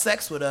had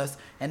sex with us,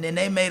 and then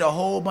they made a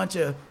whole bunch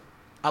of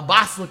a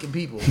boss looking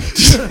people.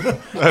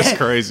 That's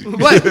crazy.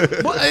 But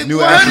New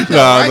 100 Africa.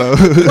 though,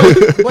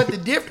 right? But the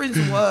difference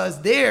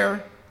was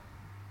there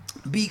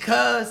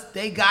because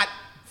they got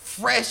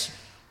fresh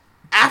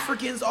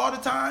Africans all the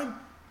time.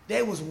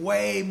 They was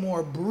way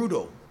more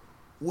brutal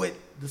with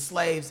the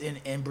slaves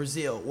in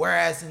Brazil.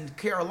 Whereas in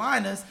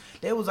Carolinas,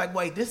 they was like,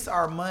 wait, this is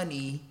our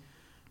money.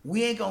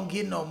 We ain't gonna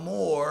get no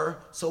more,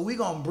 so we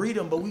gonna breed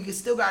them, but we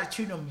still gotta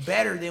treat them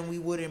better than we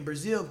would in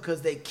Brazil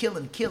because they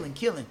killing.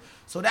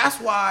 So that's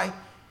why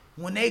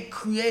when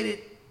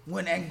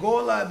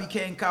Angola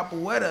became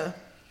Capoeira,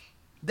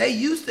 they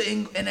used to,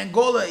 in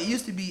Angola, it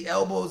used to be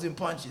elbows and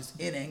punches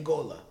in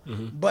Angola.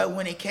 But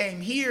when it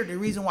came here, the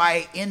reason why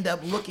it ended up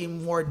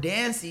looking more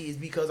dancey is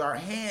because our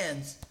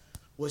hands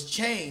was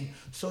chained.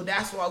 So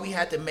that's why we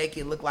had to make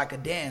it look like a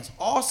dance.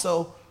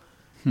 Also,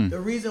 the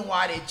reason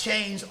why they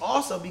changed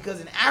also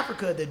because in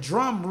Africa the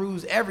drum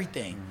rules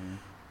everything.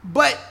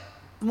 But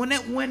when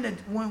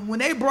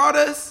they brought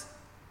us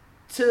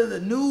to the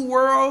new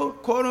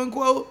world, quote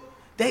unquote,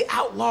 they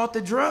outlawed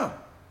the drum.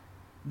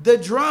 The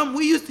drum,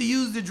 we used to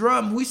use the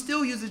drum. We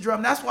still use the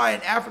drum. That's why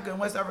in Africa and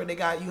West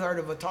Africa you heard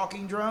of a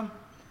talking drum?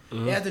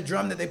 They had the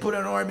drum that they put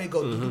on arm and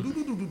go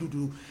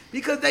do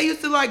because they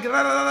used to like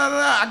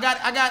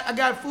I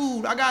got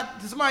food, I got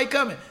somebody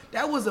coming.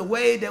 That was a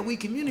way that we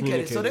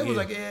communicated. So they was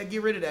like, yeah,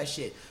 get rid of that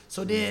shit.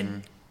 So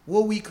then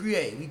what we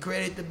create? We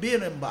created the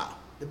berimbau.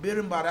 The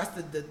berimbau,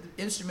 that's the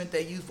instrument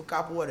they use for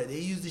capoeira. They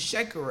use the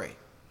shekere.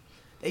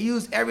 They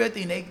use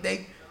everything.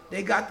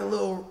 They got the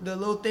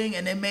little thing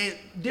and they made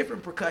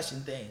different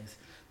percussion things.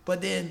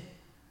 But then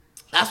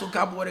that's when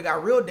capoeira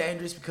got real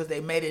dangerous because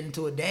they made it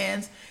into a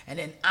dance. And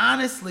then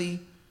honestly,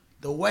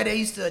 the way they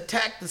used to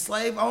attack the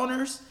slave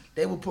owners,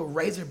 they would put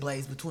razor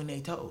blades between their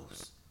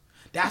toes.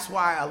 That's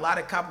why a lot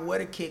of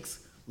capoeira kicks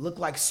look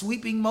like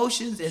sweeping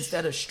motions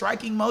instead of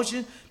striking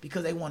motion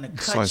because they want to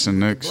cut Slicing you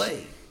with necks. the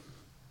blade.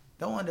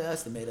 Don't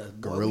underestimate us.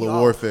 Boy. Guerrilla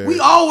warfare. We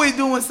always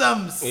doing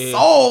something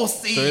soul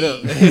seed.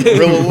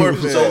 Guerrilla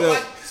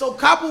warfare. So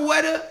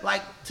capoeira,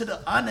 like to the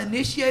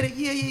uninitiated,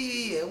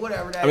 yeah,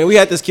 whatever. That I mean, we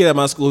had this kid at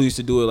my school who used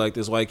to do it like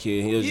this white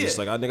kid. He was just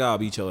like, nigga, I'll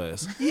beat your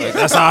ass. Yeah. Like,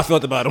 that's how I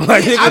felt about him.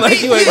 Like, nigga, I mean,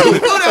 like, you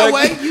ain't- feel that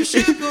way. You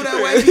should feel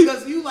that way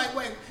because you like,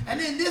 wait. And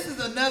then this is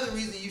another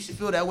reason you should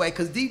feel that way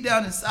because deep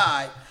down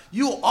inside,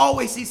 you'll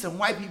always see some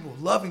white people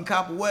loving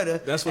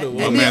capoeira. That's what it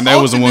was. And Man, then they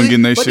was the one ultimately-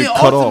 getting their but shit then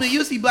cut ultimately off.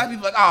 you see black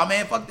people like, oh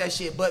man, fuck that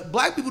shit. But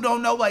black people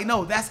don't know, like,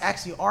 no, that's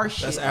actually our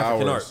shit. That's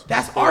African Ours. art.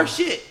 That's our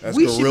shit. That's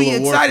We should be guerrilla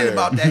excited warfare.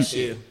 about that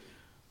shit.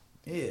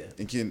 Yeah.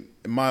 And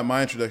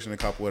my introduction to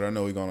capoeira, I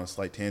know we're going on a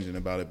slight tangent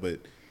about it, but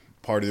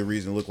part of the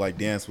reason it looked like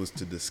dance was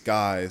to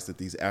disguise that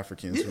these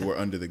Africans who were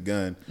under the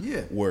gun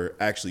were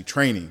actually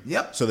training.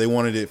 Yep. So they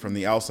wanted it from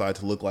the outside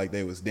to look like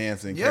they was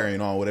dancing, Yep.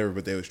 carrying on, whatever,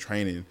 but they was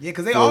training. Yeah,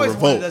 because they for always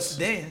wanted revolts. us to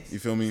dance. You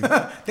feel me? They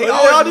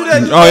always do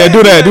that. Oh yeah,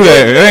 do that.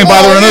 It ain't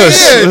bothering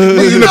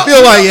us. You know,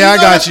 feel like, yeah, I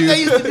got what you.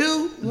 they used to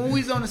do when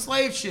we was on the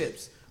slave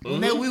ships. When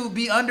we would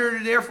be under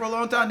there for a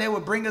long time, they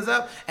would bring us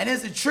up, and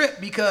it's a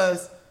trip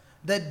because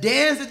the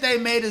dance that they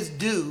made us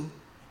do,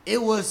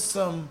 it was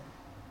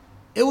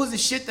the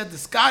shit that the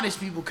Scottish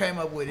people came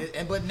up with it,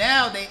 but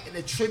now they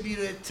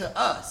attributed it to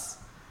us.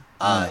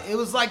 It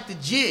was like the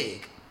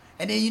jig,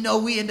 and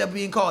then we end up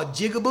being called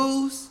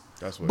jigaboos.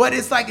 That's what But it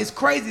it's like it's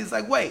crazy. It's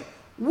like, wait,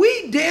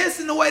 we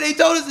dancing the way they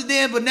told us to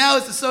dance, but now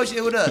it's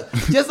associated with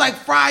us. Just like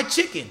fried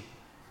chicken,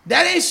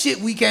 that ain't shit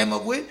we came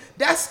up with.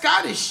 That's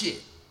Scottish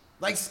shit.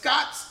 Like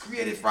Scots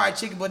created fried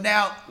chicken, but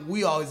now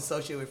we always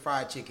associate with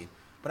fried chicken.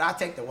 But I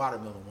take the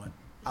watermelon one.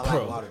 I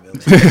like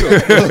watermelon.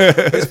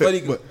 It's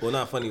funny. Well,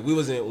 not funny.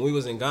 When we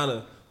was in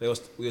Ghana, we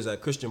was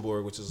at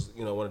Christianborg, which is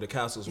one of the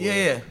castles.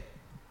 Yeah.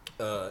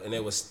 And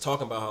they was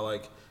talking about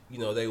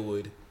how they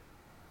would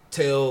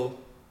tell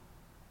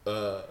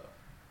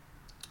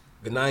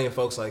Ghanaian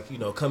folks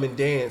come and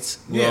dance.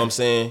 You know what I'm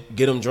saying?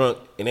 Get them drunk,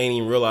 and they ain't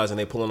even realizing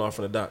they pulling off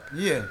from the dock.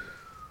 Yeah.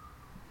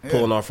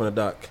 Pulling off from the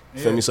dock.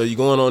 Feel me? So you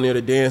going on there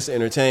to dance, to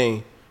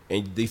entertain,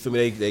 and they feel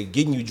me? They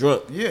getting you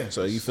drunk. Yeah.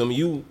 So you feel me?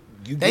 You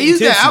They use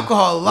that tipsy,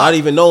 alcohol a lot. not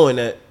even knowing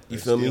that. You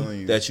They're feel me? stealing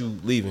you. That you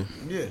leaving.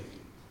 Yeah.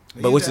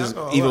 But which is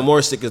even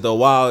more sick is though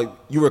while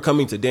you were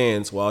coming to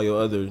dance while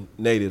your other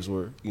natives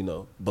were,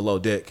 below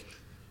deck.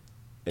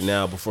 And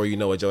now before you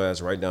know it, your ass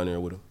right down there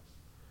with them.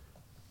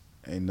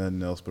 Ain't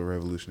nothing else but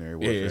revolutionary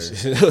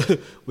warfare. Yeah,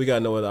 we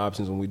got no other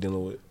options when we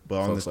dealing with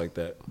But folks like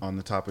that. On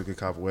the topic of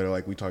capoeira,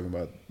 like we talking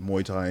about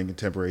Muay Thai in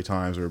contemporary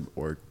times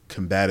or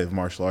combative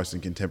martial arts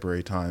in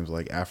contemporary times,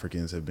 like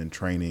Africans have been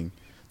training.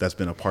 That's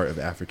been a part of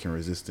African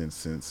resistance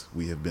since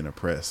we have been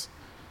oppressed.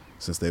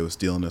 Since they were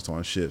stealing us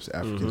on ships,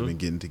 Africans been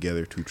getting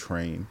together to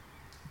train.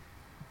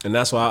 And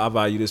that's why I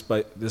value this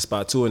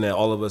spot too, and that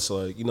all of us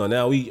are,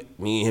 now me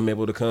and him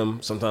able to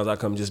come. Sometimes I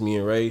come just me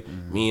and Ray,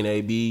 me and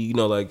AB,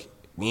 like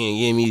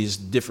me and Yemi is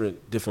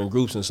different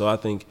groups. And so I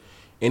think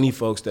any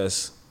folks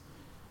that's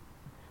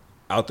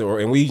out there,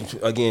 and we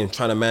again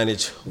trying to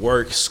manage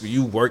work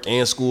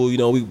and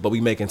school, but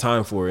we making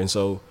time for it. And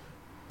so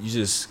you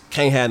just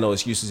can't have no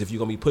excuses if you're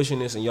gonna be pushing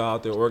this and y'all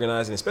out there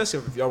organizing, especially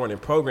if y'all running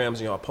programs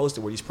and y'all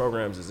posted where these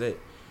programs is at.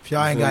 If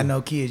y'all ain't got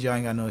no kids, y'all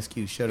ain't got no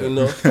excuse. Shut up. You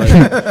know,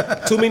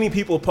 like, too many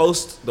people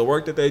post the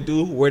work that they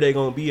do, where they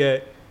gonna be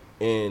at,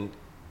 and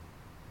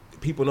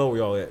people know where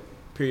y'all at.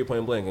 Period,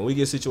 point blank. And we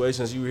get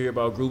situations, you hear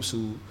about groups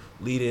who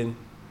lead in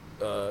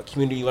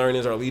community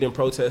learnings or lead in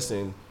protests,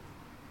 and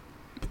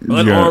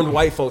unarmed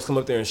white folks come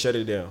up there and shut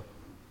it down.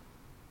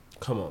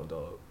 Come on,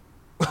 dog.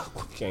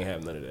 We can't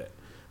have none of that.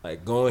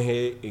 Like, go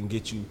ahead and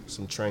get you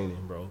some training,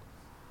 bro.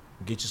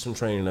 Get you some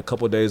training a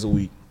couple days a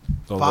week.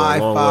 Gonna go a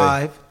long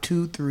way.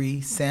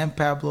 5523 San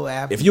Pablo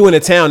Avenue. If you in the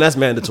town, that's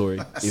mandatory.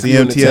 If you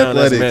in the CMT town,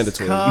 that's Athletics.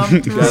 mandatory.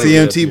 Come through.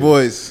 CMT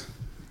boys.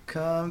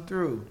 Come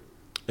through.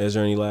 Is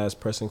there any last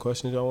pressing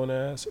questions y'all want to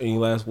ask? Any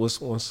last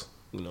ones?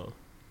 You know.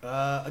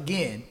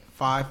 Again,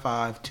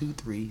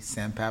 5523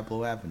 San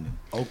Pablo Avenue,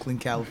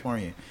 Oakland,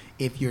 California.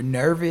 If you're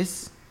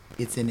nervous,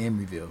 it's in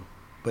Emeryville,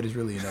 but it's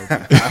really in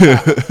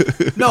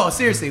Oakland. No,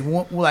 seriously.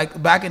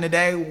 Like back in the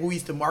day, we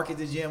used to market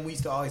the gym. We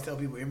used to always tell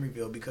people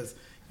Emeryville because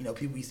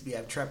people used to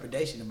have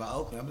trepidation about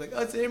Oakland. I'm like,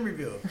 oh, it's in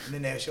Emeryville, and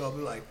then they show up and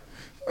be like,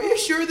 are you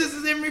sure this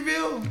is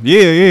Emeryville?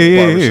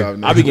 Yeah. Barbershop I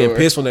be next getting door.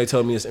 pissed when they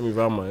tell me it's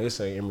Emeryville. I'm like,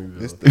 this ain't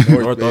Emeryville. It's the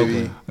North, baby.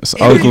 Oakland. It's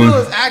Emeryville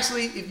Oakland. is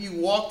actually, if you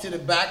walk to the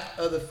back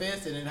of the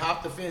fence and then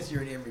hop the fence,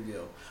 you're in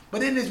Emeryville.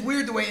 But then it's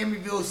weird the way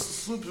Emeryville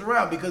swoops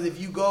around because if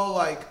you go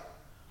like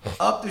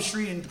up the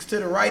street and to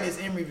the right is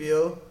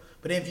Emeryville,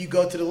 but then if you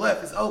go to the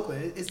left, it's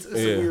Oakland. It's a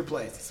weird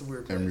place. It's a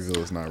weird place. Emeryville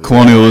is not real.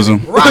 Colonialism.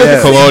 Right.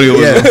 Yes.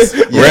 Colonialism. Yes.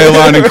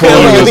 Redlining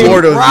colonialism.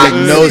 Borders Right.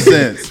 make no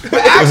sense.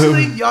 But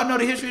actually, y'all know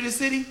the history of the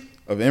city?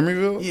 Of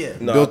Emeryville? Yeah.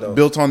 No, I don't.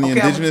 built on the Okay,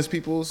 indigenous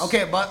peoples?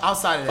 Okay, but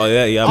outside of that. Oh,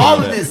 yeah, I all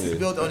remember of that, this yeah. is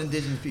built on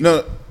indigenous people.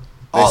 No,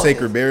 All of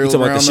sacred this. burial You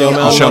talking about ground. the Shell though?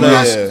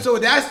 Mountain? So Oh,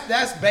 that's, Yeah. so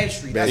that's Bay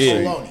Street. That's Yeah.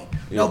 Ohlone.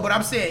 No, but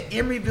I'm saying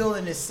Emeryville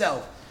in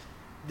itself,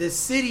 the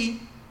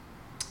city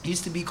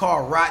used to be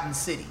called Rotten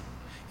City.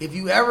 If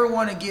you ever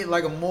want to get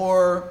like a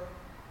more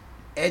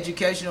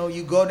educational,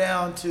 you go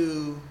down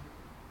to,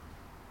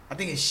 I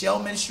think it's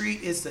Shellman Street.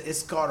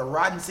 It's called a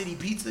Rotten City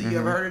Pizza. You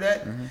ever heard of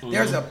that?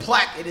 There's a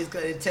plaque.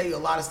 It'll tell you a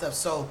lot of stuff.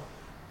 So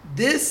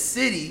this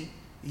city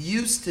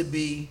used to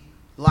be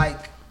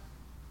like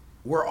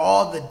where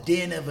all the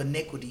den of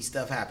iniquity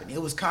stuff happened.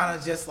 It was kind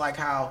of just like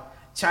how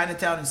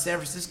Chinatown in San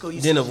Francisco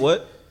used Den to of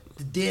what?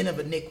 The den of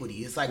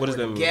iniquity. It's like What does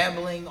where that the mean?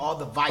 gambling, all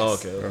the vice. Oh,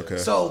 okay. Okay.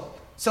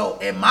 So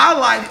in my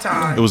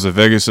lifetime, It was the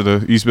Vegas of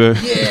the East Bay.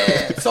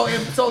 yeah. So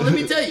let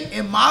me tell you,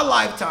 in my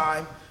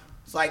lifetime,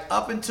 it's like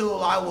up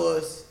until I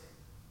was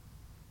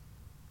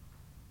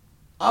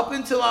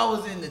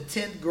in the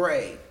 10th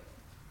grade,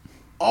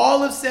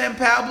 all of San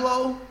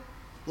Pablo,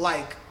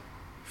 like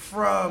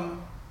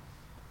from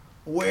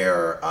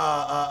where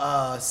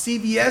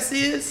CVS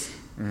is,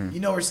 you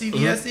know where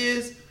CVS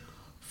is,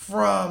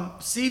 from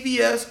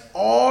CVS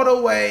all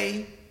the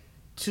way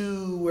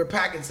to where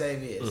Pack and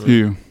Save is.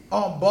 Yeah.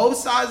 On both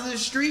sides of the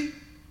street,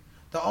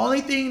 the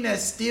only thing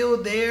that's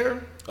still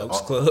there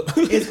Oaks Club.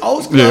 is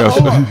Oaks Club. Yeah.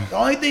 Hold on. The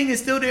only thing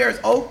that's still there is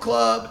Oak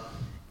Club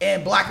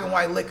and Black and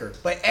White Liquor.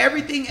 But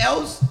everything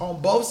else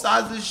on both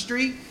sides of the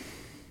street,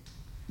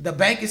 the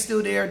bank is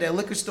still there. That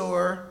liquor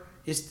store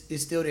is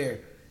still there.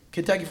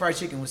 Kentucky Fried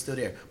Chicken was still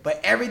there.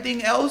 But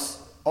everything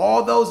else,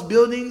 all those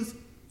buildings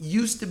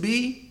used to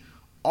be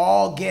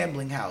all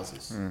gambling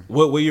houses.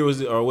 What year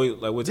was it? Or wait,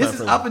 like what time This is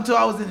frame? up until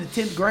I was in the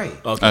 10th grade.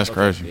 Okay, That's okay,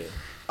 crazy. yeah.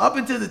 Up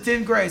until the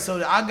 10th grade.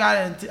 So I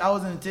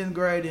was in the 10th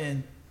grade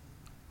in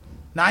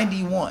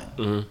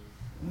 91.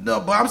 No,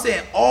 but I'm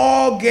saying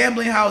all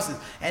gambling houses.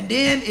 And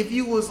then if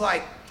you was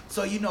like,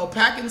 so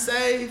Pack and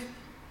Save,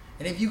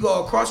 and if you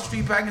go across the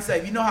street, Pack and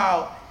Save, you know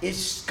how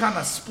it's kind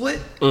of split?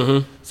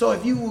 So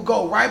if you would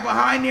go right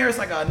behind there, it's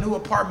like a new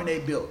apartment they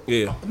built.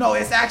 Yeah. No,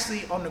 it's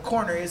actually on the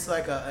corner. It's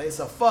like it's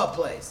a pho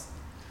place.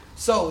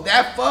 So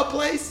that pho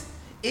place,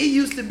 it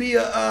used to be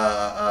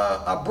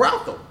a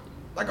brothel,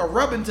 like a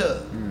rubbing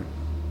tub.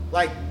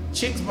 Like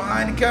chicks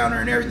behind the counter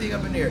and everything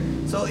up in there.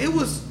 So it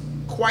was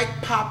quite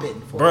popping.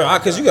 Bro, I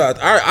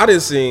didn't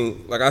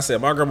seen, like I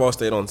said, my grandma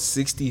stayed on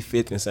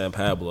 65th in San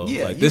Pablo.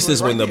 Yeah, like you this was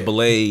is when right the there.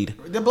 Blade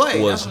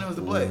That's when it was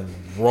the Blade.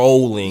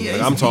 rolling. Yeah,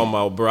 Like, it I'm used to talking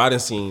about, bro, I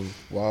didn't seen,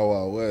 Wild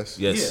Wild West.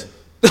 yes. Yeah.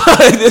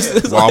 This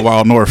is Wild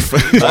Wild North.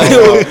 Wild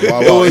it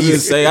Wild was East.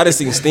 insane. I didn't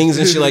see stings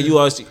and shit. Like you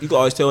could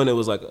always tell when it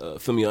was like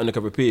filming an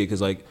undercover pig because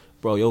like,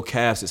 bro, your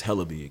calves is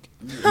hella big.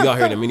 You out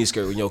here in a mini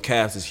skirt when your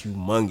calves is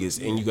humongous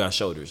and you got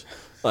shoulders.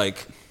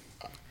 Like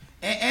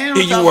And on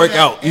top you of work that-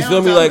 out. You and feel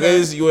on me? top of Like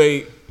that, you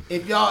ain't.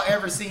 if y'all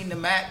ever seen the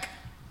Mac,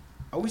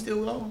 are we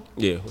still on?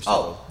 Yeah.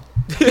 Oh,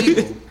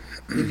 people,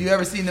 if you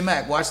ever seen the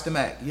Mac, watch the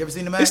Mac. You ever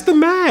seen the Mac? It's the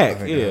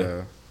Mac.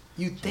 Yeah.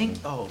 You think?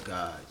 Oh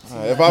God.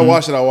 If I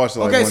watch it, I watch it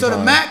like Okay, one so time.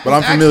 the Mac, but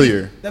was I'm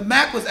familiar. Actually, the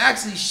Mac was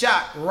actually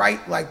shot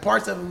right, like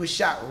parts of it was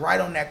shot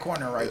right on that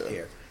corner right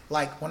there.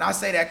 Like when I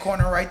say that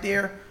corner right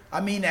there,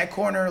 I mean that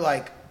corner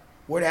like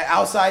where that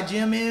outside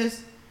gym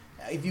is.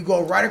 If you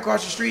go right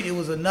across the street, it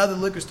was another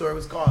liquor store. It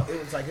was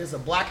like it's a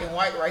Black and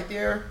White right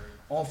there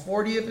on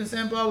 40th in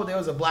San Pablo. There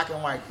was a Black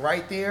and White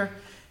right there.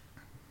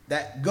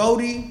 That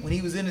Goldie, when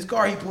he was in his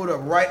car, he pulled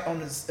up right on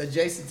this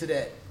adjacent to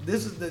that.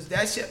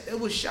 That shit. It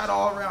was shot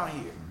all around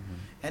here.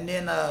 And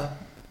then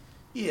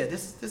Yeah,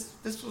 this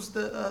was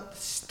the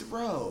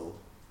Stro.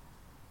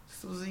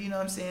 This was, you know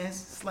what I'm saying,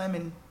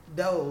 slamming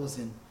doors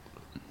and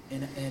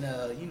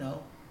you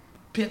know,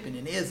 pimping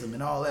and ism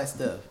and all that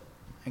stuff.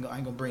 I ain't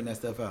gonna bring that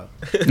stuff out.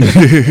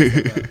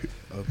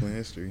 Oakland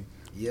history.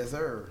 Yes,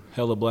 sir.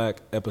 Hella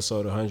Black,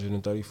 episode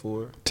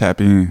 134.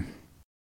 Tap in.